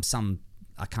some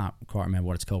I can't quite remember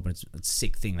what it's called, but it's a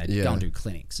sick thing. They Yeah. go and do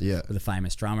clinics Yeah. with a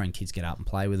famous drummer, and kids get up and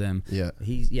play with him. Yeah.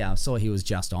 I saw he was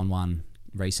just on one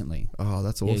recently. oh,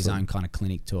 that's Yeah, his awesome. own kind of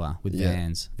clinic tour with Yeah.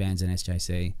 Vans and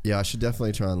SJC. Yeah, I should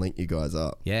definitely try and link you guys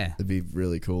up. Yeah. It'd be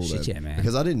really cool. Shit, then. yeah, man.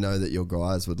 Because I didn't know that your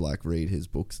guys would like read his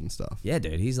books and stuff. Yeah,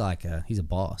 dude, he's like he's a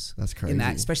boss. That's crazy. In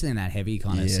that, especially in that heavy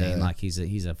kind of Yeah. scene, like he's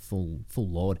a full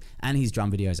lord, and his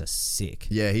drum videos are sick.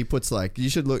 Yeah, he puts like, you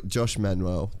should look Josh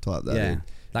Manuel, type that Yeah, in.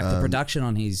 like the production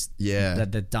on his yeah.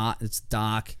 the dark, it's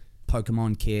dark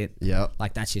Pokemon kit. Yeah.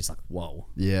 Like that shit's like whoa.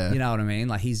 Yeah. You know what I mean?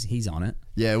 Like he's on it.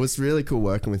 Yeah, it was really cool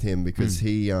working with him because Hmm.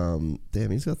 he,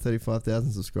 damn, he's got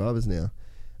 35,000 subscribers now.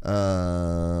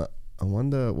 I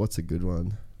wonder what's a good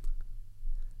one.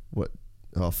 What?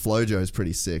 Oh, Flojo's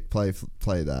pretty sick. Play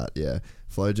that. Yeah,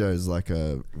 Flojo's like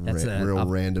a That's real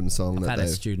random song I've that had a they.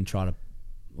 student try to.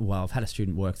 Well, I've had a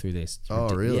student work through this. It's Oh,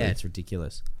 really? Yeah, it's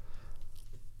ridiculous.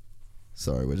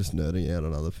 Sorry, we're just nerding out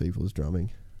on other people's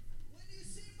drumming.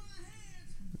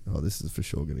 Oh, this is for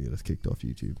sure going to get us kicked off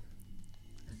YouTube.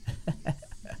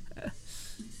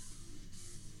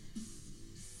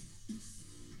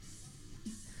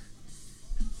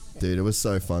 Dude, it was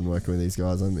so fun working with these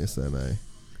guys. I miss them, eh?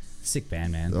 Sick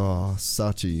band, man. Oh,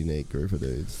 such a unique group of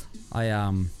dudes.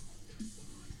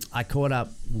 I caught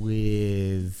up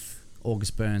with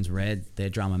August Burns Red, their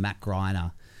drummer Matt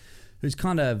Greiner, who's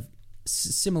kind of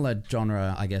similar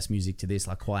genre, I guess, music to this,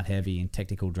 like quite heavy in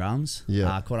technical drums.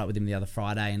 Yeah. Caught up with him the other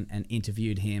Friday and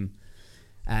interviewed him,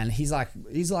 and he's like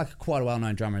quite a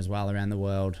well-known drummer as well around the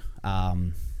world.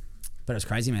 But it was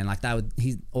crazy, man. Like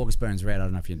August Burns Red. I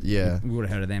don't know if you would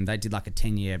have heard of them. They did like a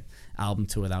 10-year album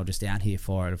tour. They were just out here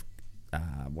for it.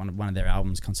 One of their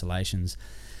albums, Constellations,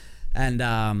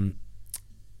 and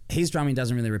his drumming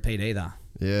doesn't really repeat either.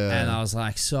 Yeah. And I was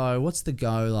like, so what's the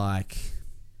go? Like,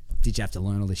 did you have to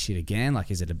learn all this shit again? Like,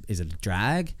 is it a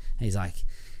drag? And he's like,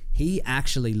 he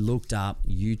actually looked up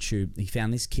YouTube. He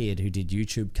found this kid who did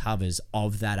YouTube covers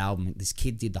of that album. This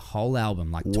kid did the whole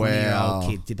album, like 20-year-old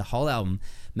kid did the whole album.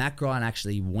 Matt Grine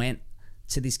actually went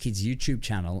to this kid's YouTube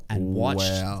channel and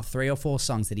watched 3 or 4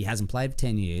 songs that he hasn't played for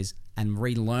 10 years and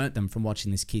relearnt them from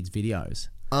watching this kid's videos.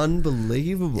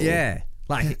 Unbelievable. Yeah.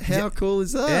 Like, how cool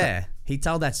is that? Yeah. He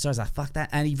told that story. I was like, fuck that.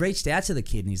 And he reached out to the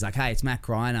kid and he's like, hey, it's Matt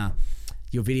Griner.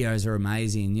 Your videos are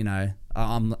amazing. You know,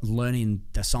 I'm learning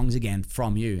the songs again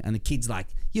from you. And the kid's like,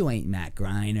 you ain't Matt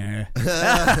Griner.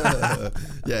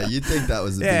 Yeah, you'd think that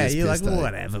was the yeah, biggest you're like, piss take.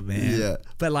 whatever, man. Yeah.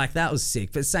 But like, that was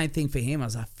sick. But same thing for him. I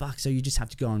was like, fuck. So you just have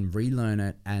to go and relearn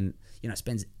it and, you know,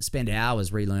 spend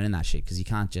hours relearning that shit because you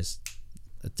can't just,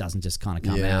 it doesn't just kind of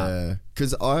come out. Yeah,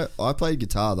 because I played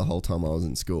guitar the whole time I was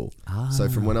in school. So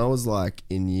from when I was like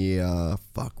in year,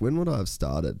 when would I have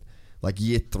started? Like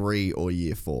year 3 or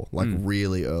year 4, like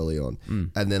really early on.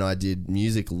 And then I did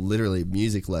music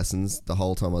lessons the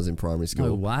whole time I was in primary school.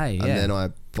 No way, yeah. And then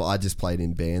I just played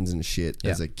in bands and shit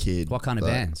as a kid. What kind of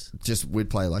bands? Just we'd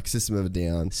play like System of a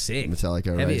Down, Sick. Metallica,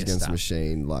 Heavier Rage Against the stuff.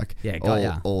 Machine, like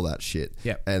ya. all that shit.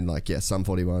 Yep. And like Sum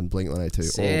 41, Blink-182,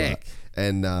 all that. Sick.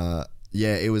 And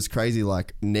yeah, it was crazy.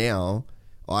 Like now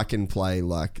I can play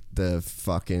like the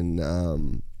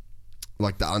fucking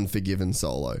like the Unforgiven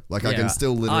solo. Like I can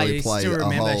still literally play still a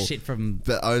remember whole shit from,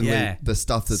 but only the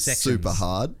stuff that's sections. super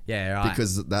hard. Yeah, right.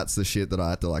 Because that's the shit that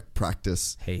I had to like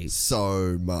practice Heaps.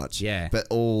 so much. Yeah. But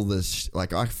all this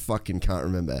like I fucking can't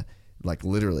remember like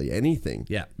literally anything.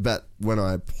 Yeah. But when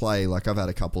I play, like I've had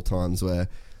a couple times where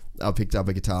I picked up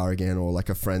a guitar again, or like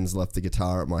a friend's left the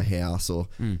guitar at my house or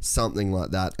something like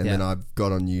that, and then I've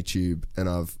got on YouTube and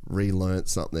I've relearnt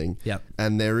something. Yep.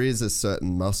 And there is a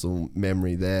certain muscle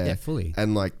memory there. Yeah, fully.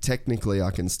 And like technically I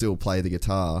can still play the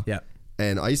guitar. Yep.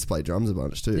 And I used to play drums a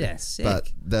bunch too. Yeah, sick.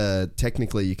 But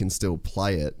technically you can still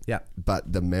play it. Yep.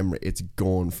 But the memory, it's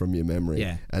gone from your memory.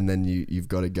 Yeah. And then you've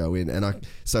got to go in. And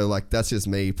so like that's just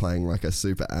me playing like a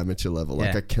super amateur level.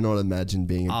 Like Yeah. I cannot imagine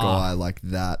being a guy like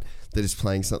that is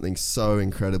playing something so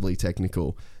incredibly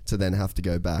technical to then have to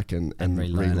go back and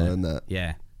relearn that.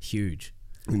 Yeah, huge.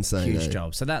 Insane. Huge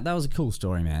job. So that was a cool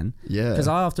story, man. Yeah. Because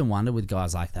I often wonder with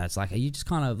guys like that, it's like, are you just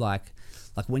kind of like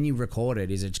when you record it,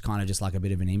 is it kind of just like a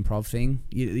bit of an improv thing?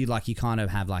 You kind of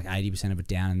have like 80% of it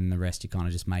down and then the rest you're kind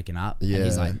of just making up. Yeah. And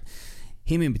he's like,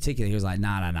 him in particular, he was like, no,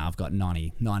 I've got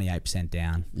 98%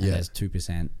 down. And there's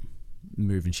 2%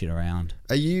 moving shit around.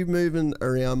 Are you moving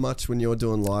around much when you're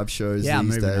doing live shows these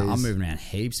days? I'm moving around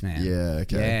heaps, man. Yeah,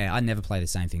 okay. Yeah, I never play the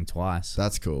same thing twice.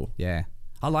 That's cool. Yeah.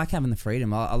 I like having the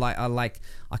freedom. I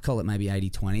call it maybe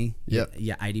 80-20. Yep.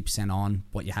 Yeah, 80% on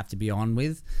what you have to be on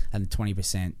with and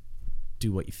 20%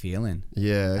 do what you're feeling.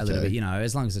 Yeah, okay. A little bit,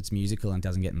 as long as it's musical and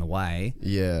doesn't get in the way.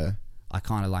 Yeah. I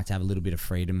kind of like to have a little bit of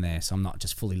freedom there, so I'm not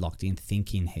just fully locked in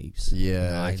thinking heaps.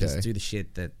 Yeah, I just okay. do the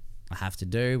shit that I have to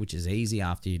do, which is easy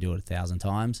after you do it 1,000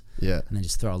 times. Yeah. And then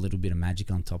just throw a little bit of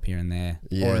magic on top here and there,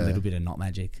 Yeah. or a little bit of not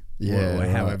magic, Yeah, or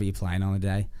however right. you're playing on the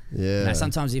day. Yeah.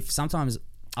 Sometimes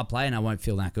I'll play and I won't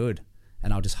feel that good,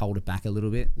 and I'll just hold it back a little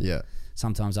bit. Yeah.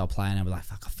 Sometimes I'll play and I'll be like,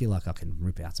 fuck, I feel like I can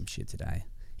rip out some shit today.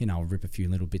 I'll rip a few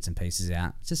little bits and pieces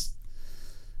out. Just,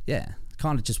 yeah,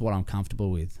 kind of just what I'm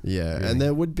comfortable with. Yeah, really. and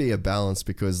there would be a balance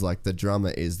because like the drummer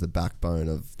is the backbone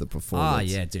of the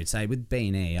performance. Oh, yeah, dude. Say with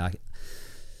B&E, I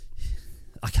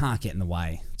can't get in the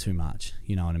way too much.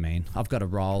 You know what I mean? I've got a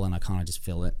role and I kind of just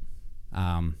fill it.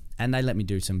 And they let me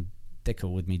do they're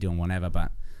cool with me doing whatever,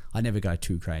 but I never go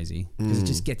too crazy because it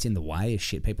just gets in the way of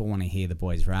shit. People want to hear the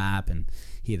boys rap and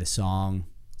hear the song.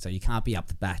 So you can't be up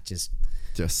the back just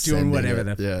doing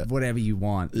whatever you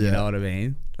want. Yeah. You know what I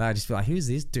mean? I just feel like, who's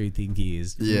this dude think he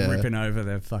is? Yeah. Ripping over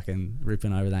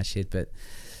that shit. But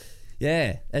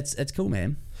yeah, it's cool,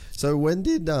 man. So when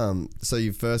did so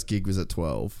your first gig was at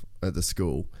 12 at the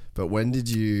school, but when did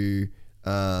you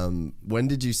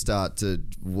start to,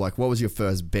 like, what was your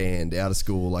first band out of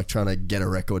school, like trying to get a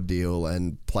record deal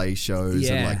and play shows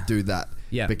and like do that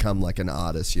Yeah. become like an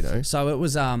artist, you know? So it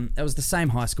was the same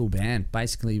high school band.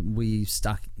 Basically, we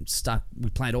we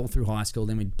played all through high school.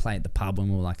 Then we'd play at the pub when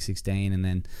we were like 16,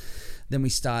 and then we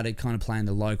started kind of playing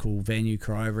the local venue,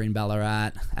 Crover in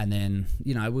Ballarat, and then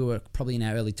we were probably in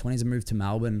our early 20s and moved to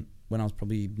Melbourne when I was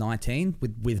probably 19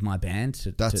 with my band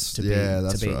to be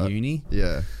at uni.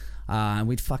 Yeah. And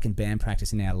we'd fucking band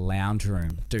practice in our lounge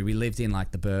room. Dude, we lived in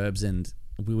like the burbs, and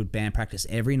we would band practice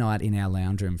every night in our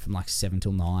lounge room from like 7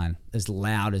 till 9, as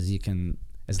loud as you can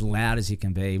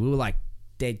be. We were like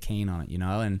dead keen on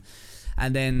it,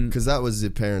 and then because that was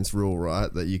your parents' rule,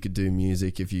 right? That you could do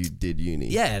music if you did uni.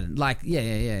 Yeah.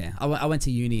 I went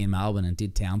to uni in Melbourne and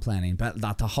did town planning, but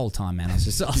like the whole time, man, I was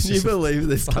just Can you believe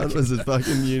this cunt was a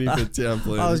fucking uni for town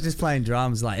planning? I was just playing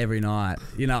drums like every night.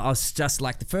 I was just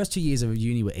like, the first 2 years of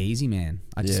uni were easy, man.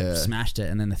 I just smashed it,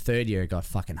 and then the third year it got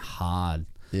fucking hard.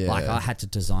 Yeah. Like I had to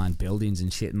design buildings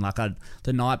and shit, and like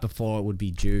the night before it would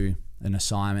be due an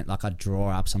assignment, like I'd draw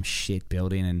up some shit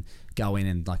building and go in,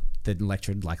 and like the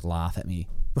lecturer would like laugh at me,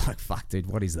 like, fuck dude,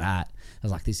 what is that? I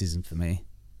was like, this isn't for me,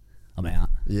 I'm out.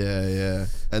 Yeah.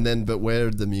 And then, but where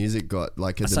the music got,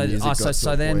 like, had the So music got to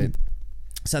a point?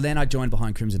 So then I joined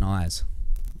Behind Crimson Eyes.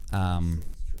 It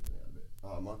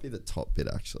might be the top bit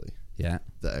actually. Yeah,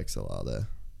 The XLR there.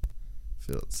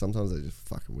 Sometimes they just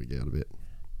fucking wig out a bit.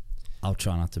 I'll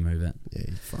try not to move it. Yeah,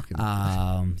 you fucking.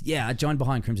 I joined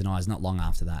Behind Crimson Eyes not long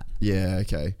after that. Yeah,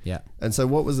 okay. Yeah. And so,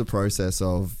 what was the process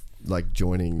of like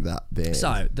joining that band?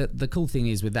 So the cool thing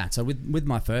is with that. So with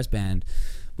my first band,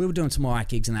 we were doing some alright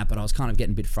gigs and that, but I was kind of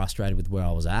getting a bit frustrated with where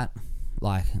I was at.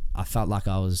 Like I felt like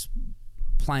I was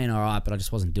playing alright, but I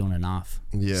just wasn't doing enough.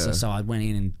 Yeah. So I went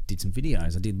in and did some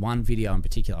videos. I did one video in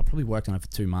particular. I probably worked on it for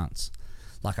 2 months.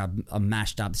 Like I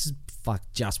mashed up. This is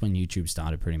just when YouTube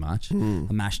started, pretty much. I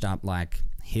mashed up like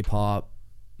hip hop,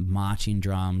 marching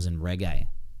drums, and reggae.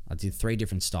 I did 3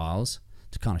 different styles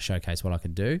to kind of showcase what I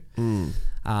could do.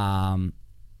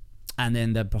 And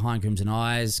then the Behind Crimson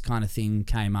Eyes kind of thing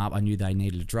came up. I knew they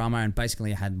needed a drummer, and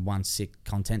basically I had one sick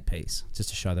content piece just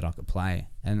to show that I could play.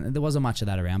 And there wasn't much of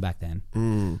that around back then.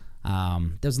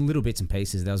 There was little bits and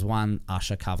pieces. There was one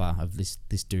Usher cover of this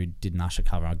dude did an Usher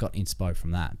cover. I got inspo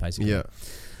from that, basically. Yeah.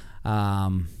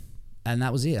 And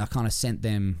that was it. I kind of sent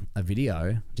them a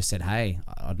video, just said, hey,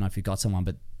 I don't know if you got someone,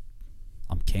 but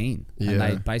I'm keen. Yeah. And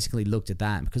they basically looked at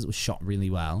that, because it was shot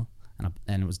really well,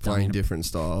 and it was done Playing in different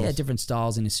styles. Yeah, different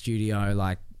styles in a studio,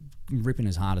 like ripping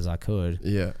as hard as I could.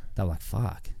 Yeah. They were like,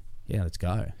 fuck, yeah, let's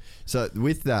go. So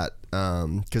with that,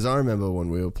 because I remember when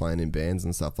we were playing in bands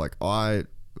and stuff, like I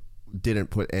didn't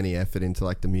put any effort into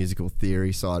like the musical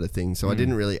theory side of things, so I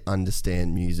didn't really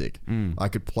understand music. I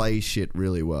could play shit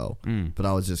really well, but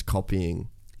I was just copying.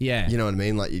 Yeah. You know what I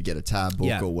mean? Like you'd get a tab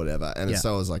book or whatever, and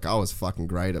so I was like, I was fucking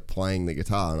great at playing the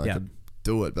guitar, and I could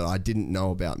do it, but I didn't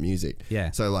know about music. Yeah.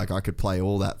 So like I could play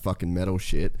all that fucking metal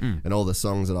shit, and all the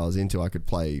songs that I was into I could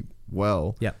play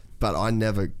well. Yep. But I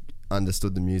never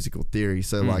understood the musical theory.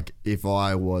 So like if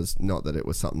I was, not that it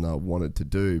was something I wanted to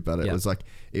do, but it was like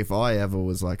if I ever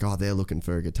was like, oh, they're looking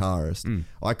for a guitarist,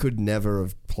 I could never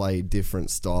have played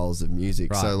different styles of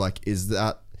music. Right. So like is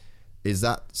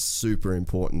that super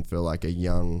important for like a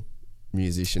young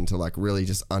musician to like really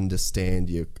just understand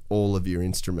all of your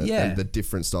instrument and the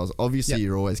different styles? Obviously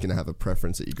you're always going to have a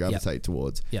preference that you gravitate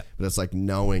towards, but it's like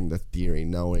knowing the theory,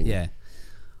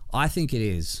 I think it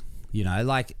is,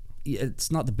 like it's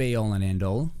not the be all and end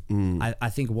all. I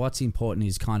think what's important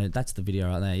is kind of, that's the video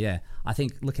right there. I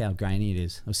think, look how grainy it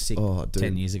is. It was sick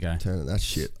 10 years ago. Turning that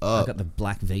shit up. I've got the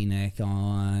black V-neck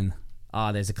on.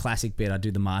 There's a classic bit. I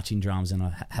do the marching drums and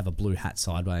I have a blue hat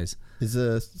sideways. Is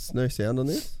there no sound on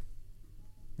this?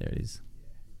 There it is.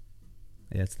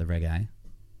 Yeah, it's the reggae.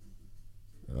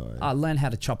 Oh, yeah. I learned how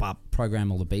to chop up,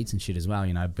 program all the beats and shit as well,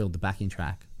 build the backing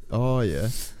track. Oh, yeah.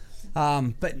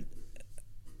 But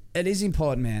it is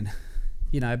important, man.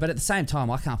 But at the same time,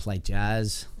 I can't play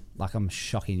jazz. Like, I'm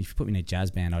shocking. If you put me in a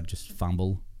jazz band, I'd just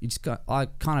fumble.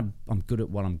 I'm good at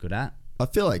what I'm good at. I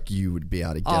feel like you would be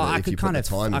able to get it if you put the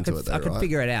time into it, though, I could right?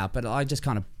 figure it out, but I just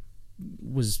kind of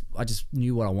I just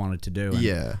knew what I wanted to do.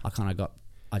 And I kind of got,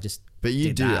 But you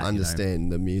did do that,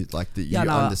 understand the music, like that. You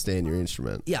understand your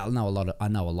instrument. Yeah, I know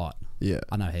a lot. Yeah,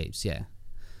 I know heaps. Yeah,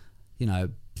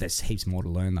 there's heaps more to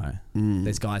learn though.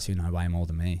 There's guys who know way more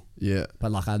than me. Yeah,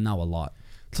 but like I know a lot.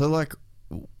 So like,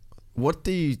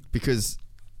 because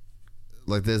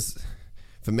like there's,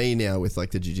 for me now with like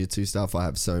the jiu-jitsu stuff, I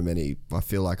have so many. I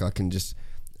feel like I can just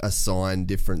assign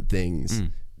different things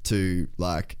to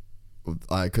like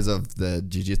because of the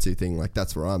jiu-jitsu thing, like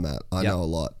that's where I'm at. I Yep. know a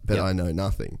lot, but Yep. I know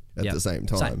nothing at Yep. the same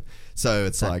time. Same. So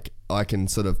it's Same. like I can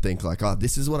sort of think like, oh,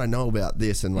 this is what I know about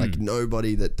this, and like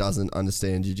nobody that doesn't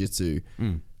understand jiu-jitsu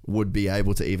would be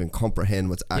able to even comprehend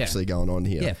what's actually going on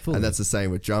here. Yeah, fully. And that's the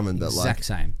same with drumming. But like, Exact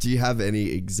same. do you have any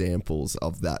examples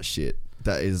of that shit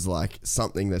that is like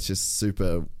something that's just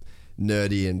super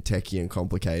nerdy and techie and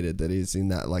complicated that is in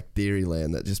that like theory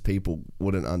land that just people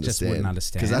wouldn't understand?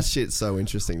 understand. Because that shit's so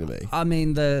interesting to me. I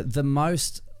mean, the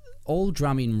most all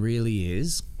drumming really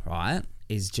is, right,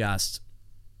 is just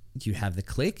you have the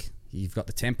click, you've got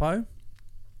the tempo,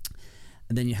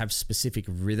 and then you have specific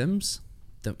rhythms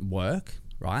that work,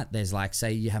 right? There's like,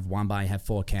 say you have one bar, you have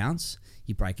 4 counts,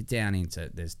 you break it down into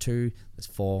there's 2, there's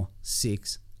 4,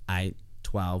 6, 8,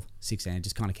 12, 16, it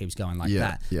just kind of keeps going like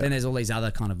that. Yeah. Then there's all these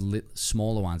other kind of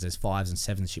smaller ones, there's 5s and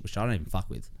 7s and shit, which I don't even fuck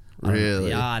with.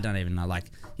 Really? I don't even know, I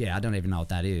don't even know what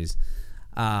that is.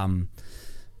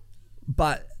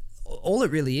 But all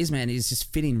it really is, man, is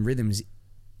just fitting rhythms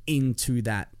into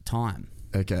that time.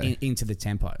 Okay. Into the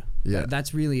tempo. Yeah.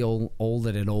 That's really all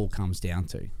that it all comes down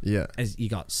to. Yeah. As you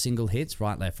got single hits,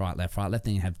 right, left, right, left, right, left.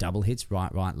 Then you have double hits,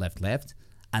 right, right, left, left.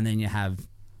 And then you have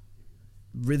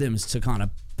rhythms to kind of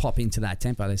pop into that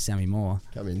tempo. There's Sammy Moore.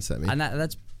 Come in, Sammy. And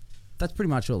that's pretty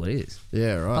much all it is.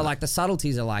 Yeah, right. But like the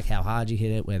subtleties are like how hard you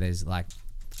hit it, where there's like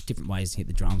different ways to hit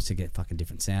the drums to get fucking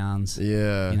different sounds.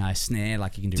 Yeah. You know, snare,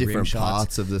 like you can do rim different shots.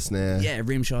 parts of the snare. Yeah,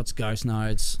 rim shots, ghost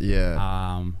notes.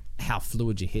 Yeah. How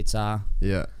fluid your hits are.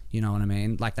 Yeah. You know what I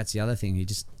mean? Like that's the other thing. You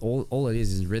just all it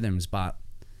is rhythms, but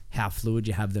how fluid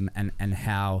you have them and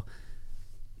how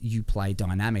you play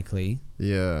dynamically.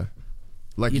 Yeah.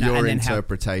 Like You know, your and then how-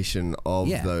 interpretation of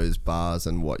Yeah. those bars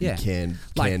and what Yeah. you can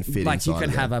Like fit you inside could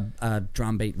of have them. a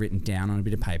drum beat written down on a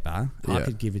bit of paper. I Yeah.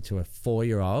 could give it to a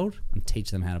 4-year-old and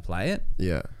teach them how to play it.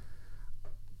 Yeah.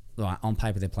 Like on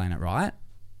paper they're playing it right.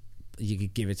 You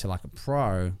could give it to like a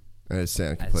pro. And it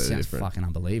sounds It completely sounds different. fucking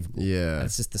unbelievable. Yeah.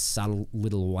 It's just the subtle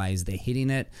little ways they're hitting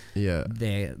it. Yeah.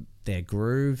 Their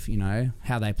groove, you know,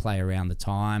 how they play around the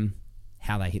time,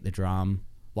 how they hit the drum,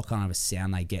 what kind of a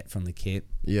sound they get from the kit.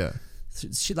 Yeah.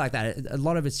 Shit like that. A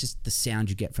lot of it's just the sound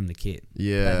you get from the kit.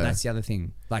 Yeah. That's the other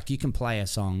thing. Like you can play a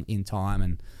song in time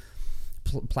and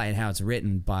play it how it's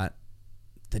written, but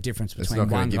the difference It's between not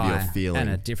gonna one give you a guy feeling. and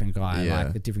a different guy, Yeah.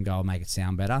 like a different guy will make it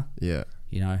sound better. Yeah.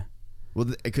 You know. Well,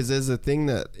 because there's a thing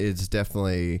that is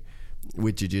definitely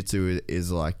with jiu-jitsu is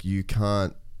like you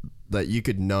can't, like you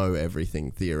could know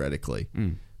everything theoretically,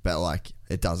 but like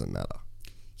it doesn't matter.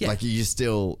 Yeah. Like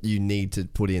you need to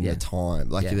put in Yeah. the time.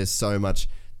 Like Yeah. there's so much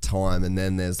time, and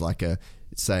then there's like a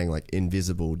saying like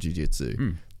invisible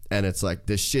jiu-jitsu, and it's like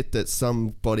the shit that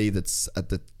somebody that's at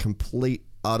the complete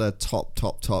utter top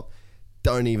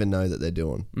don't even know that they're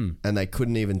doing, and they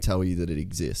couldn't even tell you that it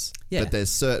exists. Yeah. But there's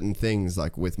certain things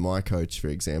like with my coach, for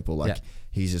example, like Yeah.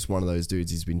 he's just one of those dudes.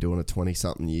 He's been doing it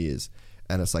 20-something years,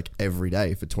 and it's like every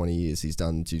day for 20 years he's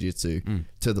done jiu-jitsu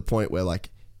to the point where like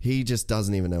he just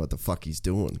doesn't even know what the fuck he's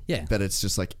doing. Yeah. But it's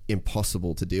just like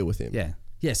impossible to deal with him. Yeah.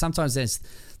 Yeah, sometimes there's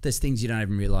things you don't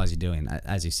even realize you're doing,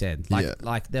 as you said.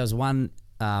 Like there was one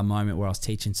moment where I was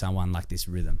teaching someone like this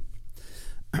rhythm,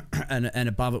 and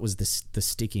above it was the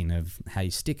sticking of how you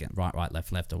stick it, right,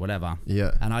 left, or whatever.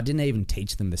 Yeah. And I didn't even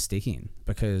teach them the sticking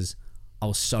because I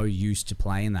was so used to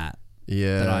playing that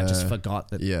Yeah. I just forgot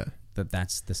that. Yeah.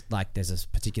 That's this, like there's a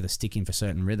particular sticking for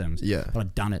certain rhythms. Yeah. But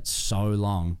I'd done it so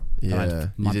long. Yeah. That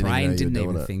You my didn't even know brain you were didn't doing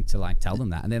even it. think to like tell them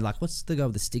that. And they're like, "What's the go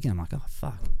with the sticking?" I'm like, "Oh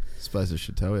fuck, Suppose I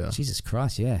should tell you. Jesus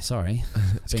Christ, yeah, sorry."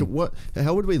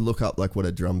 How would we look up like what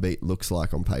a drum beat looks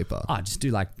like on paper? I just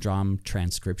do like drum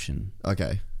transcription.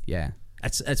 Okay. Yeah,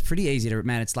 it's pretty easy to,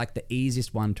 man. It's like the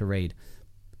easiest one to read.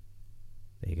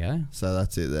 There you go. So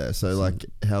that's it there. So like,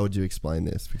 how would you explain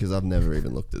this? Because I've never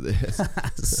even looked at this.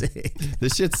 Sick.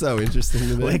 This shit's so interesting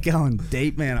to me. We're going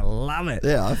deep, man. I love it.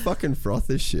 Yeah, I fucking froth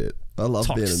this shit. I love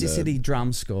being a nerd. Toxicity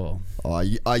drum score. Oh,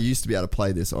 I used to be able to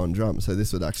play this on drums, so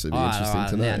this would actually be interesting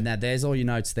to know. Now, there's all your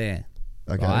notes there.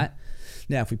 Okay. Right.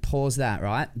 Now, if we pause that,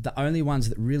 right, the only ones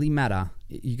that really matter,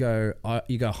 you go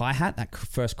hi hat, that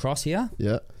first cross here,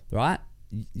 Yeah. right?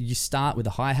 You start with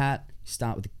the hi hat. You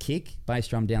start with the kick, bass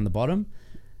drum down the bottom.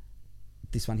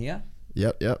 This one here,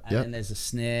 Yep. and then there's a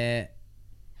snare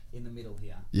in the middle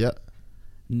here. Yep.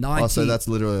 90, Oh, so that's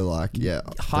literally like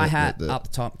hi hat the- up the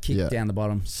top, kick yeah. down the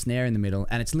bottom, snare in the middle,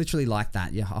 and it's literally like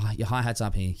that. Your hi hat's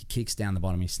up here, your kicks down the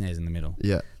bottom, your snares in the middle.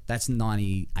 Yeah. That's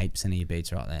 98% of your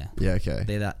beats right there. Yeah. Okay.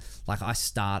 They're that. Like I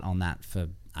start on that for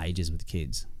ages with the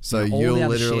kids. So You know, all you'll the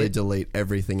other literally shit- delete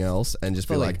everything else and just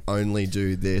Fully. be like, only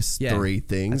do this Yeah. 3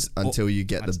 things That's all- until you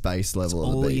get the base level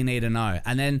of all the beat. you need to know.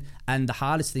 And the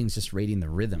hardest thing is just reading the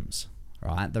rhythms,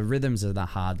 right? The rhythms are the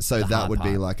hard. So the that hard would be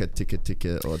part. like a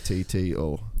ticka or TT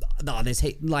or... No, there's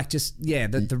like just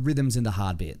the rhythms in the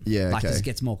hard bit. Yeah, like okay. it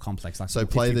gets more complex. Like So if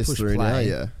play you this push through now, play-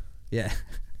 yeah. Yeah.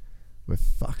 We're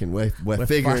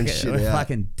figuring shit We're out.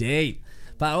 fucking deep.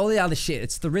 But all the other shit,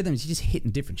 it's the rhythms. You're just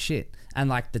hitting different shit. And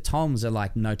like the toms are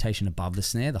like notation above the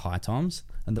snare, the high toms.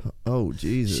 And the Oh,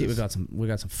 Jesus. shit, we got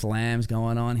some flams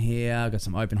going on here. We've got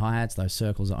some open hi hats. Those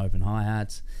circles are open hi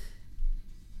hats.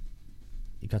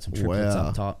 You got some triplets Wow.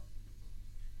 up top.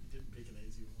 You didn't pick an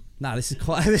easy one. No, this is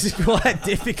quite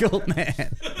difficult,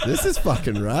 man. This is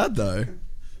fucking rad, though.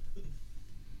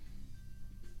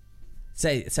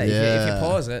 Say if Yeah. you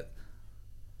pause it,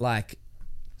 like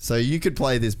So you could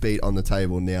play this beat on the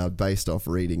table now based off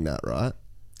reading that, right?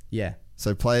 yeah,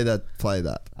 So play that.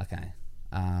 okay.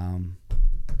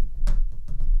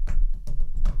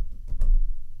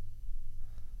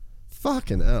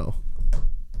 Fucking hell.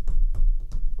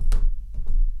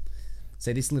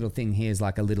 So this little thing here is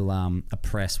like a little a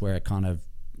press where it kind of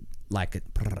like it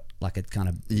kind of press it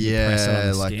on Yeah,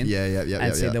 the like, skin. yeah.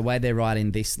 And see the way they're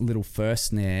writing this little first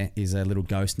snare is a little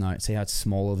ghost note. See how it's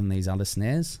smaller than these other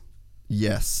snares,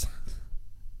 Yes.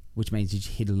 which means you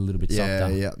just hit it a little bit Yeah,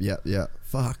 softer. yeah.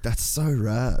 Fuck, that's so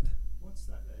rad. What's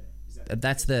that there? Is that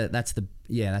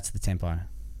That's the tempo,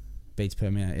 beats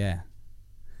per minute. Yeah,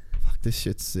 Fuck, this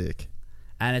shit's sick.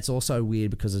 and it's also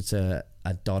weird because it's a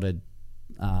dotted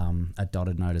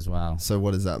note as well. So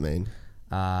what does that mean?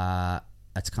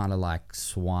 It's kind of like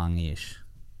swung-ish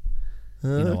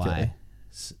in a way.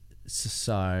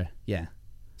 So yeah,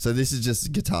 So this is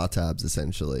just guitar tabs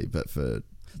essentially, but for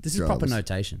this is drums. proper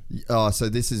notation. Oh, so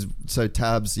this is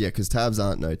tabs, yeah, because tabs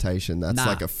aren't notation. That's Nah.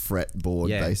 like a fretboard,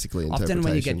 Yeah, basically. Interpretation. often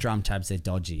when you get drum tabs, they're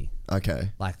dodgy.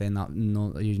 Okay, Like they're not.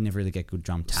 You never really get good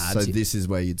drum tabs. so You- this is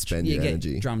where you'd spend you your get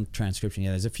energy. drum transcription.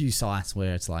 Yeah, there's a few sites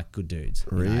where it's like good dudes.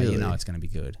 You Really? know it's going to be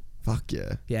good. Fuck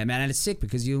yeah. Yeah, man, and it's sick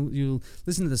because you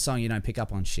listen to the song, you don't pick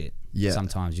up on shit. Yeah.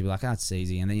 Sometimes you'll be like, oh, it's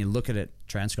easy, and then you look at it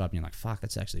transcribed, and you're like, fuck,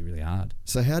 it's actually really hard.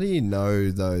 So how do you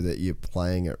know though that you're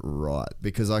playing it right?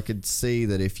 Because I could see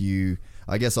that if you,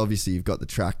 I guess obviously you've got the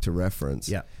track to reference.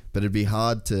 Yeah. But it'd be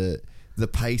hard to the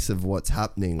pace of what's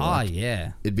happening. Like, Oh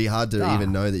yeah, it'd be hard to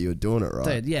even know that you were doing it right.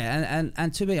 dude. Yeah,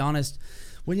 and to be honest,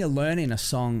 when you're learning a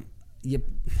song,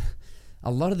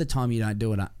 a lot of the time you don't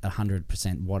do it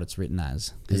 100% what it's written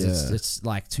as because Yeah. it's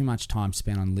like too much time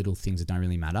spent on little things that don't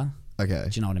really matter. Okay.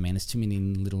 Do you know what I mean? There's too many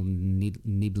little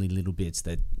nibbly little bits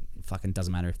that fucking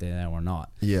doesn't matter if they're there or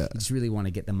not. Yeah. You just really want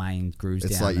to get the main grooves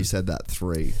It's down. like you said that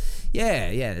 3. Yeah.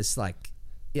 It's like,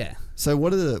 yeah. So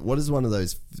what is one of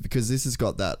those, because this has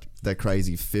got that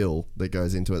crazy fill that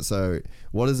goes into it. So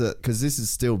what is it? Because this is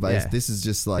still bass. Yeah. This is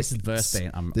just like This is verse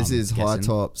beat, this I'm is high guessing.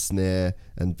 top, snare,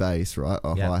 and bass, right?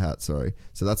 Or Yeah. hi hat. Sorry.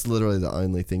 So that's literally the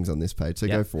only things on this page. So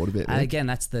Yep. go forward a bit. And Nick. again,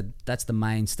 that's the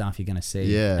main stuff you're going to see.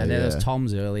 Yeah, And there yeah. was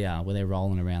Tom's earlier where they're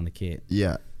rolling around the kit.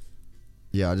 Yeah.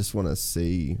 I just want to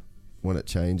see when it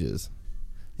changes,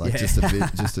 like Yeah. just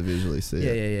to visually see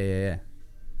Yeah, it. yeah.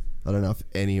 I don't know if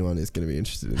anyone is going to be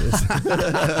interested in this, but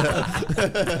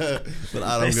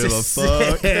I don't This give a is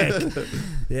fuck. sick.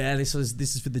 Yeah, this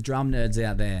is for the drum nerds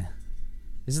out there.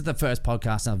 This is the first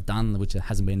podcast I've done which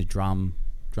hasn't been a drum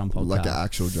podcast. Like an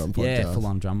actual drum podcast. Yeah, full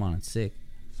on drum one. It's sick.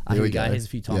 Here we go. go. Here's a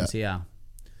few toms here.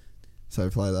 So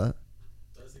play that.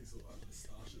 those things look like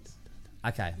moustaches.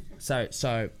 Okay,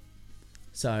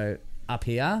 so up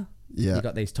here, Yeah. you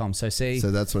got these toms. So see,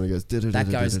 So that's when it goes.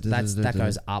 that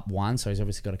goes up one. So he's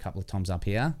obviously got a couple of toms up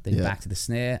here. Then Yeah. back to the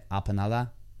snare, up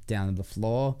another, down to the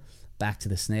floor, back to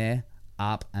the snare,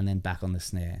 up, and then back on the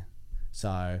snare.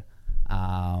 So,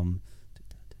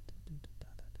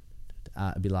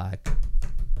 it'd be like,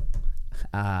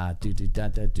 do do da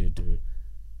da do do.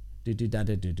 Do do da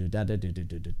da do do da da do do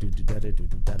do do do do da da do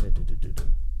do da da do do do do.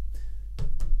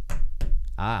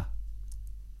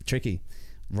 Tricky.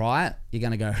 Right, you're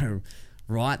gonna go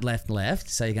right, left, left.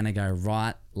 So you're gonna go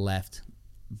right, left,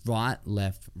 right,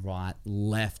 left, right,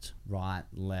 left, right,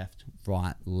 left,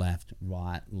 right, left,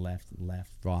 right, left,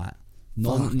 left, right.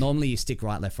 Normally you stick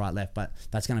right, left, but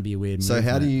that's gonna be a weird. So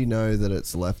how do movement. you know that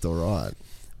it's left or right?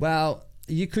 Well,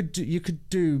 you could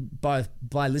do both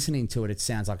by listening to it. It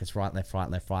sounds like it's right,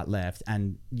 left,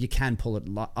 and you can pull it.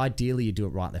 Ideally, you do it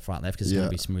right, left, because it's Yeah. going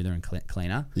to be smoother and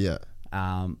cleaner. Yeah.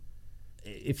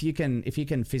 If you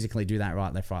can physically do that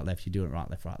right, left, you do it right,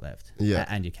 left. Yeah.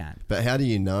 And you can. But how do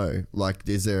you know? Like,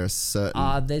 is there a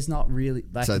certain? There's not really.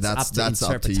 Like, So it's that's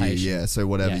up to you, yeah. So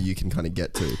whatever Yeah. you can kind of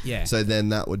get to. Yeah. So then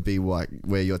that would be like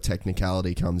where your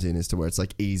technicality comes in, as to where it's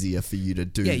like easier for you to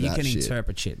do. Yeah, you that can shit.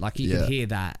 interpret shit. Like you Yeah. can hear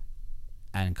that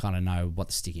and kind of know what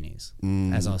the sticking is,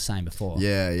 as I was saying before.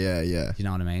 Yeah. You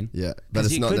know what I mean? Yeah, but Because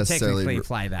it's you not could necessarily technically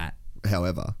play that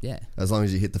however. Yeah. As long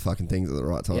as you hit the fucking things at the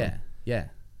right time. Yeah. Yeah.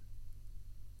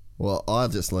 Well,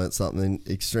 I've just learnt something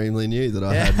extremely new that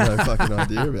I had no fucking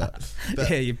idea about. But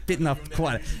Yeah, you're bitten off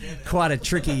quite a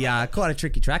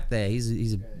tricky track there.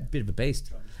 He's a bit of a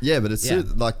beast. yeah, but it's Yeah.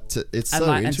 it's And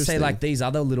so and interesting. say like these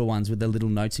other little ones with the little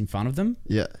notes in front of them,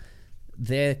 yeah.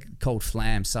 they're called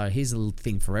flams. So here's a little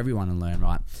thing for everyone to learn,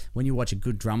 right? When you watch a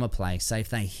good drummer play, say if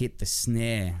they hit the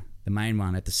snare, the main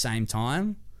one, at the same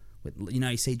time,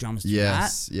 you see drummers do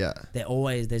Yes. that. Yeah.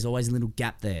 There's always a little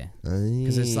gap there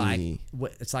because it's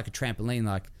like a trampoline,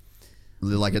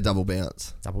 like a double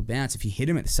bounce. double bounce. If you hit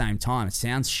them at the same time, it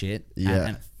sounds shit. Yeah.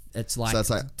 And it's like, So it's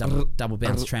like double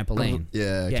bounce trampoline.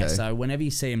 Yeah, Yeah. okay. So whenever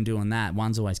you see them doing that,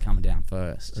 one's always coming down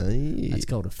first. Aye. That's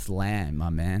called a flam,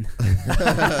 my man.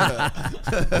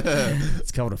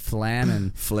 It's called a flam,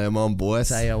 and Flam on, boys.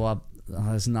 tell you what,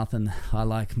 there's nothing I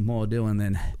like more doing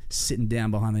than sitting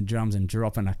down behind the drums and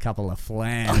dropping a couple of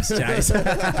flams, Chase.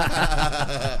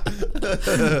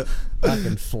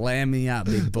 Fucking flam me up,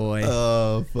 big boy.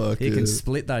 Oh, fuck You yeah. can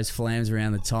split those flams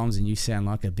around the toms and you sound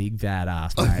like a big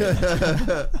badass, mate.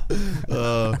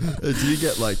 Do you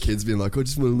get like kids being like, I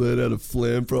just want to learn how to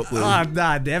flam properly? Oh,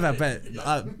 no, never, but...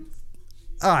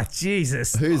 oh,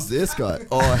 Jesus. Who's this guy?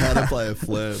 Oh, how to play a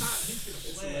flam.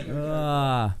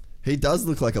 He does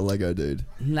look like a Lego dude.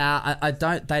 Nah, I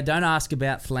don't. They don't ask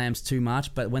about flams too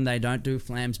much, but when they don't do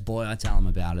flams, boy, I tell them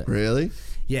about it. Really?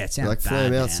 Yeah, it sounds Like, bad, flam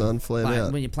out, man. son, flam Like,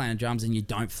 out. when you're playing drums and you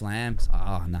don't flam,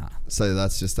 oh, nah. So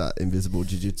that's just that invisible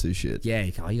jiu-jitsu shit. Yeah,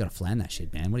 you gotta flam that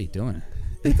shit, man. What are you doing?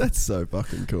 That's so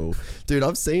fucking cool. Dude,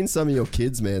 I've seen some of your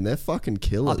kids, man. They're fucking Oh,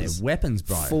 killers. they're weapons,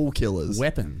 bro. Full killers.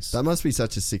 Weapons. That must be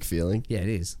such a sick feeling. Yeah, it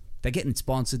is. They're getting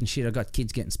sponsored and shit. I've got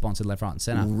kids getting sponsored left, right, and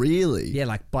center. Really? Yeah,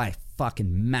 like by fucking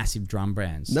massive drum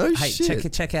brands. No hey,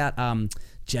 shit. check out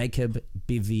Jacob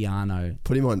Biviano.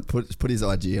 Put him on. Put his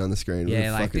IG on the screen. We're Yeah,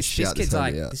 gonna like fucking this shout kid's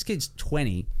homie out. this kid's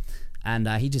 20, and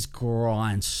he just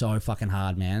grinds so fucking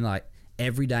hard, man. Like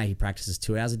every day he practices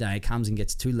 2 hours a day. Comes and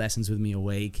gets 2 lessons with me a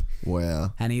week,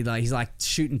 Wow. and he's like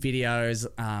shooting videos.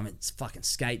 It's fucking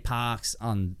skate parks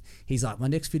on. He's like, my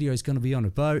next video is gonna be on a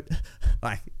boat,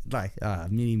 like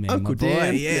mini man, Uncle my boy.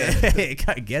 Dan. Yeah,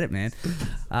 go get it, man.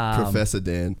 Professor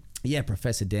Dan. Yeah,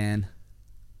 Professor Dan.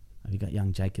 Have you got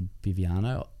young Jacob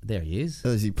Biviano? There he is. Oh,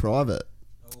 is he private?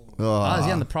 Oh, is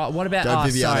he on the what about Go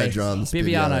Biviano sorry. drums.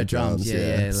 Biviano drums. Yeah.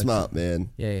 Let's- Smart man.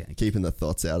 Yeah. Keeping the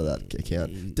thoughts out of that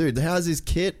account. Dude, how's his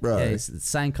kit, bro? Yeah, it's the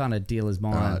same kind of deal as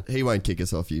mine. Alright, he won't kick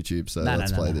us off YouTube, so No,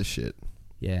 let's no, play no. this shit.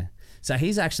 Yeah. So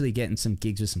he's actually getting some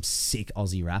gigs with some sick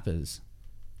Aussie rappers.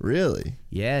 Really?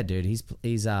 Yeah, dude. He's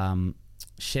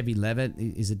Chevy Levitt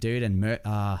is a dude, and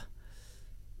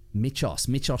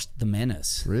Michos the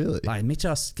Menace. Really? Like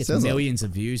Michos gets Sounds like- millions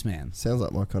of views, man. Sounds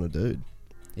like my kind of dude.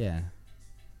 Yeah.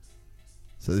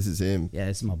 So this is him. Yeah,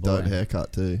 this is my boy. Dope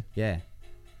haircut too. Yeah.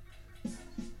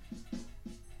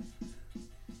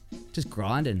 Just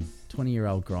grinding.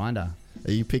 20-year-old grinder.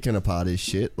 Are you picking apart his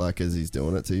shit like as he's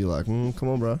doing it to you? Like, come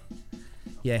on, bro.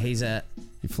 Yeah, he's You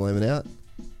flaming out?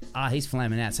 he's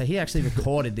flaming out. So he actually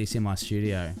recorded this in my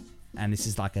studio, and this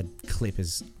is like a clip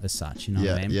as such. You know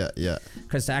Yeah, what I mean? yeah.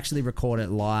 Because to actually record it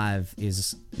live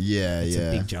is Yeah, It's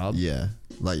a big job. Yeah.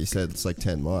 Like you said, it's like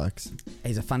 10 mics.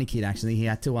 he's a funny kid actually. He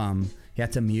had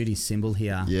to mute his cymbal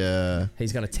here. Yeah.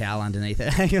 He's got a towel underneath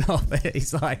it hanging off it.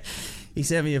 He's like, he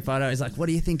sent me a photo. He's like, what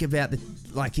do you think about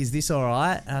is this all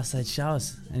right? And I said, show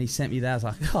us. And he sent me that. I was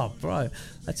like, oh, bro,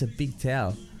 that's a big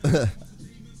towel.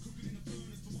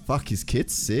 Fuck, his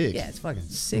kit's sick. Yeah, it's fucking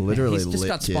sick. Man. Literally He's just lit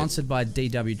got kit. sponsored by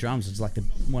DW Drums. It's like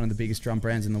one of the biggest drum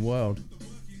brands in the world.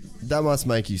 That must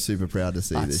make you super proud to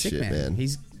see Oh, it's this sick, shit, man.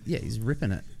 He's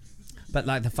ripping it. But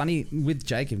like the funny with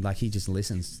Jacob, like he just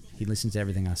listens. He listens to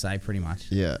everything I say pretty much.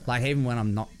 Yeah. Like even when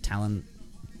I'm not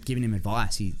giving him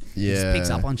advice, he just Yeah. picks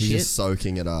up on He's shit. just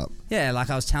soaking it up. Yeah, like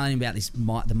I was telling him about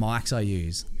the mics I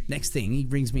use. Next thing, he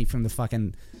brings me from the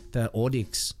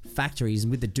Audix factories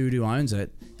with the dude who owns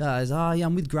it. He goes, oh yeah,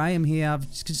 I'm with Graham here.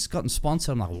 I've just gotten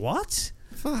sponsored. I'm like, what?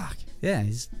 Fuck. Yeah,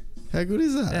 How good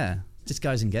is that? yeah, just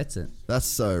goes and gets it. That's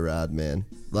so rad, man.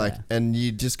 Like, Yeah. and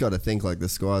you just got to think like the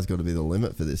sky's got to be the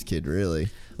limit for this kid, really.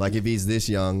 Like if he's this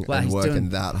young Well, and he's working doing-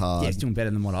 that hard. Yeah, he's doing better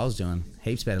than what I was doing.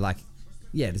 Heaps better. Like,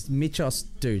 yeah, this Michos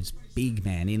dude's big,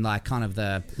 man, in like kind of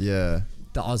the Yeah.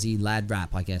 Aussie lad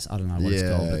rap, I guess. I don't know what it's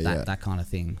Yeah, called, but yeah. that kind of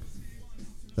thing.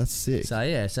 That's sick. So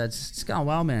yeah, so it's going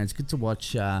well, man. It's good to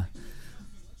watch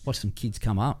some kids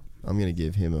come up. I'm gonna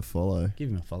give him a follow. Give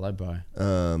him a follow, bro.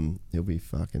 He'll be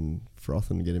fucking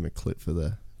frothing to get him a clip for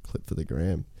the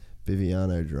gram.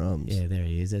 Biviano drums. Yeah, there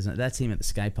he is. That's him at the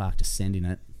skate park just sending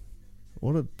it.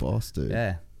 What a boss, dude.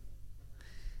 Yeah.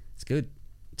 It's good.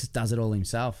 Just does it all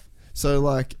himself. So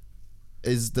like,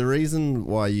 is the reason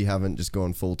why you haven't just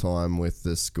gone full time with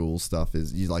the school stuff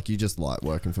is you just like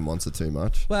working for Monster too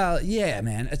much? Well, yeah,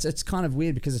 man. It's kind of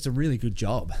weird because it's a really good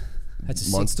job. It's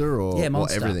a Monster or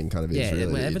Monster. everything kind of is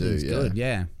really well, that you do. everything's good.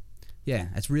 Yeah,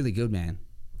 it's really good, man.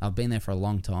 I've been there for a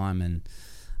long time, and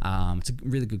it's a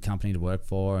really good company to work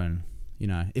for. And you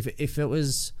know, if it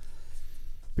was,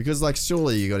 because like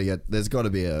surely there's got to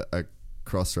be a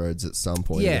crossroads at some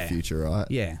point in the future, right?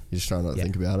 Yeah, you're just trying not to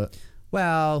think about it.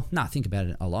 Well, no, I think about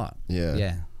it a lot.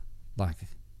 Yeah. Like,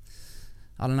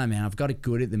 I don't know, man. I've got it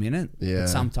good at the minute. Yeah. But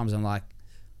sometimes I'm like,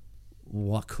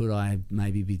 what could I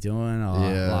maybe be doing? Or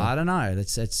well, I don't know.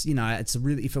 It's you know, it's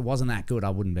really, if it wasn't that good, I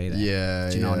wouldn't be there. Yeah.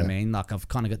 Do you know what I mean? Like, I've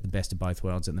kind of got the best of both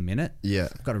worlds at the minute. Yeah.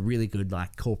 I've got a really good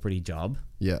like corporate-y job.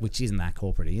 Yeah. Which isn't that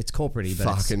corporate-y. It's corporate-y,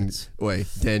 but wait,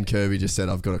 Dan Kirby just said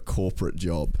I've got a corporate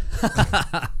job.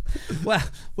 well,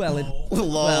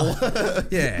 lol.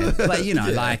 Yeah, but you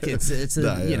know, like it's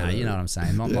a, you know what I'm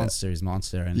saying. Monster is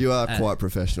Monster, and you are quite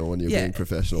professional when you're being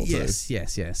professional too.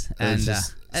 Yes.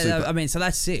 And I mean, so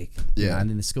that's sick. Yeah, you know, and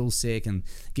then the school's sick and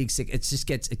gig's sick.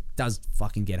 It does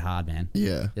fucking get hard, man.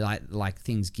 Yeah, like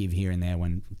things give here and there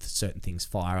when certain things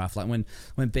fire off. Like when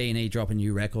B&E drop a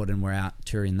new record and we're out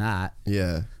touring that.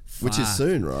 Yeah. Which is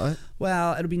soon, right?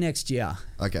 Well, it'll be next year.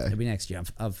 Okay. It'll be next year.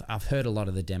 I've heard a lot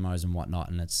of the demos and whatnot,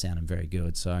 and it's sounding very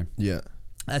good. So yeah,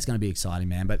 that's going to be exciting,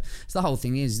 man. But the whole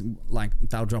thing is, like,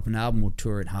 they'll drop an album, we'll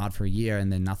tour it hard for a year,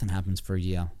 and then nothing happens for a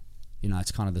year. You know,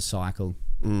 it's kind of the cycle.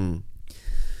 Mm.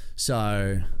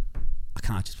 So I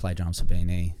can't just play drums for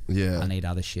B&E. Yeah. I need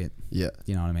other shit. Yeah.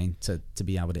 You know what I mean? To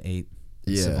be able to eat,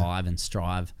 and survive, and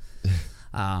strive.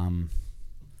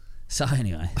 So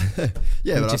anyway,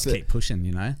 yeah, we just keep pushing,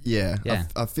 you know. Yeah.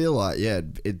 I feel like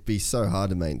it'd be so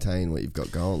hard to maintain what you've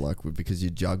got going, like because you're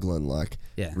juggling like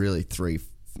really three.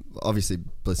 Obviously,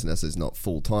 Bliss and Essa is not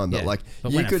full time, but like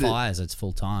but you when could it fires, it's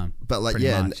full time. But like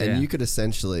and you could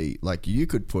essentially like you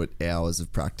could put hours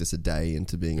of practice a day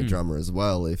into being a drummer as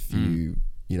well if you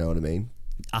know what I mean.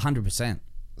 100%.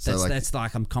 That's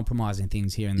like I'm compromising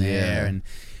things here and there, and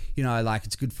you know, like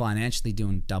it's good financially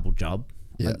doing double job.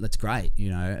 Yeah. That's great. You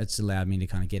know, it's allowed me to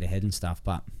kind of get ahead and stuff,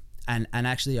 but and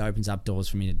actually opens up doors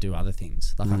for me to do other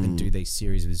things. Like I can do these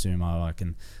series with Zumo. I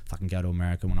can fucking go to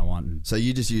America when I want. And so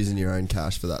you're just using your own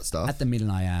cash for that stuff? At the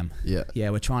minute I am. Yeah. Yeah,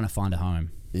 we're trying to find a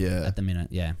home. Yeah. At the minute,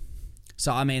 yeah.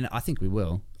 So I mean, I think we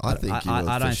will. I think you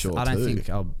will for sure I don't think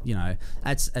you know,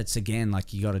 it's again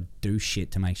like you got to do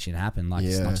shit to make shit happen. Like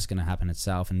it's not just going to happen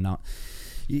itself, and not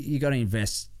you got to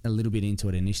invest a little bit into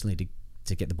it initially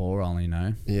to get the ball rolling, you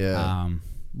know. Yeah.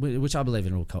 Which I believe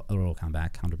it'll all come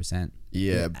back 100%.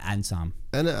 Yeah. And some.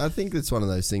 And I think it's one of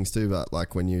those things too, but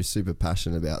like when you're super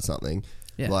passionate about something,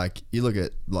 like you look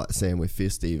at like Sam with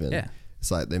Fist even. Yeah.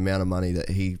 It's like the amount of money that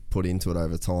he put into it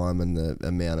over time and the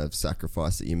amount of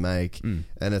sacrifice that you make. And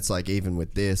it's like even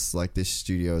with this, like this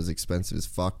studio is expensive as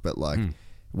fuck, but like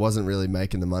wasn't really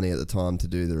making the money at the time to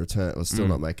do the return. It was still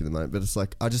not making the money, but it's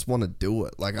like I just want to do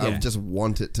it. Like I just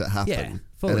want it to happen. Yeah,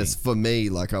 fully. And it's for me,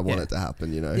 like I want it to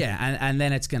happen, you know. Yeah, and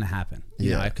then it's going to happen.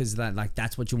 You know, because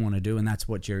that's what you want to do, and that's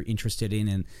what you're interested in,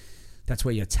 and that's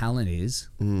where your talent is.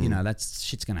 You know, that's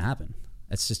shit's going to happen.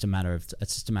 It's just a matter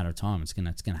of time. It's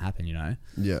gonna happen. You know.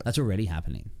 Yeah. That's already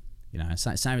happening. You know,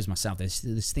 same as myself.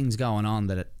 There's things going on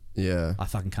that I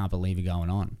fucking can't believe are going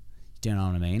on. Do you know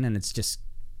what I mean? And it's just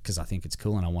because I think it's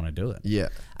cool and I want to do it. Yeah.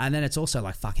 And then it's also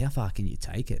like, fuck, how far can you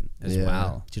take it as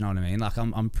well? Do you know what I mean? Like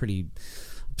I'm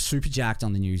super jacked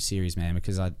on the new series, man,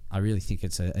 because I really think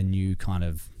it's a new kind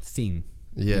of thing.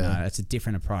 Yeah. You know, it's a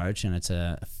different approach and it's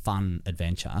a fun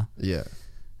adventure. Yeah.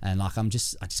 And like I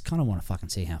just kind of want to fucking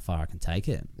see how far I can take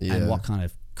it and what kind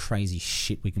of crazy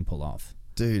shit we can pull off.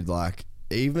 Dude, like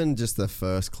even just the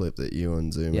first clip that you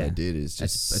and Zumo did is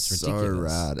just it's so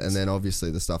ridiculous. Rad. And then obviously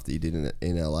the stuff that you did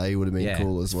in LA would have been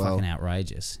cool as well. Fucking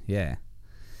outrageous. Yeah.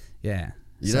 Yeah.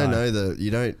 You don't know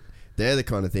they're the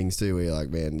kind of things too where you're like,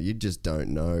 man, you just don't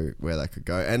know where that could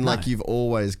go. And like you've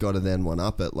always got to then one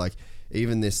up it. Like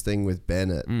even this thing with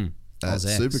Bennett at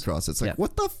Supercross, it's like,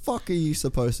 what the fuck are you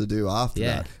supposed to do after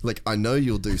that? Like I know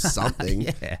you'll do something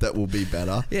that will be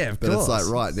better. Yeah, of course. But it's like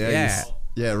right now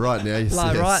right now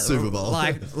you're like Super Bowl.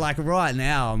 Like right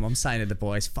now I'm saying to the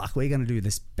boys, fuck, we're going to do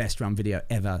this best drum video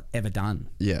ever done.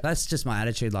 Yeah. That's just my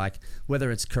attitude. Like whether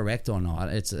it's correct or not,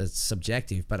 it's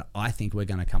subjective, but I think we're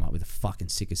going to come up with the fucking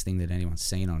sickest thing that anyone's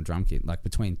seen on a drum kit. Like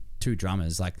between two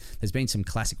drummers, like there's been some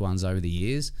classic ones over the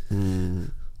years.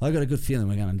 I got a good feeling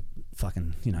we're going to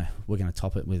fucking, you know, we're going to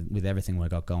top it with everything we've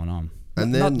got going on.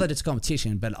 And not that it's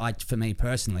competition, but for me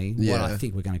personally, what I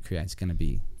think we're going to create is going to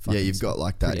be fucking you've got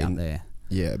like that in there.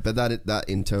 Yeah, but that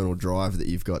internal drive that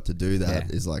you've got to do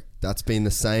that is like, that's been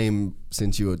the same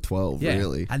since you were 12,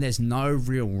 really. And there's no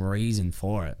real reason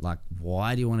for it. Like,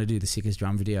 why do you want to do the sickest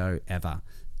drum video ever?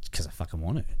 Because I fucking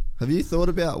want to. Have you thought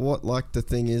about what like the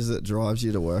thing is that drives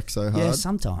you to work so hard? Yeah,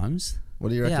 sometimes. What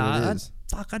do you reckon it is?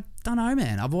 I don't know,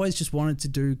 man. I've always just wanted to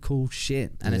do cool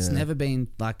shit, and it's never been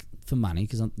like for money,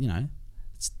 because I'm,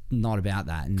 it's not about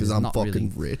that. Because I'm not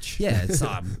fucking rich. Yeah, it's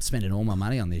I'm spending all my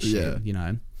money on this shit.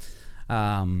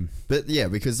 But yeah,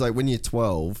 because like when you're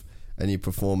 12 and you're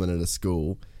performing at a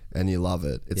school and you love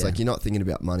it, it's like you're not thinking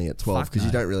about money at 12 because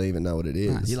you don't really even know what it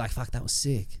is. No, you're like, fuck, that was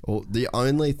sick. Or the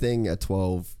only thing at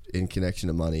 12 in connection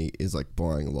to money is like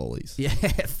buying lollies. Yeah.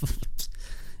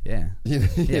 Yeah. You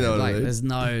know what I mean? There's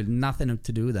nothing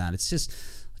to do with that. It's just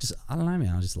I don't know,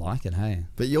 man. I just like it, hey.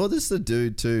 But you're just a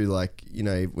dude too, like,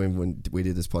 when we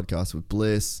did this podcast with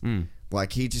Bliss,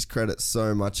 like he just credits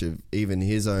so much of even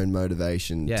his own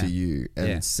motivation to you.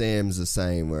 And Sam's the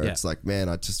same, where it's like, man,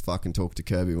 I just fucking talk to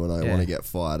Kirby when I want to get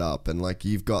fired up. And like,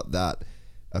 you've got that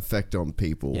effect on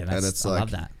people. Yeah, and it's I like,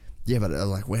 love that. Yeah, but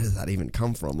like, where does that even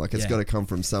come from? Like, it's got to come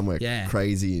from somewhere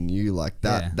crazy in you. Like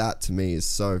that. Yeah. That to me is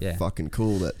so fucking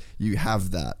cool that you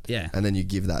have that. Yeah. And then you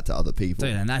give that to other people.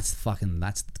 Dude, and that's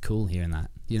cool hearing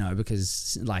that.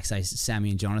 Because like say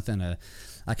Sammy and Jonathan are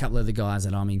a couple of the guys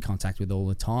that I'm in contact with all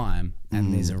the time,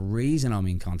 and there's a reason I'm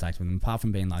in contact with them, apart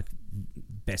from being like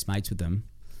best mates with them.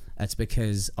 It's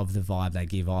because of the vibe they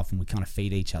give off, and we kind of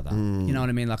feed each other. You know what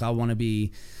I mean? Like I want to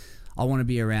be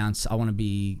around. I want to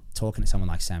be talking to someone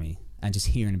like Sammy and just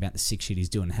hearing about the sick shit he's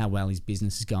doing, how well his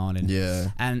business is going,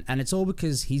 and it's all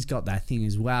because he's got that thing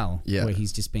as well, where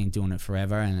he's just been doing it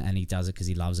forever, and he does it because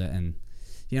he loves it, and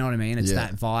you know what I mean. It's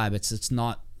that vibe. It's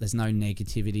not. There's no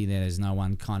negativity there. There's no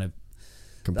one kind of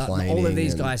complaining. All of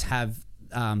these guys have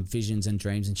visions and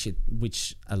dreams and shit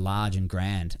which are large and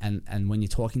grand, and when you're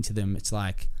talking to them, it's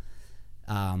like.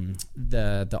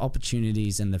 The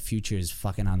opportunities and the future is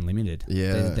fucking unlimited.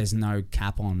 Yeah, there's no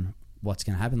cap on what's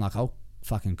gonna happen. Like I'll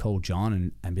fucking call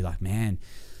John and be like, man,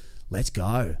 let's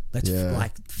go. Let's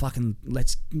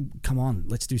come on.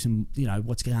 Let's do some.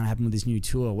 What's gonna happen with this new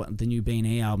tour? The new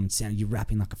B&E album? You're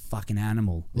rapping like a fucking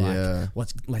animal. Like,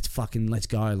 let's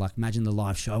go. Like imagine the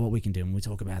live show. What we can do, and we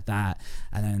talk about that.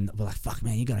 And then we're like, fuck,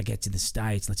 man, you gotta get to the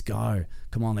States. Let's go.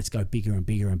 Come on, let's go bigger and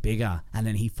bigger and bigger. And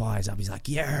then he fires up. He's like,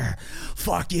 yeah,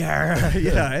 fuck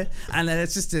yeah, And then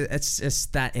it's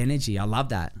just that energy. I love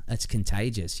that. It's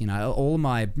contagious. All of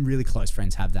my really close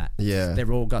friends have that. Yeah,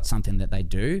 they've all got something that they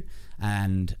do.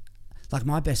 And like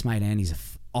my best mate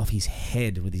Andy's off his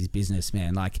head with his business,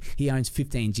 man. Like he owns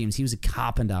 15 gyms. He was a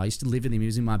carpenter. I used to live with him. He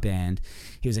was in my band.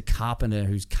 He was a carpenter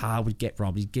whose car would get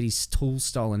robbed. He'd get his tools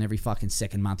stolen every fucking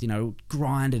second month.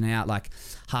 Grinding out like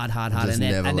hard. Just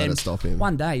never let it stop him.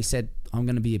 One day he said, "I'm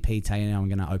going to be a PT and I'm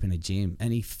going to open a gym."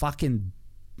 And he fucking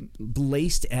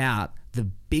leased out the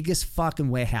biggest fucking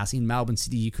warehouse in Melbourne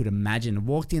City you could imagine. I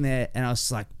walked in there and I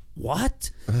was like,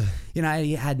 what?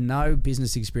 He had no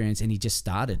business experience and he just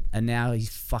started, and now he's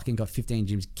fucking got 15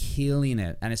 gyms, killing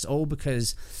it. And it's all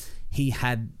because he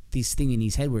had this thing in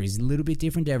his head where he's a little bit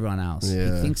different to everyone else. He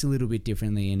thinks a little bit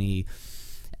differently,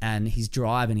 and his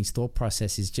drive and his thought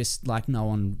process is just like no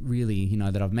one really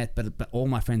that I've met, but all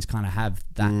my friends kind of have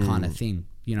that kind of thing.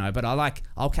 But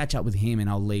I'll catch up with him and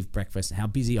I'll leave breakfast. How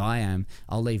busy I am,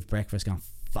 I'll leave breakfast going,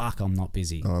 fuck, I'm not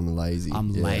busy. I'm lazy.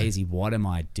 Lazy. What am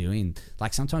I doing?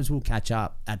 Like sometimes we'll catch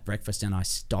up at breakfast and I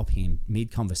stop him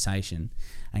mid-conversation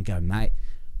and go, mate,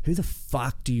 who the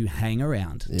fuck do you hang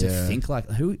around to think like,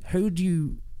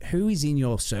 who is in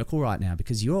your circle right now?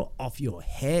 Because you're off your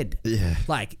head,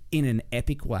 like in an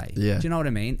epic way. Do you know what I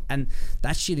mean? And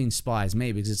that shit inspires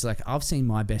me because it's like I've seen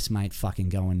my best mate fucking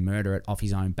go and murder it off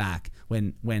his own back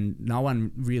when no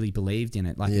one really believed in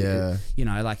it. Like,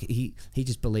 like he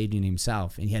just believed in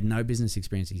himself and he had no business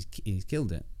experience. He's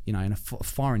killed it. In a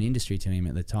foreign industry to him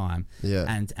at the time.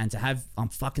 And to have, I'm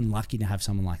fucking lucky to have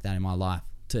someone like that in my life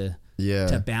to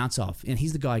bounce off. And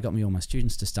he's the guy who got me all my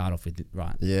students to start off with,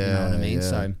 right? You know what I mean?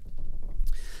 So,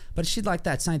 but shit like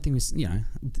that, same thing with,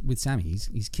 with Sammy,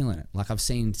 he's killing it. Like I've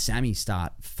seen Sammy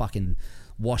start fucking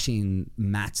washing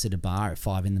mats at a bar at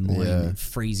 5 a.m,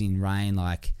 freezing rain,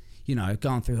 like,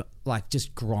 going through, like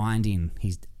just grinding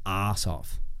his ass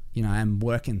off. And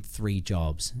working 3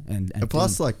 jobs. And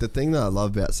plus, like, the thing that I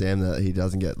love about Sam that he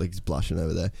doesn't get, like, he's blushing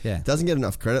over there, doesn't get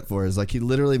enough credit for is, like, he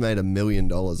literally made $1 million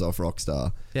off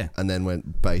Rockstar and then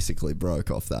went basically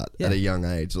broke off that at a young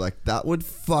age. Like, that would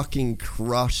fucking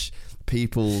crush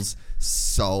people's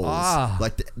souls.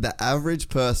 Like, the average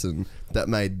person that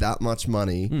made that much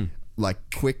money, like,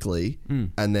 quickly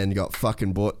and then got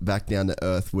fucking brought back down to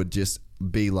earth would just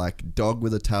be like dog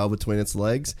with a tail between its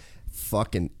legs,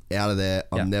 fucking out of there.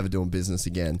 I'm Yeah. never doing business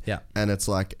again. Yeah. And it's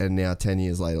like, and now 10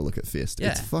 years later, look at Fist.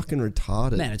 Yeah. It's fucking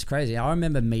retarded. Man, it's crazy. I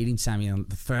remember meeting Sammy on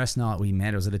the first night we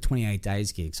met. It was at a 28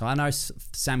 Days gig. So I know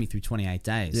Sammy through 28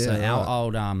 Days. Yeah, so right. our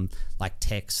old like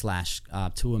tech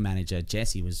 / tour manager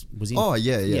Jesse was in. Oh,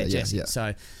 yeah, Jesse. yeah.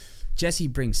 So Jesse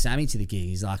brings Sammy to the gig.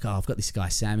 He's like, oh, I've got this guy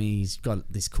Sammy. He's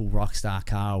got this cool Rockstar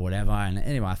car or whatever. And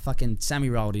anyway, fucking Sammy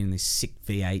rolled in this sick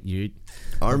V8 Ute.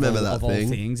 I remember of that all thing.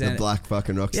 things. The And- black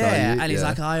fucking Rockstar. Yeah, Ute, and he's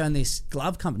like, I own this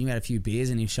glove company. We had a few beers,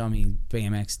 and he was showing me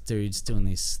BMX dudes doing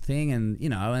this thing, and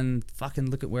and fucking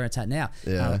look at where it's at now.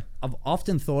 Yeah. I've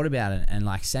often thought about it, and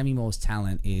like Sammy Moore's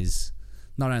talent is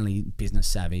not only business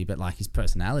savvy, but like his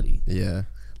personality. yeah,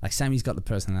 Like Sammy's got the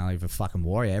personality of a fucking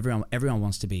warrior. Everyone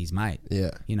wants to be his mate. yeah.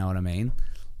 You know what I mean?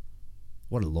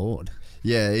 What a lord.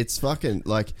 Yeah, it's fucking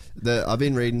like I've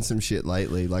been reading some shit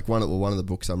lately. Like one of the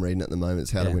books I'm reading at the moment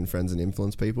is How to Yeah. Win Friends and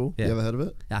Influence People. Yeah. You ever heard of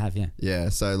it? I have, yeah. Yeah,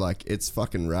 so like it's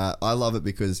fucking rad. I love it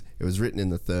because it was written in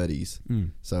the 30s,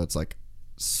 so it's like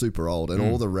super old, and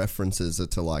all the references are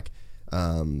to like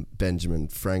Benjamin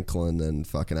Franklin and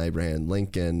fucking Abraham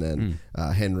Lincoln and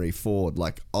Henry Ford,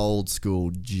 like old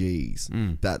school G's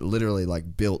that literally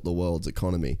like built the world's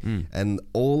economy, and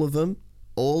all of them,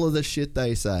 all of the shit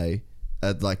they say,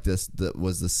 like this, that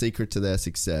was the secret to their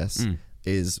success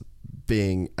is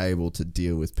being able to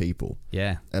deal with people.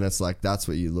 Yeah. And it's like that's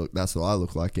what I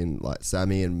look like in like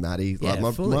Sammy and Maddie. Like Yeah,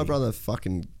 my fully. brother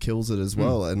fucking kills it as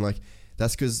well, and like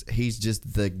that's because he's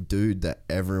just the dude that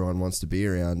everyone wants to be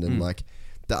around. And like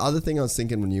the other thing I was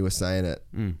thinking when you were saying it,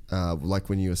 like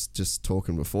when you were just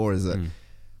talking before, is that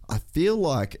I feel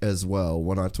like as well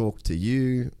when I talk to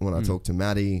you, when I talk to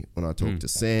Maddie, when I talk to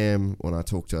Sam, when I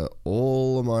talk to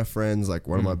all of my friends, like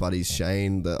one of my buddies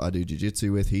Shane that I do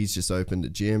jiu-jitsu with, he's just opened a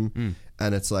gym,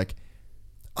 and it's like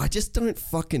I just don't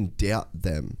fucking doubt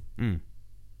them.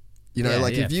 You know, Yeah,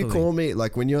 like yeah, if you fully. call me,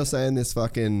 like when you're saying this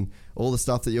fucking all the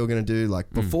stuff that you're going to do, like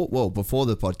before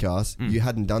the podcast, you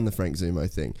hadn't done the Frank Zumo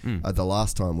thing the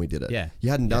last time we did it. Yeah. You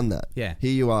hadn't done that. Yeah.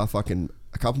 Here you are fucking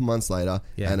a couple months later,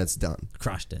 Yeah. and it's done.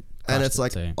 Crushed it. And it's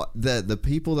Crushed like it too. the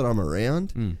people that I'm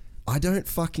around, I don't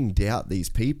fucking doubt these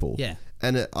people. Yeah.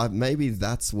 And maybe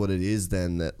that's what it is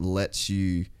then that lets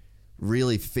you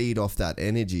really feed off that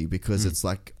energy, because it's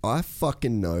like, I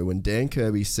fucking know when Dan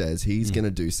Kirby says he's going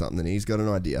to do something, he's got an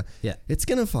idea, Yeah. it's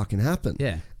going to fucking happen.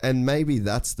 Yeah. And maybe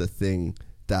that's the thing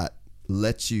that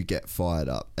lets you get fired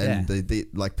up, and Yeah. the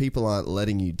like people aren't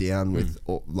letting you down with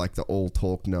like the all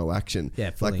talk no action. Yeah,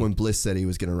 like fully. when Bliss said he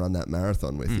was going to run that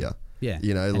marathon with you. Yeah.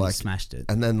 You know, And he like smashed it.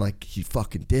 and then like he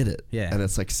fucking did it. Yeah. And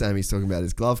it's like Sammy's talking about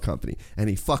his glove company, and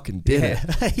he fucking did it.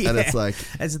 And it's like,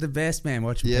 it's the best, man,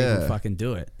 watching Yeah. people fucking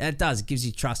do it. And it does. It gives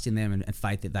you trust in them and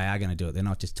faith that they are going to do it. They're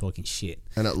not just talking shit.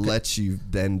 and it lets you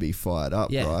then be fired up,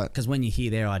 Yeah, right? because when you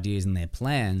hear their ideas and their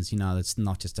plans, it's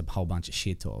not just a whole bunch of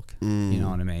shit talk. You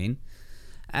know what I mean?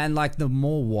 And like the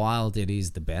more wild it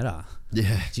is, the better.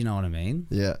 Yeah. Do you know what I mean?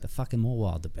 Yeah. The fucking more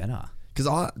wild, the better. Because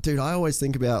I always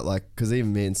think about like, because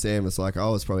even me and Sam, it's like I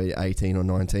was probably 18 or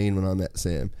 19 when I met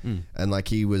Sam, and like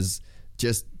he was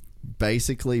just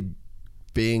basically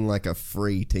being like a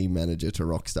free team manager to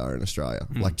Rockstar in Australia,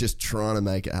 like just trying to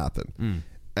make it happen.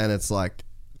 And it's like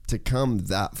to come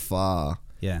that far,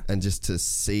 Yeah. and just to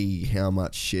see how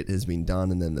much shit has been done,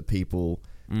 and then the people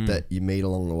that you meet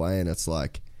along the way, and it's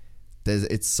like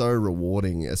it's so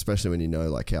rewarding, especially when you know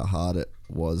like how hard it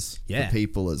was Yeah. for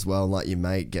people as well, like your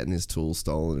mate getting his tools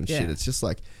stolen and shit. Yeah. It's just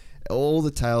like all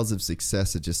the tales of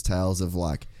success are just tales of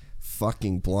like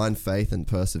fucking blind faith and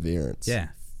perseverance. Yeah,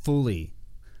 fully.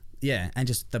 Yeah, and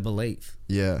just the belief,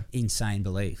 Yeah. insane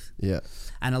belief. Yeah.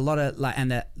 And a lot of like,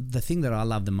 and the thing that I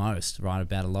love the most, right,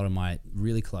 about a lot of my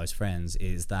really close friends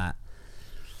is that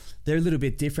they're a little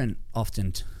bit different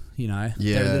often, They're a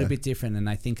Yeah. little bit different, and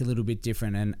they think a little bit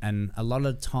different, and a lot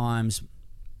of times,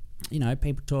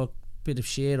 people talk a bit of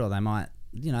shit, or they might,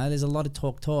 there's a lot of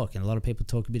talk, and a lot of people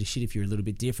talk a bit of shit if you're a little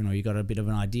bit different, or you got a bit of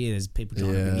an idea. There's people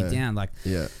trying to bring you Yeah. down, like,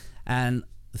 Yeah. and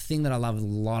the thing that I love a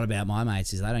lot about my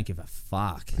mates is they don't give a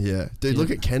fuck. Yeah. Dude, look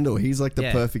at Kendall. He's like the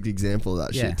Yeah. perfect example of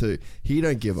that Yeah. shit too. He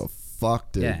don't give a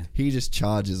fuck, dude. Yeah. He just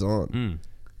charges on.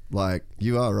 Like,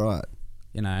 you are right.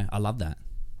 I love that.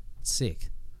 It's sick.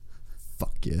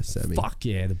 Fuck yeah, Sammy. Fuck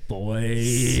yeah, the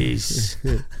boys.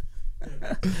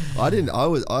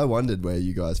 I wondered where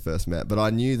you guys first met, but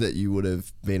I knew that you would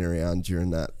have been around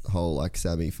during that whole like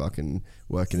Sammy fucking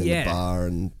working in Yeah. the bar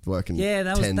and working Yeah,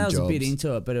 that was 10 a jobs. bit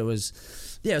into it, but it was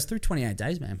through 28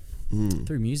 Days, man.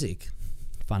 Through music,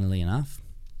 funnily enough.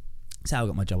 That's how I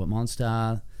got my job at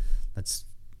Monster.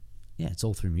 It's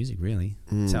all through music, really.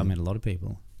 That's how I met a lot of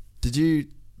people. Did you,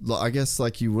 I guess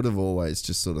like you would have always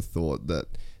just sort of thought that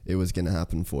it was going to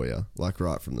happen for you, like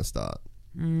right from the start?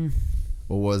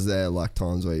 Or was there like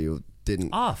times where you didn't?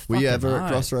 Oh, were you fucking ever no.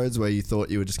 at crossroads where you thought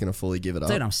you were just going to fully give it up?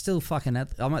 Dude, I'm still fucking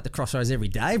I'm at the crossroads every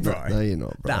day, bro. No, you're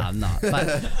not, bro. Nah, I'm not.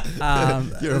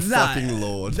 But You're a fucking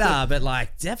lord. Nah, but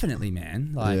like definitely,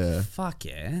 man. Like Yeah. fuck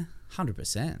yeah,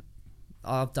 100%.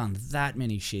 I've done that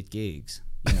many shit gigs.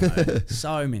 You know,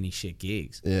 so many shit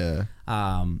gigs. Yeah.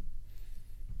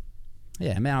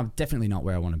 Yeah, man, I'm definitely not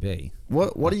where I want to be.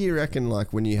 What do you reckon,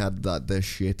 like, when you had that the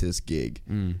shittest gig?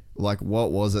 Like,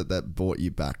 what was it that brought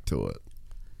you back to it?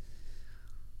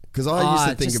 Because I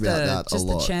used to think about that a lot. Just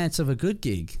the chance of a good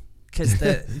gig. Because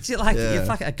like, Yeah.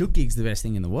 fucking a good gig's the best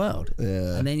thing in the world.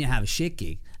 Yeah. And then you have a shit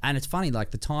gig. And it's funny,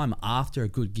 like the time after a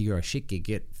good gig or a shit gig,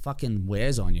 it fucking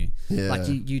wears on you. Yeah. Like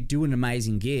you do an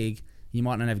amazing gig, you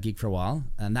might not have a gig for a while,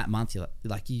 and that month you're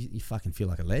like you fucking feel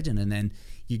like a legend, and then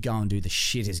you go and do the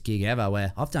shittest gig ever.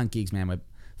 Where I've done gigs, man, where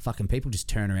fucking people just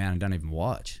turn around and don't even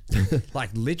watch,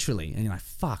 like literally, and you're like,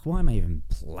 fuck, why am I even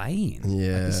playing?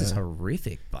 Yeah. Like, this is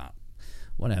horrific, but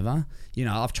whatever. You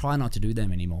know, I've tried not to do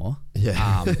them anymore.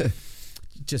 Yeah.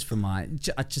 Just for I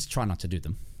just try not to do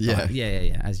them. Yeah. Like,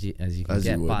 yeah. As you can As you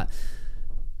get, would.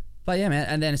 but yeah, man.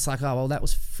 And then it's like, oh well, that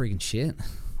was freaking shit.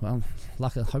 Well,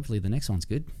 hopefully the next one's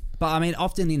good. But I mean,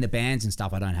 often in the bands and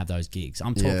stuff, I don't have those gigs.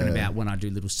 I'm talking Yeah. about when I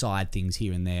do little side things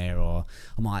here and there, or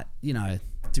I might, you know,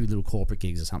 do little corporate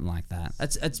gigs or something like that.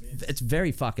 It's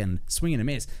very fucking swing and a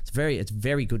miss. It's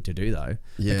very good to do though.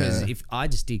 Yeah. Because if I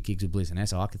just did gigs with Bliss and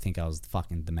Esso, I could think I was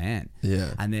fucking the man.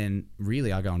 Yeah. And then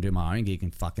really I go and do my own gig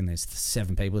and fucking there's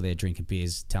 7 people there drinking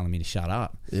beers telling me to shut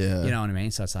up. Yeah. You know what I mean?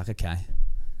 So it's like, okay,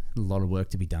 a lot of work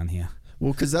to be done here.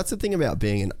 Well, because that's the thing about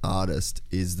being an artist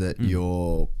is that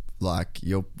you're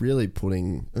really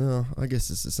putting. I guess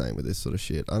it's the same with this sort of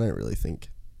shit. I don't really think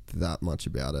that much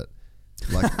about it.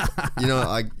 Like, you know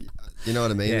what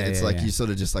I mean? Yeah, it's yeah, like yeah. you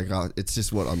sort of just like, oh, it's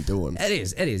just what I'm doing. It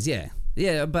is, yeah.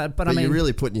 Yeah, but I But mean, you're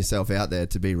really putting yourself out there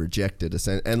to be rejected,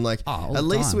 and like all at the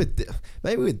least time.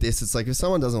 maybe with this, it's like if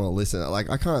someone doesn't want to listen,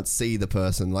 like I can't see the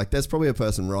person. Like there's probably a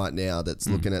person right now that's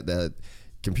looking at their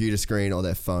computer screen or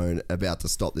their phone about to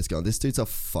stop this going, this dude's a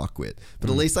fuckwit.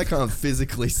 But at least I can't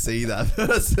physically see that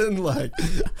person. Like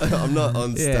I'm not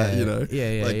on stage, you know.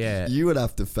 Yeah, like, yeah. You would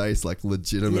have to face like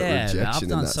legitimate yeah, rejection I've in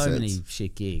done that so sense. many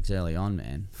shit gigs early on,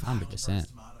 man. 100%.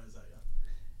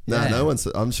 No, Yeah. no one's.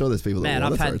 I'm sure there's people Man, that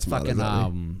I've want to throw had tomatoes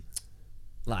fucking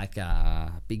at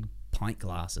me. big pint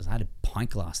glasses. I had a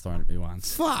pint glass thrown at me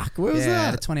once. Fuck, where was Yeah,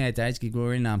 the that? 28 Days gig. We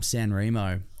were in San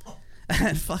Remo,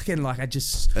 and fucking like I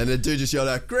just And the dude just yelled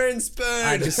out, "Green spoon!"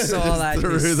 I just saw that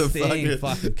through this the thing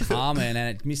fucking coming, and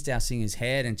it missed our singer's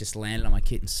head and just landed on my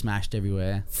kit and smashed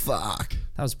everywhere. Fuck.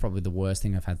 That was probably the worst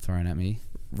thing I've had thrown at me.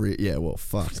 Yeah, well,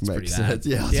 fuck, pretty makes bad. sense.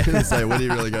 Yeah, I was gonna say, where do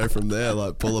you really go from there?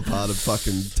 Like pull apart a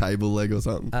fucking table leg or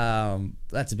something?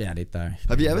 That's about it though.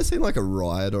 Have you ever seen like a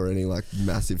riot or any like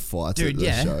massive fights at Dude, the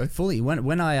yeah, show? fully.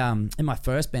 When I in my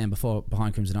first band before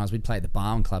Behind Crimson Eyes, we'd play at the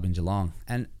Barwon Club in Geelong,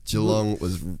 and Geelong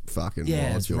was fucking yeah,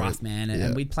 wild. it's joint. rough, man. Yeah.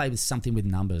 And we'd play with something with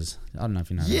numbers. I don't know if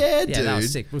you know. Yeah, that. dude. Yeah, that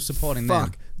was sick. We were supporting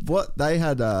Fuck. them. What they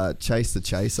had, Chase the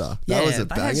Chaser. That was a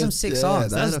they banger. had some sick Yeah,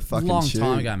 songs. they That had was a a fucking long tune.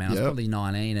 time ago, man. I was Yep. probably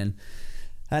 19,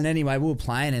 and anyway, we were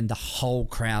playing, and the whole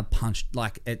crowd punched.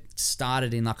 Like it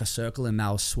started in like a circle, and they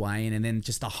were swaying, and then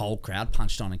just the whole crowd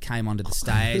punched on and came onto the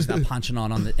stage. They were punching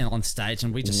on stage,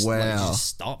 and we just Wow. just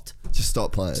stopped. Just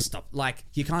stop playing. Stop. Like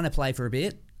you kind of play for a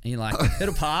bit, and you're like,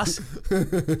 it'll pass.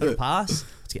 It'll pass.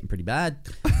 It's getting pretty bad.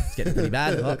 It's getting pretty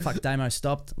bad. What fuck? Damo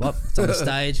stopped. What? It's on the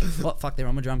stage. What fuck? They're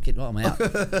on my drum kit. What? I'm out. You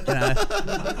know.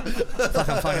 Fuck.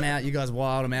 I'm fucking out. You guys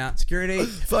wild. I'm out. Security.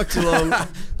 Fuck Geelong.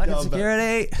 Fucking Going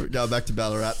security. Going back to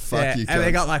Ballarat. Fuck Yeah, you. and they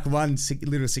cunts. got like one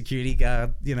little security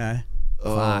guard. You know.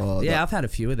 Oh, Fuck. Yeah, that- I've had a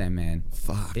few of them, man.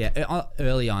 Fuck. Yeah,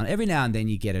 early on. Every now and then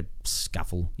you get a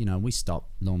scuffle. You know, we stop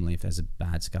normally if there's a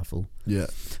bad scuffle. Yeah.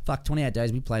 Fuck, 28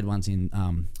 Days. We played once in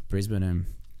Brisbane, and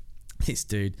this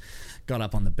dude got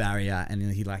up on the barrier and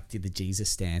he like did the Jesus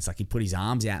stance. Like he put his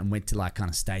arms out and went to like kind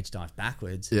of stage dive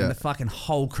backwards. Yeah. And the fucking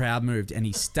whole crowd moved, and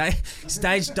he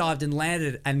stage dived and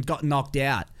landed and got knocked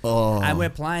out. Oh. And we're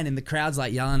playing, and the crowd's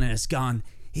like yelling at us, going,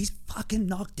 "He's fucking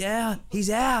knocked out. He's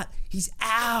out. He's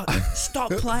out.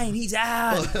 Stop playing. He's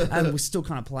out." And we're still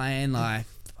kind of playing, like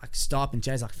stop. And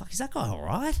Jay's like, "Fuck, is that guy all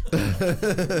right?"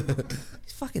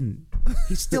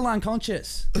 He's still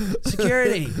unconscious.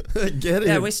 Security. Get him.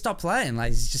 Yeah, we stopped playing. Like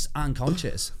he's just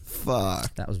unconscious.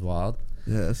 Fuck. That was wild.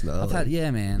 Yeah, that's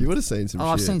gnarly. Man. You would have seen some Oh,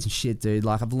 shit. I've seen some shit, dude.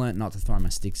 Like I've learnt not to throw my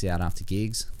sticks out after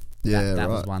gigs. Yeah, that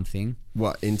was right. one thing.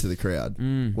 What, into the crowd?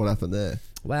 What happened there?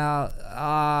 Well,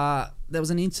 there was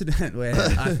an incident where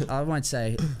I won't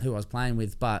say who I was playing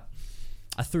with, but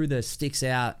I threw the sticks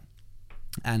out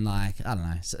And like, I don't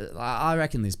know. So I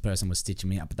reckon this person was stitching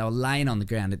me up, but they were laying on the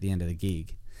ground at the end of the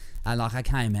gig. And like, I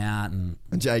came out and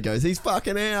Jay goes, he's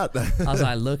fucking out. I was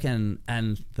like looking,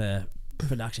 and the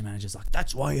production manager's like,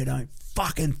 that's why you don't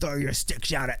fucking throw your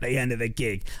sticks out at the end of the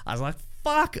gig. I was like,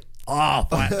 fuck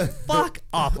off. Like, fuck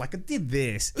off. Like, I did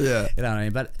this. Yeah. You know what I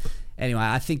mean? But anyway,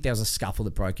 I think there was a scuffle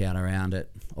that broke out around it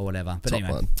or whatever. But Top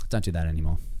anyway, one. don't do that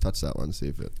anymore. Touch that one, see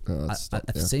if it...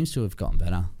 It seems to have gotten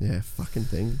better. Yeah, fucking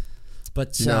thing.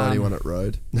 But Do you know anyone at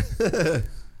Road? Yeah,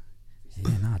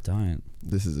 no, I don't.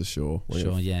 This is a Shaw.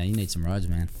 Sure, yeah, you need some roads,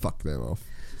 man. Fuck them off.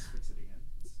 Just fix it again.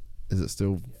 Is it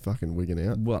still fucking wigging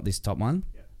out? What, this top one?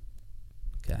 Yeah.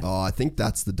 Okay. Oh, I think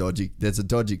that's the dodgy... There's a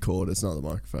dodgy cord. It's not the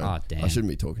microphone. Oh, damn. I shouldn't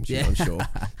be talking shit on Shaw.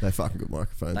 They're fucking good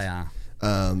microphones. They are.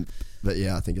 But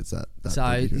yeah, I think it's that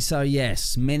dodgy cord. So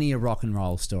yes, many a rock and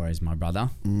roll stories, my brother.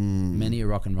 Many a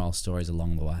rock and roll stories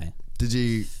along the way. Did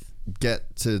you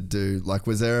get to do... Like,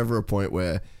 was there ever a point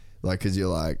where... Like, because you're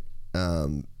like...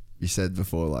 you said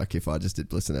before, like, if I just did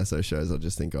Bliss and SO shows, I'd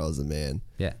just think I was the man.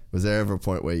 Yeah. Was there ever a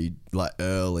point where you, like,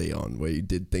 early on, where you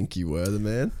did think you were the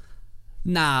man?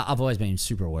 Nah, I've always been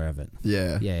super aware of it.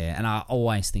 Yeah. Yeah, and I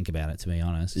always think about it, to be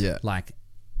honest. Yeah. Like,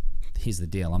 here's the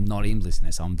deal. I'm not in Bliss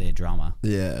and SO, I'm their drummer.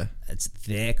 Yeah. It's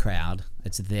their crowd.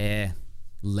 It's their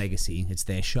legacy. It's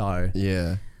their show.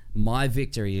 Yeah. My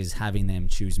victory is having them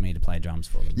choose me to play drums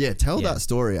for them. Yeah, tell that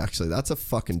story, actually. That's a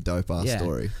fucking dope-ass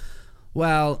story.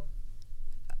 Well,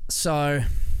 so,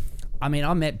 I mean,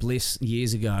 I met Bliss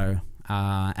years ago,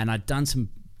 and I'd done some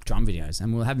drum videos,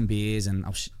 and we were having beers, and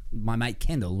my mate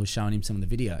Kendall was showing him some of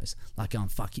the videos, like going,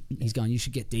 fuck, he's going, you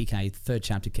should get DK, third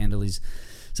chapter Kendall is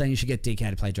saying you should get DK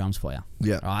to play drums for you.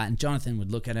 Yeah. Right, and Jonathan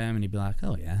would look at him, and he'd be like,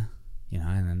 oh yeah, you know,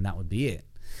 and then that would be it.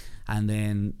 And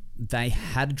then they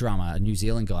had a drummer, a New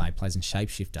Zealand guy, who plays in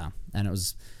Shapeshifter, and it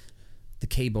was the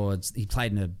keyboards, he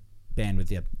played in a band with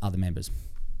the other members.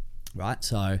 Right,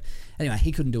 so anyway,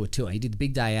 he couldn't do a tour. He did the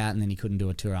big day out, and then he couldn't do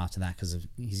a tour after that because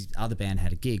his other band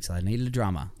had a gig, so they needed a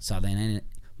drummer. So then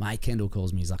mate Kendall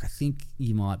calls me. He's like, I think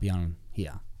you might be on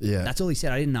here. Yeah. That's all he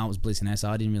said. I didn't know it was Bliss and SO.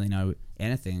 I didn't really know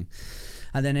anything.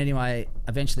 And then anyway,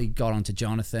 eventually got on to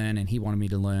Jonathan, and he wanted me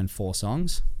to learn 4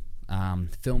 songs,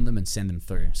 film them and send them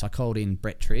through. So I called in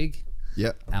Brett Trigg,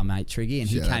 Yep. our mate Triggy, and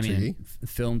he Shout out came in Triggy. and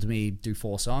filmed me do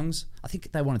 4 songs. I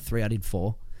think they wanted 3. I did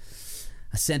 4.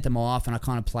 I sent them off, and I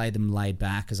kind of played them laid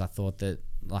back because I thought that,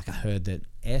 like, I heard that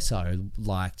SO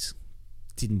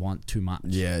didn't want too much.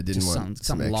 Yeah, didn't Just want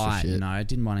some something extra light, shit. you know.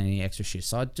 Didn't want any extra shit.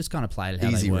 So I just kind of played it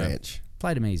how Easy they were. ranch.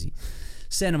 Played them easy.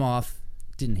 Sent them off.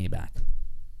 Didn't hear back.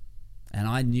 And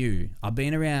I knew, I've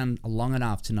been around long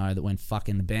enough to know that when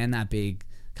fucking the band that big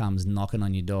comes knocking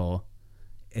on your door,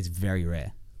 it's very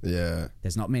rare. Yeah.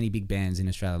 There's not many big bands in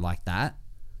Australia like that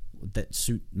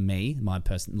suit me, my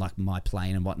person, like my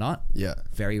playing and whatnot. Yeah.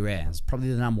 Very rare. It's probably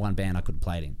the number one band I could have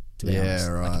played in, to be Yeah, honest.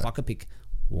 Like, right. if I could pick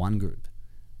one group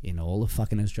in all of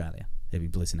fucking Australia, it'd be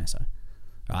Bliss and SO,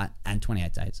 right? And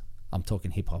 28 Days. I'm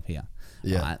talking hip hop here,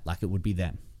 Yeah. right? Like, it would be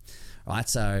them, right?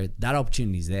 So that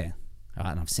opportunity's there, right?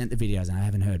 And I've sent the videos and I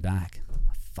haven't heard back.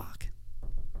 Fuck,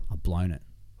 I've blown it.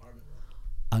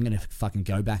 I'm going to fucking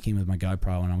go back in with my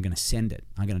GoPro and I'm going to send it.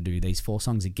 I'm going to do these 4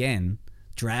 songs again,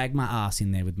 drag my ass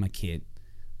in there with my kit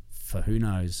for who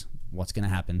knows what's going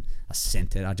to happen. I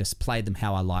sent it. I just played them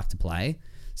how I like to play,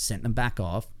 sent them back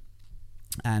off.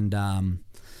 And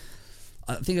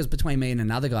I think it was between me and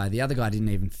another guy. The other guy didn't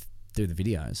even do the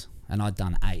videos, and I'd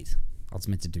done 8. I was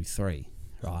meant to do 3,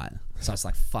 right? So I was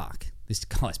like, fuck, this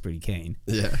guy's pretty keen.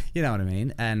 Yeah. You know what I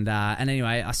mean? And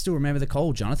anyway, I still remember the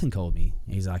call. Jonathan called me.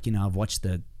 He's like, you know, I've watched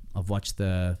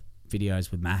the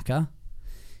videos with Macca,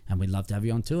 and we'd love to have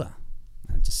you on tour.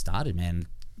 And it just started, man.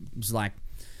 It was like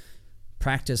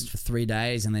practiced for 3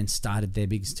 days and then started their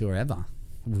biggest tour ever.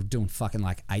 We were doing fucking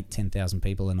like 10,000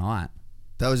 people a night.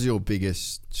 That was your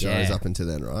biggest shows Yeah. up until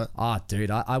then, right? Oh, dude,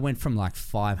 I went from like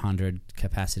 500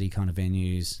 capacity kind of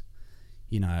venues,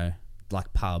 you know,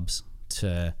 like pubs,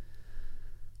 to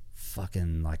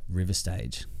fucking like River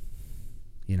Stage,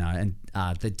 you know, and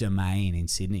the Domain in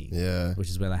Sydney, Yeah. which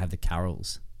is where they have the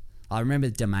carols. I remember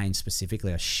the Domain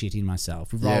specifically. I was shitting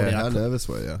myself. We rolled Yeah. in. How nervous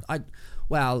were you? I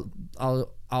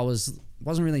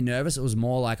wasn't really nervous. It was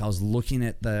more like I was looking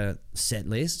at the set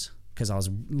list because I was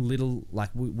little, like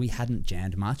we hadn't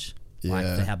jammed much, like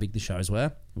Yeah. for how big the shows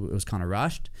were. It was kind of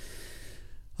rushed.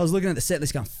 I was looking at the set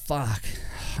list going, fuck,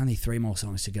 only 3 more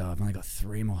songs to go. I've only got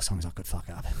 3 more songs I could fuck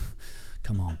up.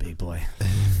 Come on, big boy.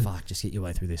 Fuck, just get your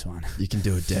way through this one. You can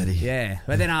do it, daddy. Yeah.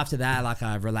 But then after that, like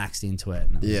I relaxed into it.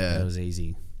 And it was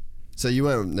easy. So you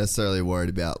weren't necessarily worried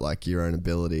about like your own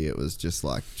ability. It was just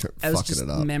like It was fucking just it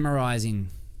up. memorizing,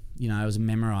 you know, it was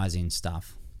memorizing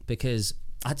stuff because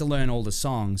I had to learn all the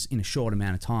songs in a short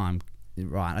amount of time.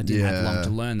 Right, I didn't have long to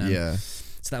learn them. Yeah.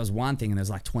 So that was one thing, and there's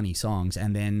like 20 songs,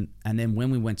 and then when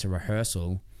we went to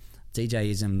rehearsal,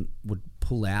 DJ-ism would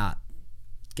pull out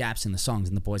gaps in the songs,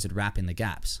 and the boys would rap in the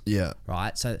gaps. Yeah.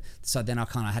 Right. So then I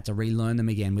kind of had to relearn them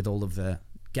again with all of the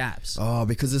gaps. Oh,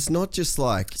 because it's not just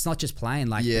like... It's not just playing,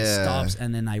 like it stops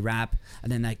and then they rap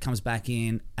and then it comes back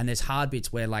in, and there's hard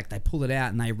bits where like they pull it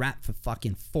out and they rap for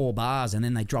fucking 4 bars and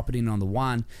then they drop it in on the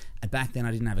one. And back then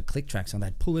I didn't have a click track, so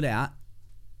they'd pull it out.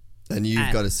 And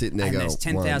you've got to sit there and go, there's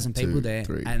 10,000 people 1, 2, there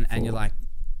 3, and 4. you're like,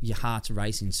 your heart's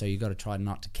racing, so you got to try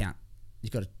not to count.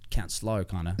 You've got to count slow,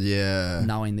 kind of. Yeah.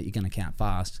 Knowing that you're going to count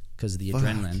fast because of the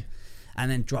adrenaline. And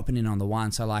then dropping in on the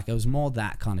one. So like it was more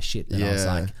that kind of shit that I was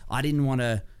like, I didn't want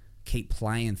to keep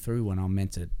playing through when I'm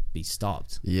meant to be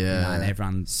stopped. Yeah. And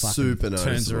everyone fucking Super turns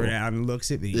noticeable. around and looks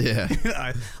at me. Yeah.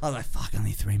 I was like, fuck,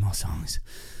 only 3 more songs.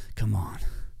 Come on.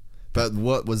 But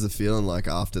what was the feeling like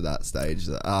after that stage?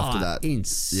 After that,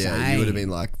 insane. Yeah, you would have been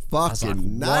like, I was like,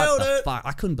 fucking what nailed the it. fuck?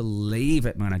 I couldn't believe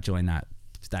it when I joined that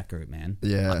group, man.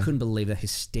 Yeah. I couldn't believe the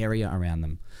hysteria around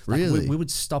them. Like, Really? we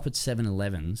would stop at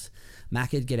 7-Elevens.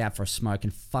 Mac would get out for a smoke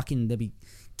and fucking there'd be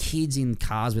kids in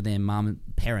cars with their mum and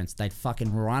parents. They'd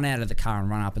fucking run out of the car and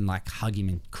run up and like hug him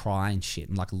and cry and shit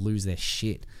and like lose their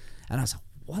shit. And I was like,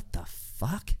 what the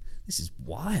fuck? This is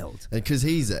wild. Because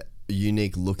he's a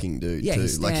unique looking dude Yeah, too.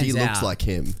 he Like he stands looks out. like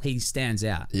him. He stands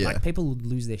out. Yeah. Like people would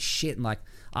lose their shit. And like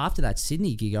after that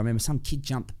Sydney gig, I remember some kid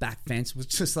jumped the back fence, was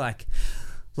just like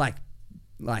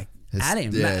at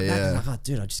him. Yeah, Mac yeah. was like, oh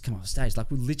dude, I just come off stage. Like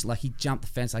we literally, like he jumped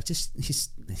the fence, like just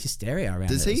hysteria around.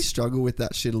 Does it. he struggle with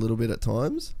that shit a little bit at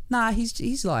times? Nah,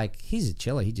 he's like, he's a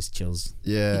chiller. He just chills.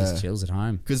 Yeah. He just chills at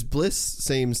home. Because Bliss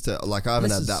seems to, like, I haven't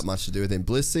Bliss had is- that much to do with him.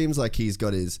 Bliss seems like he's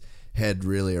got his head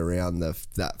really around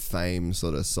that fame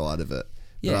sort of side of it.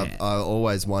 Yeah. But I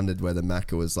always wondered whether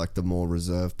Macca was like the more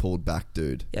reserved, pulled back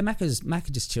dude. Yeah,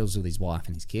 Macca just chills with his wife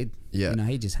and his kid. Yeah. You know,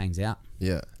 he just hangs out.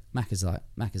 Yeah. Macca's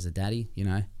a daddy, you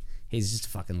know. He's just a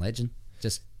fucking legend.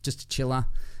 Just a chiller.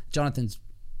 Jonathan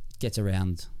gets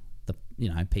around the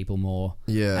people more.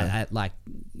 Yeah. At like,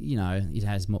 he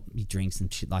drinks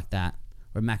and shit like that.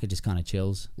 Where Macca just kind of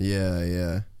chills. Yeah,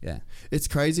 yeah. Yeah. It's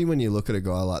crazy when you look at a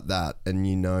guy like that and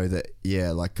you know that,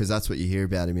 yeah, like, because that's what you hear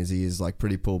about him is he is like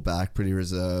pretty pulled back, pretty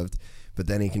reserved, but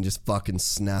then he can just fucking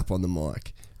snap on the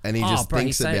mic. And he just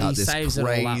thinks about this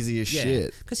craziest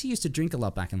shit. Because he used to drink a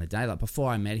lot back in the day. Like before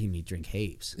I met him, he'd drink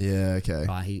heaps. Yeah, okay.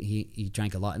 Right, he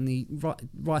drank a lot, and he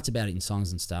writes about it in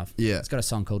songs and stuff. Yeah. He's got a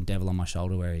song called "Devil on My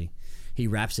Shoulder" where he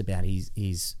raps about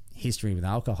his history with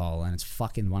alcohol, and it's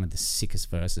fucking one of the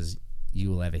sickest verses you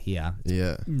will ever hear. It's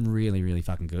Yeah. really, really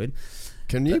fucking good.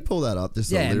 Can you pull that up? Just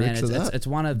the lyrics man, of that? it's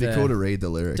one of It'd the... be cool to read the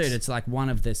lyrics. Dude, it's like one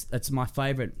of this... It's my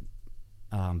favourite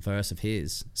verse of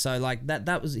his. So like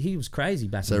that was... He was crazy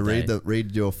back So in the day.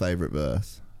 read your favourite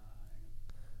verse.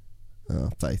 Oh,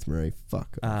 Faith Marie,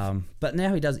 fuck off. But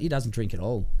now he doesn't drink at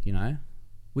all, you know?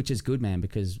 Which is good, man,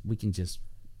 because we can just...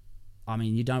 I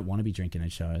mean, you don't want to be drinking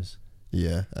at shows.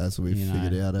 Yeah, as we've You know,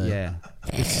 figured out. Eh? Yeah.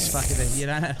 It's just fucking, you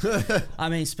know. I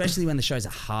mean, especially when the shows are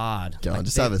hard. Go on, Like,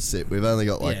 just have a sip. We've only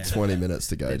got like Yeah. 20 minutes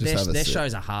to go. Just have a their sip.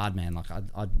 shows are hard, man. Like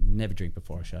I'd never drink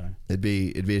before a show. It'd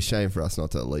be a shame for us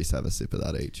not to at least have a sip of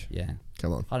that each. Yeah.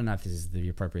 Come on. I don't know if this is the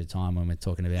appropriate time when we're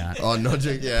talking about. Oh, not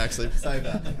drink. Yeah, actually, save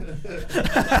that.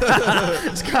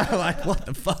 It's kind of like, what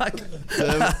the fuck?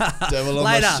 Devil on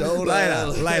my shoulder.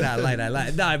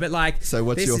 later. No, but like. So,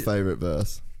 what's this your is- favourite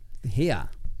verse? Here.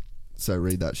 So,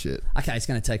 read that shit. Okay, it's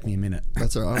going to take me a minute.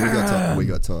 That's all right. We got time. We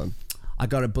got time. I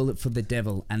got a bullet for the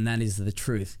devil, and that is the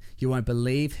truth. You won't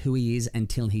believe who he is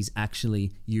until he's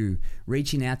actually you.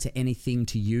 Reaching out to anything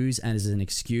to use as an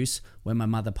excuse. When my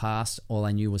mother passed, all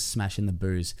I knew was smashing the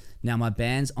booze. Now my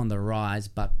band's on the rise,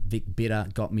 but Vic Bitter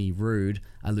got me rude.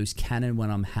 I lose cannon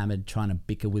when I'm hammered, trying to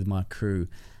bicker with my crew.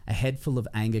 A head full of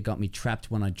anger got me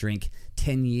trapped when I drink.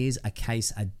 10 years, a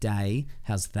case a day.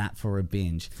 How's that for a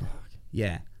binge? Fuck.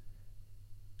 Yeah.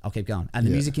 I'll keep going. And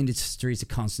the music industry is a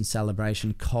constant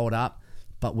celebration, caught up,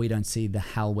 but we don't see the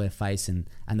hell we're facing.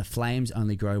 And the flames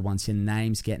only grow once your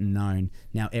name's getting known.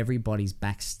 Now everybody's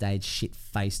backstage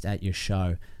shit-faced at your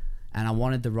show. And I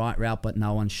wanted the right route, but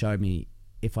no one showed me.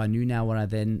 If I knew now what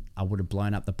I would have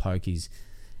blown up the pokies.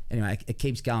 Anyway, it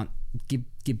keeps going.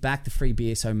 Give back the free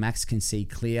beer so Max can see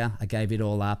clear. I gave it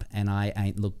all up, and I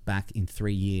ain't looked back in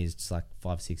 3 years. It's like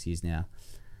 5, 6 years now.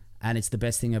 And it's the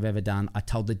best thing I've ever done. I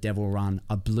told the devil run.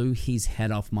 I blew his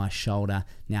head off my shoulder.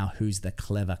 Now who's the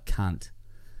clever cunt?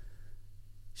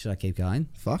 Should I keep going?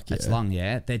 Fuck yeah. It's long,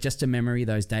 yeah. They're just a memory,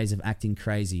 those days of acting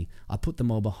crazy. I put them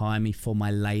all behind me for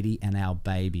my lady and our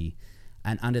baby.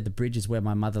 And under the bridges where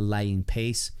my mother lay in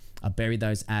peace, I buried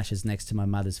those ashes next to my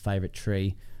mother's favourite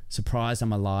tree. Surprised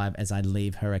I'm alive as I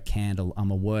leave her a candle. I'm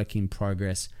a work in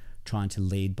progress, trying to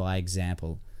lead by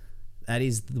example. That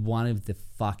is one of the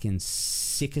fucking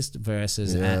sickest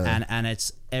verses, and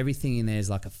it's everything in there is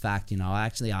like a fact. You know, I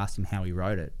actually asked him how he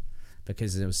wrote it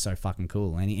because it was so fucking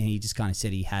cool, and he just kind of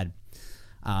said he had,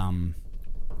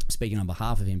 speaking on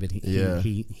behalf of him, but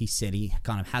he said he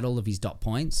kind of had all of his dot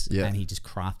points, and he just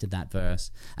crafted that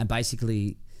verse, and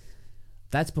basically.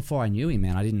 That's before I knew him,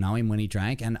 man. I didn't know him when he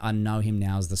drank, and I know him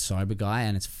now as the sober guy,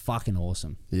 and it's fucking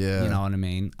awesome. Yeah. You know what I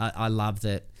mean? I love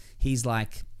that he's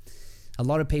like, a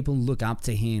lot of people look up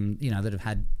to him, you know, that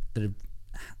have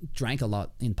drank a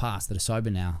lot in past, that are sober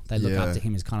now. They look up to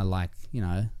him as kind of like, you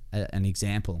know, an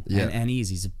example. Yeah. And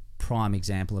he's a prime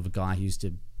example of a guy who used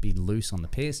to be loose on the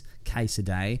piss, case a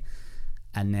day,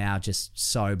 and now just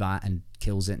sober and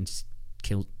kills it and just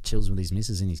chills with his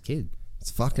missus and his kid. It's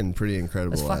fucking pretty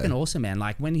incredible. It's fucking awesome, man.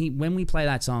 Like when we play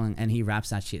that song and he raps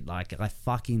that shit, like I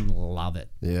fucking love it.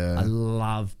 Yeah. I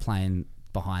love playing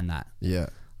behind that. Yeah.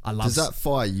 I love. Does that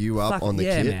fire you up on the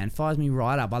kid? Yeah, man. Fires me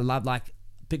right up. I love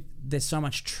there's so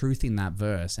much truth in that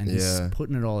verse, and he's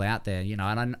putting it all out there, you know.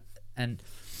 And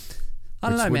I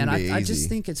don't know, man. I just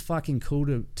think it's fucking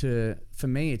cool to for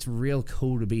me. It's real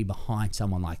cool to be behind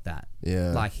someone like that.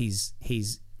 Yeah. Like he's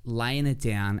laying it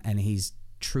down, and he's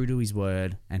true to his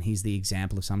word, and he's the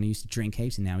example of someone who used to drink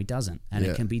heaps and now he doesn't, and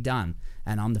it can be done,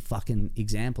 and I'm the fucking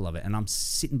example of it, and I'm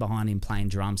sitting behind him playing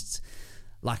drums.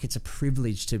 Like it's a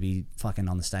privilege to be fucking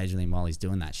on the stage with him while he's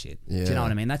doing that shit. Do you know what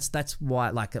I mean? That's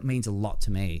why, like, it means a lot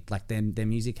to me. Like their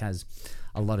music has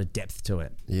a lot of depth to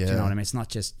it. Do you know what I mean? It's not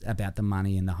just about the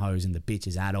money and the hoes and the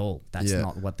bitches at all. That's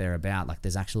not what they're about. Like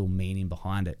there's actual meaning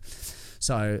behind it.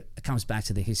 So it comes back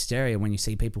to the hysteria when you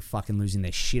see people fucking losing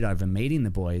their shit over meeting the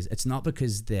boys. It's not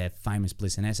because they're famous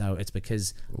Bliss and Esso. It's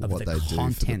because of the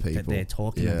content that they're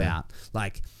talking about.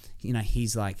 Like, you know,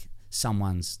 he's like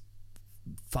someone's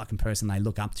fucking person they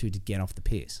look up to get off the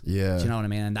piss. Yeah. Do you know what I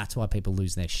mean? And that's why people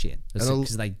lose their shit.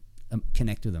 Because they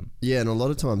connect with them. Yeah, and a lot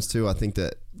of times too, I think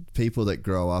that people that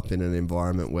grow up in an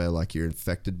environment where like you're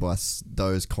infected by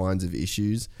those kinds of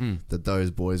issues that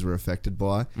those boys were affected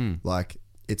by, like,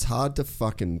 it's hard to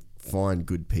fucking find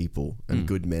good people and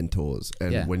good mentors.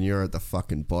 And when you're at the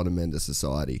fucking bottom end of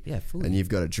society and you've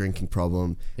got a drinking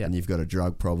problem and you've got a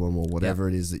drug problem or whatever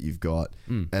it is that you've got,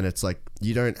 and it's like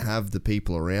you don't have the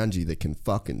people around you that can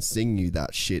fucking sing you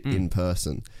that shit in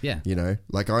person. Yeah. You know?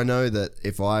 Like I know that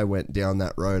if I went down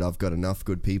that road, I've got enough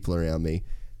good people around me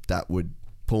that would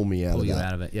pull me out of that.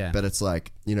 Out of it, yeah. But it's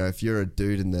like, you know, if you're a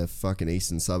dude in the fucking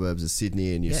eastern suburbs of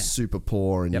Sydney and you're super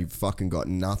poor and you've fucking got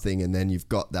nothing, and then you've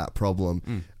got that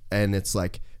problem, and it's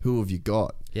like, who have you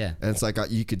got? Yeah. And it's like,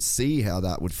 you could see how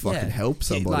that would fucking help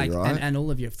somebody, right? And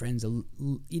all of your friends are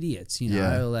idiots, you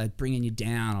know, they're bringing you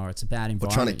down, or it's a bad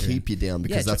environment. Or trying to keep you down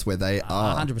because that's where they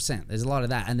are. 100%. There's a lot of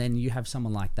that. And then you have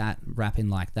someone like that rapping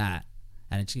like that,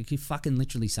 and you could fucking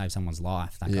literally save someone's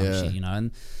life, that kind of shit, you know?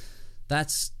 And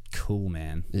that's cool,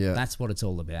 man. Yeah. That's what it's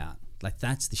all about. Like,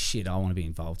 that's the shit I want to be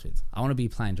involved with. I want to be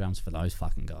playing drums for those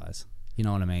fucking guys. You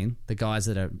know what I mean? The guys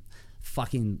that are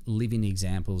fucking living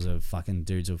examples of fucking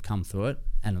dudes who have come through it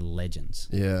and are legends.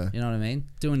 Yeah. You know what I mean?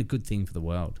 Doing a good thing for the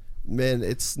world. Man,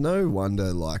 it's no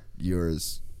wonder, like, you're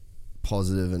as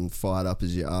positive and fired up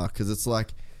as you are, because it's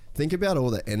like, think about all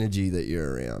the energy that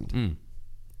you're around.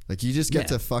 Like, you just get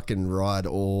to fucking ride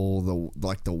all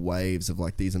the waves of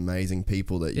like these amazing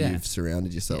people that you've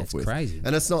surrounded yourself with. Crazy.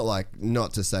 And it's not like,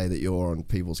 not to say that you're on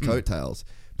people's coattails,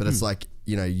 but it's like,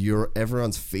 you know,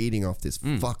 everyone's feeding off this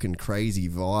fucking crazy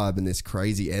vibe and this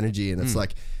crazy energy. And it's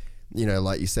like, you know,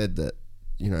 like you said that,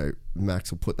 you know,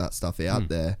 Max will put that stuff out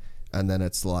there, and then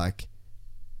it's like,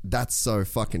 that's so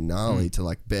fucking gnarly to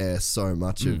like bear so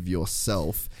much of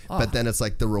yourself. But then it's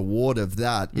like the reward of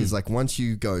that is like, once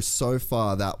you go so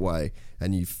far that way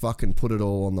and you fucking put it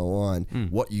all on the line,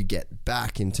 what you get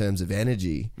back in terms of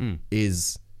energy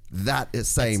is that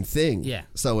same thing. Yeah.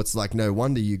 So it's like, no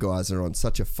wonder you guys are on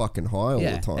such a fucking high all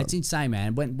the time. It's insane,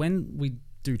 man. When we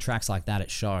do tracks like that at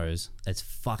shows, it's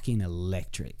fucking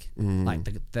electric. Like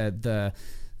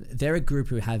they're a group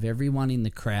who have everyone in the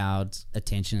crowd's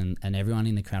attention, and everyone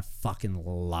in the crowd fucking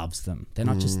loves them. They're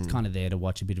not just kind of there to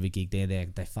watch a bit of a gig.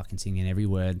 They're fucking singing every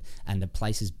word, and the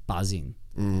place is buzzing.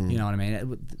 You know what I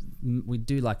mean? We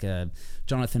do like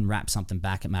Jonathan raps something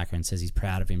back at Macca and says he's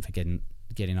proud of him for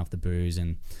getting off the booze,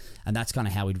 and that's kind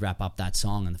of how we'd wrap up that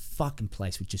song, and the fucking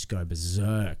place would just go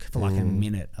berserk for like a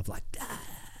minute of like,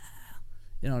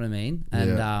 you know what I mean?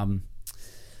 And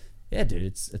yeah, dude,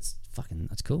 it's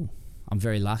cool. I'm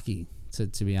very lucky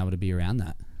to be able to be around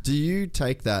that. Do you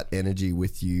take that energy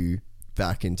with you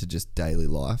back into just daily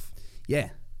life. Yeah.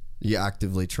 You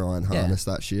actively try and harness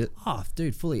that shit. Oh,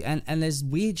 dude, fully. And there's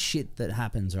weird shit that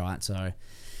happens, right? So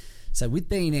with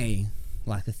B&E,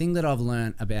 like the thing that I've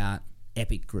learned about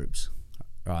epic groups,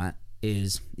 right,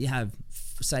 is you have,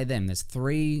 say them, there's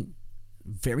 3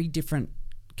 very different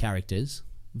characters,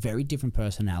 very different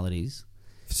personalities.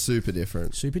 Super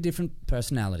different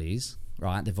personalities,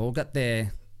 right? They've all got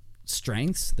their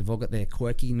strengths, they've all got their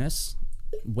quirkiness.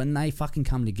 When they fucking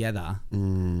come together,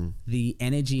 the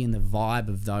energy and the vibe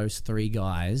of those 3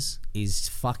 guys is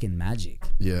fucking magic.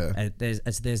 Yeah.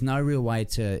 There's no real way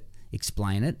to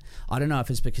explain it. I don't know if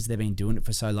it's because they've been doing it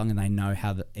for so long and they know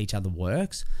how each other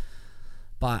works.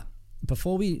 But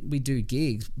before we do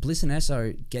gigs, Bliss and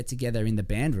Esso get together in the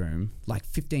band room, like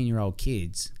 15-year-old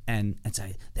kids, and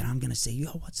say, then I'm going to say, yo,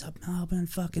 what's up, Melbourne?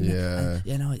 Fucking, and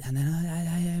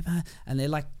then, and they're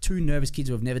like 2 nervous kids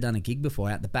who have never done a gig before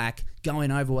out the back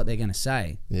going over what they're going to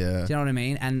say. Yeah. Do you know what I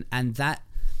mean? And that,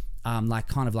 like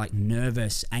kind of like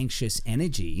nervous, anxious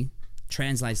energy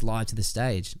translates live to the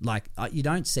stage. Like you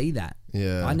don't see that.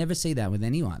 Yeah. I never see that with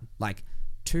anyone. Like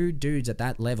 2 dudes at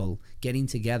that level getting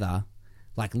together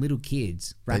like little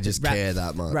kids. They just care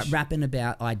that much. Rapping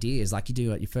about ideas like you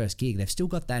do at your first gig. They've still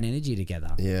got that energy together.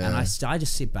 Yeah. And I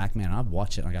just sit back, man, and I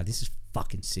watch it and I go, this is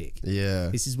fucking sick. Yeah.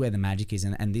 This is where the magic is.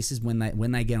 And this is when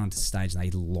they get onto stage, they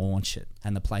launch it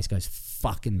and the place goes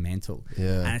fucking mental.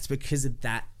 Yeah. And it's because of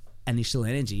that initial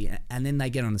energy. And then they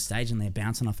get on the stage and they're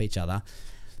bouncing off each other.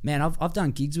 Man, I've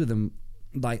done gigs with them.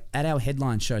 Like at our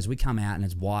headline shows, we come out and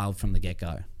it's wild from the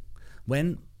get-go.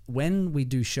 When we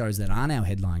do shows that aren't our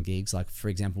headline gigs, like for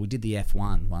example, we did the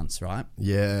F1 once, right?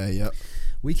 Yeah, yep.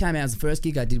 We came out, it was the first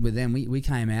gig I did with them. We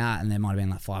came out and there might have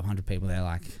been like 500 people there,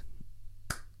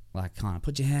 like kind of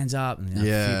put your hands up, and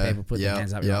a few people put their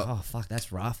hands up. You're like, oh fuck,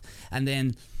 that's rough. And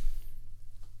then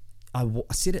I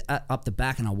sit up the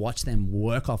back and I watch them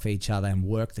work off each other and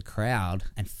work the crowd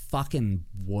and fucking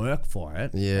work for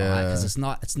it. Yeah, because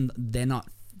they're not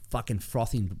fucking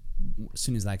frothing as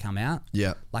soon as they come out.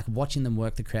 Yeah, like watching them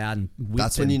work the crowd and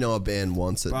that's when you know a band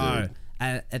wants it, bro. Dude.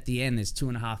 At the end, there's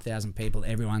 2,500 people.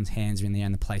 Everyone's hands are in the air,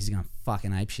 and the place is going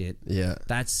fucking ape shit. Yeah,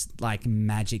 that's like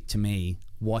magic to me.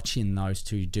 Watching those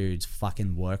 2 dudes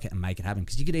fucking work it and make it happen,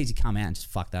 because you could easily come out and just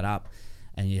fuck that up,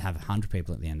 and you have 100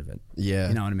 people at the end of it. Yeah,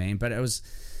 you know what I mean. But it's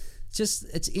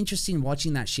interesting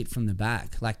watching that shit from the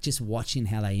back, like just watching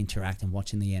how they interact and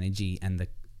watching the energy and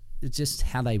it's just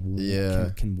how they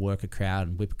can work a crowd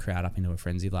and whip a crowd up into a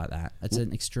frenzy like that. It's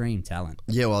an extreme talent.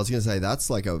 Yeah, well, I was gonna say that's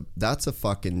a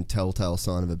fucking telltale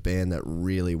sign of a band that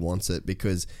really wants it,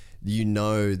 because you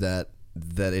know that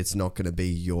it's not going to be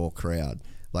your crowd.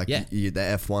 Like the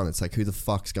F1, it's like, who the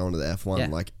fuck's going to the F1? Yeah.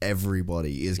 Like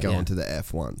everybody is going to the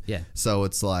F1. Yeah. So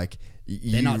it's like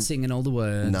they're not singing all the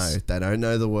words. No, they don't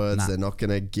know the words. Nah. They're not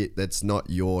going to get. That's not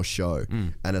your show.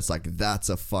 And it's like, that's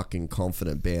a fucking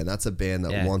confident band. That's a band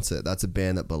that wants it. That's a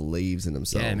band that believes in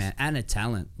themselves. Yeah, man, and a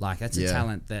talent. Like that's a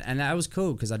talent and that was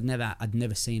cool, because I'd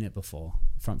never seen it before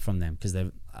from them, because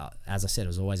they've as I said, it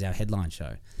was always our headline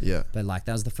show. Yeah. But like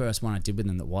that was the first one I did with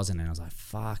them that wasn't, and I was like,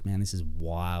 fuck, man, this is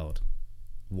wild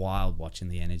watching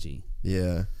the energy.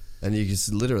 Yeah. And you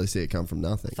just literally see it come from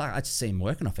nothing. Fuck, I just see them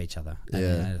working off each other.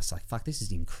 And it's like, fuck, this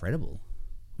is incredible.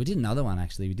 We did another one,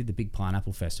 actually. We did the Big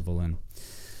Pineapple Festival, and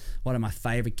one of my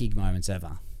favourite gig moments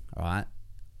ever, all right?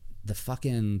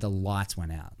 The lights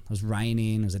went out. It was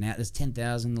raining. There's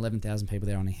 10,000, 11,000 people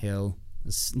there on a hill.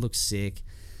 It looks sick.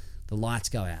 The lights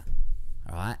go out,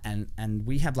 all right? And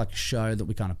we have like a show that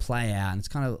we kind of play out, and it's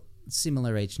kind of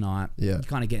similar each night. Yeah. You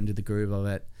kind of get into the groove of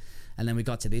it. And then we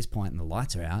got to this point and the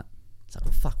lights are out. It's like,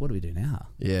 well, fuck, what do we do now?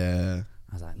 Yeah.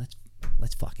 I was like,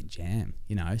 let's fucking jam,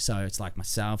 you know? So it's like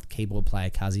myself, the keyboard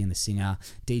player, Cuzzy, and the singer,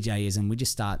 DJ Ism, we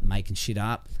just start making shit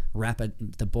up, rap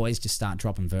it. The boys just start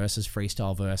dropping verses,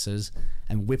 freestyle verses,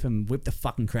 and whip the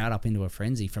fucking crowd up into a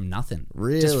frenzy from nothing.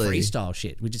 Really? Just freestyle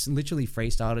shit. We just literally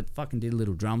freestyled it, fucking did a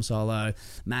little drum solo.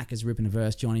 Mac is ripping a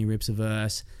verse, Johnny rips a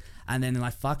verse. And then they're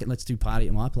like, fuck it, let's do Party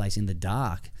at My Place in the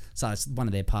dark. So it's one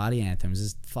of their party anthems.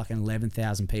 There's fucking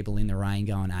 11,000 people in the rain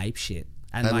going ape shit.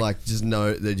 And like just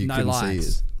know that you couldn't see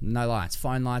it. No lights.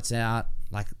 Phone lights out.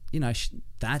 Like, you know,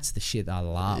 that's the shit that I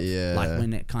love. Yeah. Like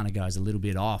when it kind of goes a little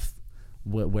bit off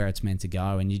where it's meant to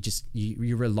go, and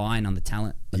you're relying on the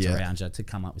talent that's around you to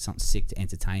come up with something sick to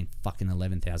entertain fucking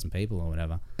 11,000 people or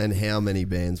whatever. And how many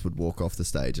bands would walk off the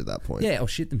stage at that point? Yeah, or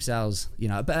shit themselves, you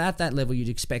know. But at that level, you'd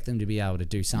expect them to be able to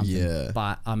do something. Yeah.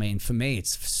 But I mean, for me,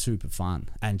 it's super fun,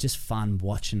 and just fun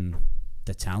watching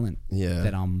the talent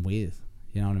that I'm with.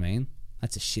 You know what I mean?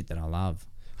 That's the shit that I love.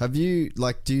 Have you,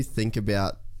 like, do you think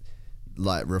about,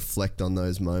 like, reflect on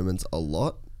those moments a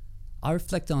lot? I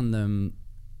reflect on them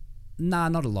Nah,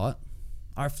 not a lot.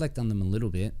 I reflect on them a little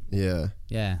bit. Yeah.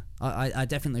 Yeah, I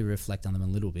definitely reflect on them a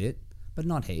little bit, but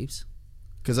not heaps.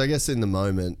 Because I guess in the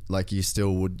moment, like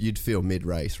you'd feel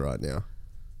mid-race right now.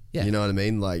 Yeah. You know what I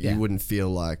mean? Like Yeah. you wouldn't feel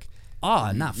like,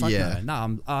 Oh, no, fuck Yeah. no.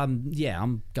 No,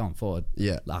 I'm going forward.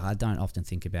 yeah, Like, I don't often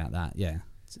think about that. Yeah,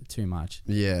 it's too much.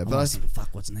 yeah. I'm But always thinking, fuck,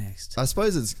 what's next? I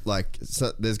suppose it's like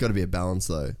there's got to be a balance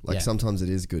though. Like Yeah. sometimes it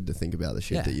is good to think about the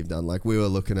shit Yeah. that you've done. Like I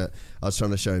was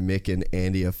trying to show Mick and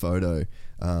Andy a photo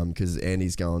because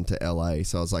Andy's going to LA.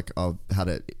 So I was like, I had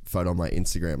a photo on my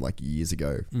Instagram like years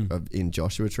ago in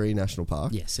Joshua Tree National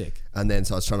Park. Yeah, sick. And then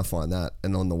so I was trying to find that,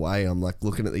 and on the way I'm like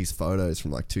looking at these photos from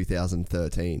like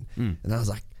 2013, and I was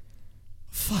like,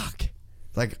 fuck,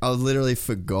 like I literally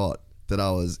forgot that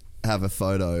have a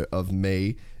photo of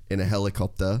me in a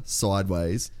helicopter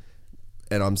sideways,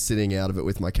 and I'm sitting out of it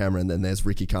with my camera, and then there's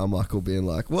Ricky Carmichael being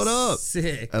like, "What up?"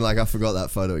 Sick. And like I forgot that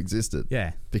photo existed.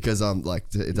 Yeah. Because I'm like,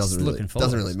 it Just doesn't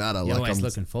forwards. really matter. You're like always I'm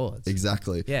looking forwards.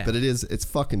 Exactly. Yeah. But it's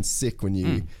fucking sick when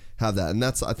you have that. And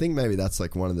I think maybe that's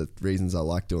like one of the reasons I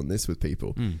like doing this with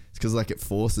people. It's because like it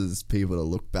forces people to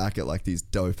look back at like these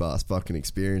dope ass fucking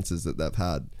experiences that they've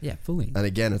had. Yeah, fully. And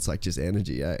again, it's like just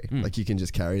energy, eh? Like you can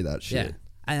just carry that shit. Yeah.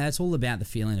 And it's all about the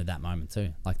feeling of that moment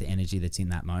too. Like the energy that's in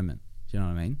that moment. Do you know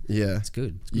what I mean? Yeah. It's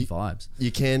good. It's good vibes.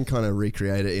 You can kind of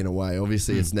recreate it in a way.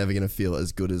 Obviously, it's never going to feel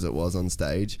as good as it was on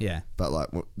stage. Yeah. But like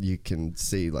you can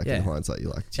see like in hindsight, you're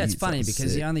like, geez, That's funny that was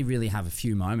because sick. you only really have a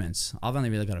few moments. I've only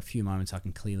really got a few moments I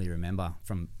can clearly remember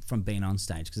from being on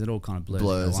stage because it all kind of blurs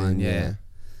into one. Yeah.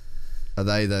 Are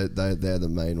they're the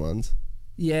main ones?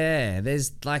 Yeah,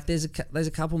 there's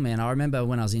a couple, man. I remember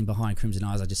when I was in Behind Crimson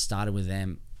Eyes, I just started with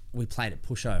them. We played at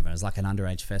Pushover. It was like an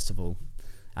underage festival,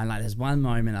 and like there's one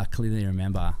moment I clearly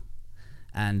remember,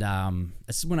 and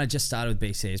it's when I just started with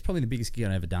BC. It's probably the biggest gig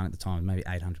I'd ever done at the time, maybe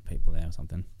 800 people there or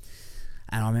something.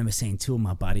 And I remember seeing two of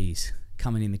my buddies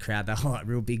coming in the crowd. They were like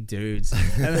real big dudes,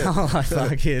 and they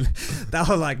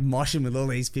were like moshing with all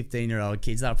these 15-year-old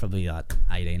kids. They were probably like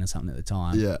 18 or something at the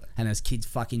time. Yeah. And there's kids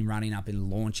fucking running up and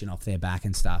launching off their back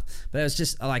and stuff. But it was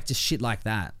just like just shit like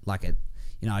that. Like it,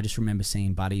 I just remember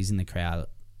seeing buddies in the crowd,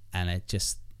 and it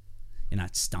just, it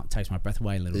takes my breath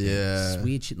away a little bit. Yeah. It's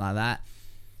weird shit like that.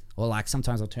 Or like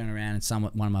sometimes I'll turn around and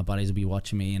one of my buddies will be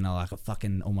watching me, and I'll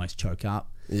fucking almost choke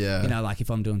up. Yeah. Like if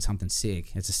I'm doing something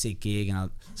sick, it's a sick gig, and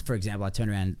for example, I turned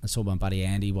around, I saw my buddy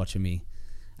Andy watching me,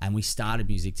 and we started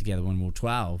music together when we were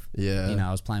 12. Yeah.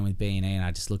 I was playing with B&E, and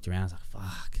I just looked around, I was like,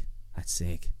 fuck, that's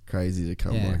sick. Crazy to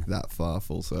come like that far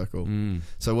full circle.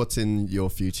 So what's in your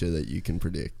future that you can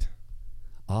predict?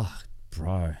 Oh,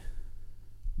 bro.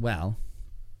 Well,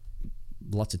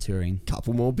 lots of touring.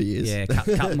 Couple more beers. Yeah,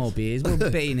 couple more beers. Well,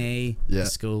 B&E, Yeah.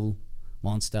 School,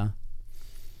 Monster,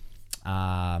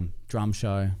 drum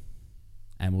show,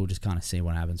 and we'll just kind of see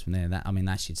what happens from there.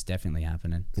 That shit's definitely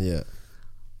happening. Yeah.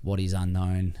 What is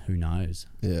unknown, who knows?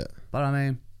 Yeah. But I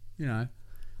mean, I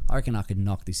reckon I could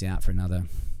knock this out for another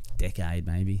decade,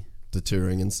 maybe. The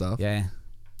touring and stuff. Yeah,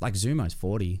 like Zumo's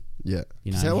 40. Yeah.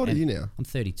 You know, So how old are and you now? I'm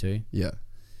 32. Yeah.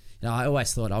 I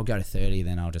always thought I'll go to 30,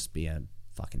 then I'll just be a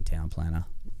fucking town planner.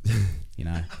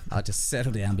 I'll just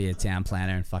settle down, be a town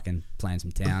planner, and fucking plan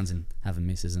some towns and have a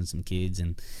missus and some kids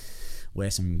and wear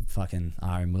some fucking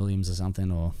R.M. Williams or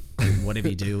something, or whatever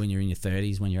you do when you're in your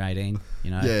 30s, when you're 18.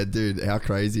 Yeah, dude, how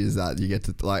crazy is that? You get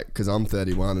to because I'm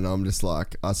 31 and I'm just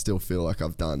like, I still feel like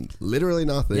I've done literally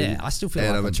nothing. Yeah, I still feel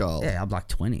and like I'm a child. Yeah, I'm like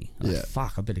 20. I'm like, Yeah.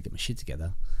 fuck, I better get my shit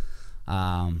together.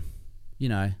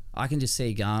 I can just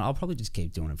see going, I'll probably just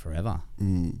keep doing it forever.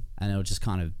 And it'll just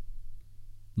kind of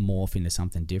morph into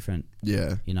something different.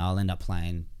 Yeah. I'll end up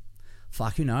playing,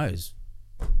 fuck, who knows?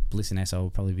 Bliss and SO will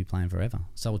probably be playing forever.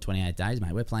 Soul 28 Days,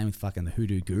 mate. We're playing with fucking the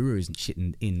Hoodoo Gurus and shit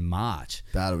in March.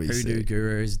 That'll be Hoodoo sick.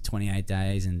 Gurus, 28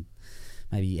 Days, and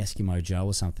maybe Eskimo Joe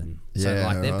or something. So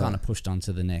Yeah, they've right. kind of pushed on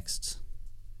to the next,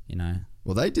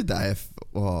 Well, they did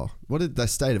what did the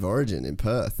State of Origin in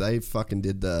Perth? They fucking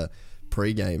did the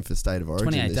pre-game for State of Origin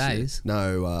 28 this year. days?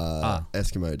 No,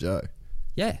 Eskimo Joe.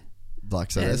 Yeah.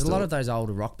 Like, so Yeah, they're there's a still- lot of those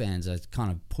older rock bands that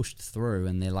kind of pushed through,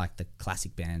 and they're like the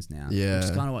classic bands now. Yeah. Which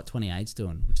is kind of what 28's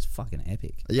doing, which is fucking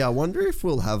epic. Yeah, I wonder if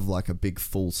we'll have like a big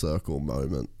full circle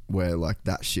moment where like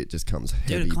that shit just comes heavy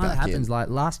Dude, it kind of back happens. in. Like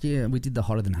last year, we did the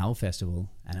Hotter Than Hell festival,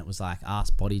 and it was like us,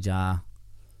 Body Jar,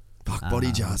 Fuck,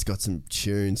 Body Jar's got some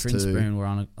tunes Drink too. Spoon were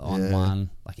on Yeah. one,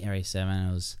 like Area 7.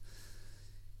 It was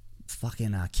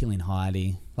fucking Killing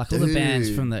Heidi. Like all the bands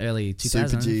Dude. from the early 2000s.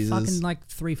 Super Jesus. Fucking like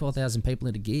 3,000-4,000 people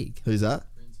at a gig. Who's that?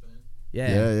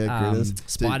 Yeah. Yeah, Grinners.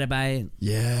 Spider Bay.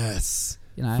 Yes.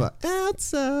 Fuck.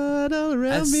 Outside all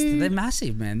around me. They're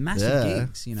massive, man. Massive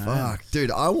gigs, Fuck, dude,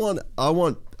 I want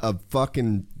a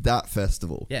fucking that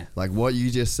festival. Yeah. Like what you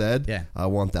just said. Yeah. I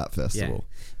want that Yeah. festival.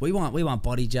 We want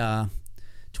Body Jar,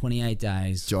 28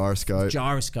 Days, Gyroscope.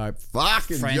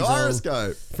 Fucking Frenzal.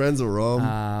 Gyroscope. Frenzal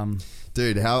Rom.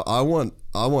 Dude, how I want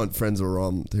Frenzal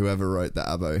Rom, whoever wrote the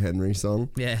Abbo Henry song.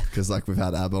 Yeah. Because like we've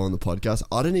had Abbo on the podcast.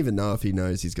 I don't even know if he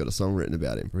knows he's got a song written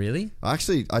about him. Really? I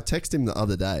texted him the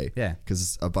other day. Yeah.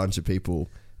 Because a bunch of people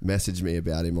messaged me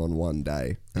about him on one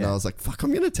day. And Yeah. I was like, fuck,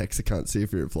 I'm going to text the cunt, see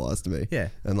if he replies to me. Yeah.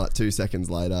 And like 2 seconds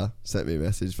later, sent me a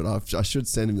message. But I should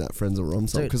send him that Frenzal Rom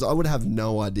song. Dude. Because I would have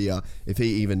no idea if he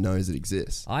even knows it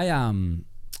exists. I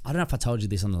don't know if I told you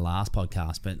this on the last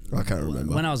podcast, but I can't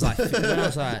remember. When I was like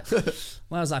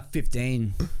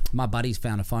 15, my buddies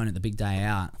found a phone at the big day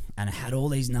out, and it had all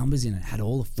these numbers in it. It had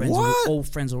all the all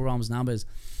Frenzal Rom's numbers,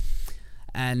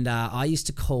 and I used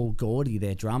to call Gordy,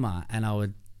 their drummer, and I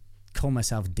would call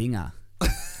myself Dinger.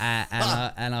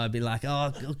 And I'd be like,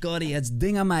 oh, Gordy, it's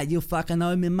Dinger, mate. You fucking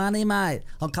owe me money, mate.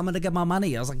 I'm coming to get my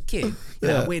money. I was like a kid. You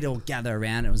know, we'd all gather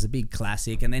around. It was a big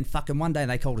classic. And then fucking one day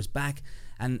they called us back,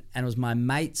 and it was my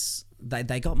mates.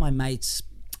 They got my mates'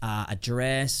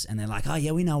 address, and they're like, oh,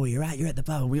 yeah, we know where you're at. You're at the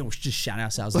bar. We all just shut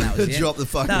ourselves, and that was it. Drop the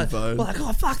fucking phone. We're like,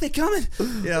 oh, fuck, they're coming.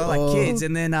 You know, like kids.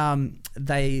 And then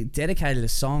they dedicated a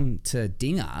song to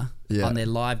Dinger on their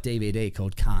live DVD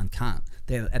called Can't Cunt.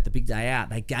 They're at the big day out.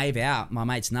 They gave out my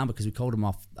mate's number because we called him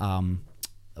off.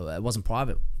 It wasn't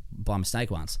private by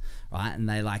mistake once, right? And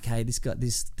they're like, hey, this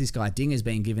guy Dinger's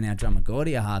been giving our drummer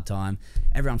Gordy a hard time.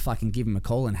 Everyone fucking give him a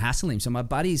call and hassle him. So my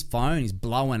buddy's phone is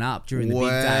blowing up during the big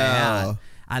day out.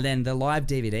 And then the live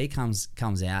DVD comes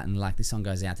out, and like this song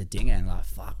goes out to Dinger, and like,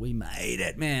 fuck, we made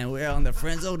it, man. We're on the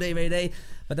Frenzal DVD.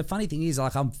 But the funny thing is,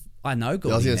 like, I know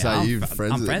Gordy. I was going to say, I'm you're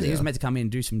friends with him. He was meant to come in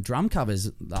and do some drum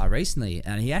covers recently,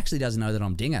 and he actually doesn't know that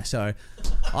I'm Dinger. So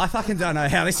I fucking don't know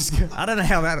how this is. I don't know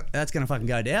how that's going to fucking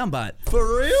go down. But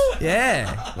For real?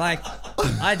 yeah, like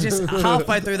I just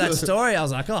halfway through that story, I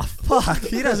was like, oh fuck,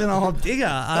 he doesn't know I'm Dinger.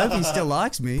 I hope he still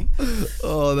likes me.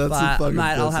 Oh, that's a But fucking mate,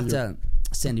 I'll blessing. have to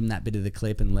send him that bit of the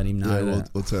clip and let him know Yeah, that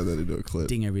we'll turn that into a clip.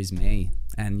 Dinger is me,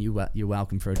 and you're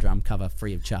welcome for a drum cover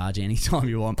free of charge anytime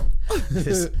you want.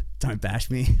 Just don't bash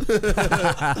me,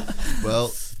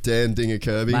 Well, Dan Dinger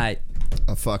Kirby, mate.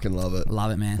 I fucking love it.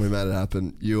 Love it, man. We made it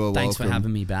happen. You are Thanks welcome. for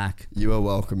having me back. You are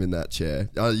welcome in that chair.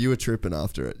 You were tripping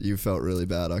after it. You felt really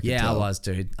bad. I could Yeah, tell. I was,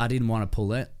 dude. I didn't want to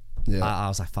pull it. Yeah. I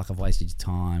was like, fuck, I've wasted your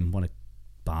time. What a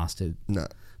bastard. No.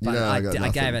 You But know, I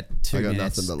nothing. gave it 2 I got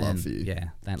minutes. nothing but love and for you. Yeah,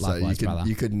 So likewise, brother.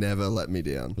 you could never let me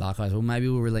down. Likewise. Well, maybe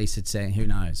we'll release it soon. Who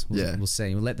knows? Yeah. We'll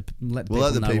see. We'll let the people We'll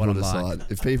let the know people what I'm decide. like.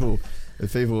 If people,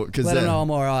 because Let them know I'm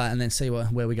all right, and then see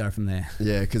where we go from there.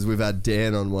 yeah, because we've had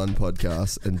Dan on one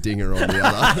podcast and Dinger on the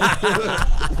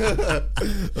other.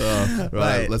 Oh,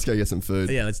 right, Mate. let's go get some food.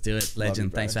 Yeah, let's do it. Legend.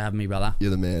 bro. Thanks for having me, brother.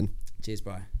 You're the man. Cheers,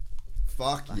 bro.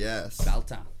 Fuck yes.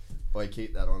 Belter. Wait,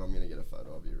 keep that on. I'm gonna get a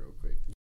photo of you real quick.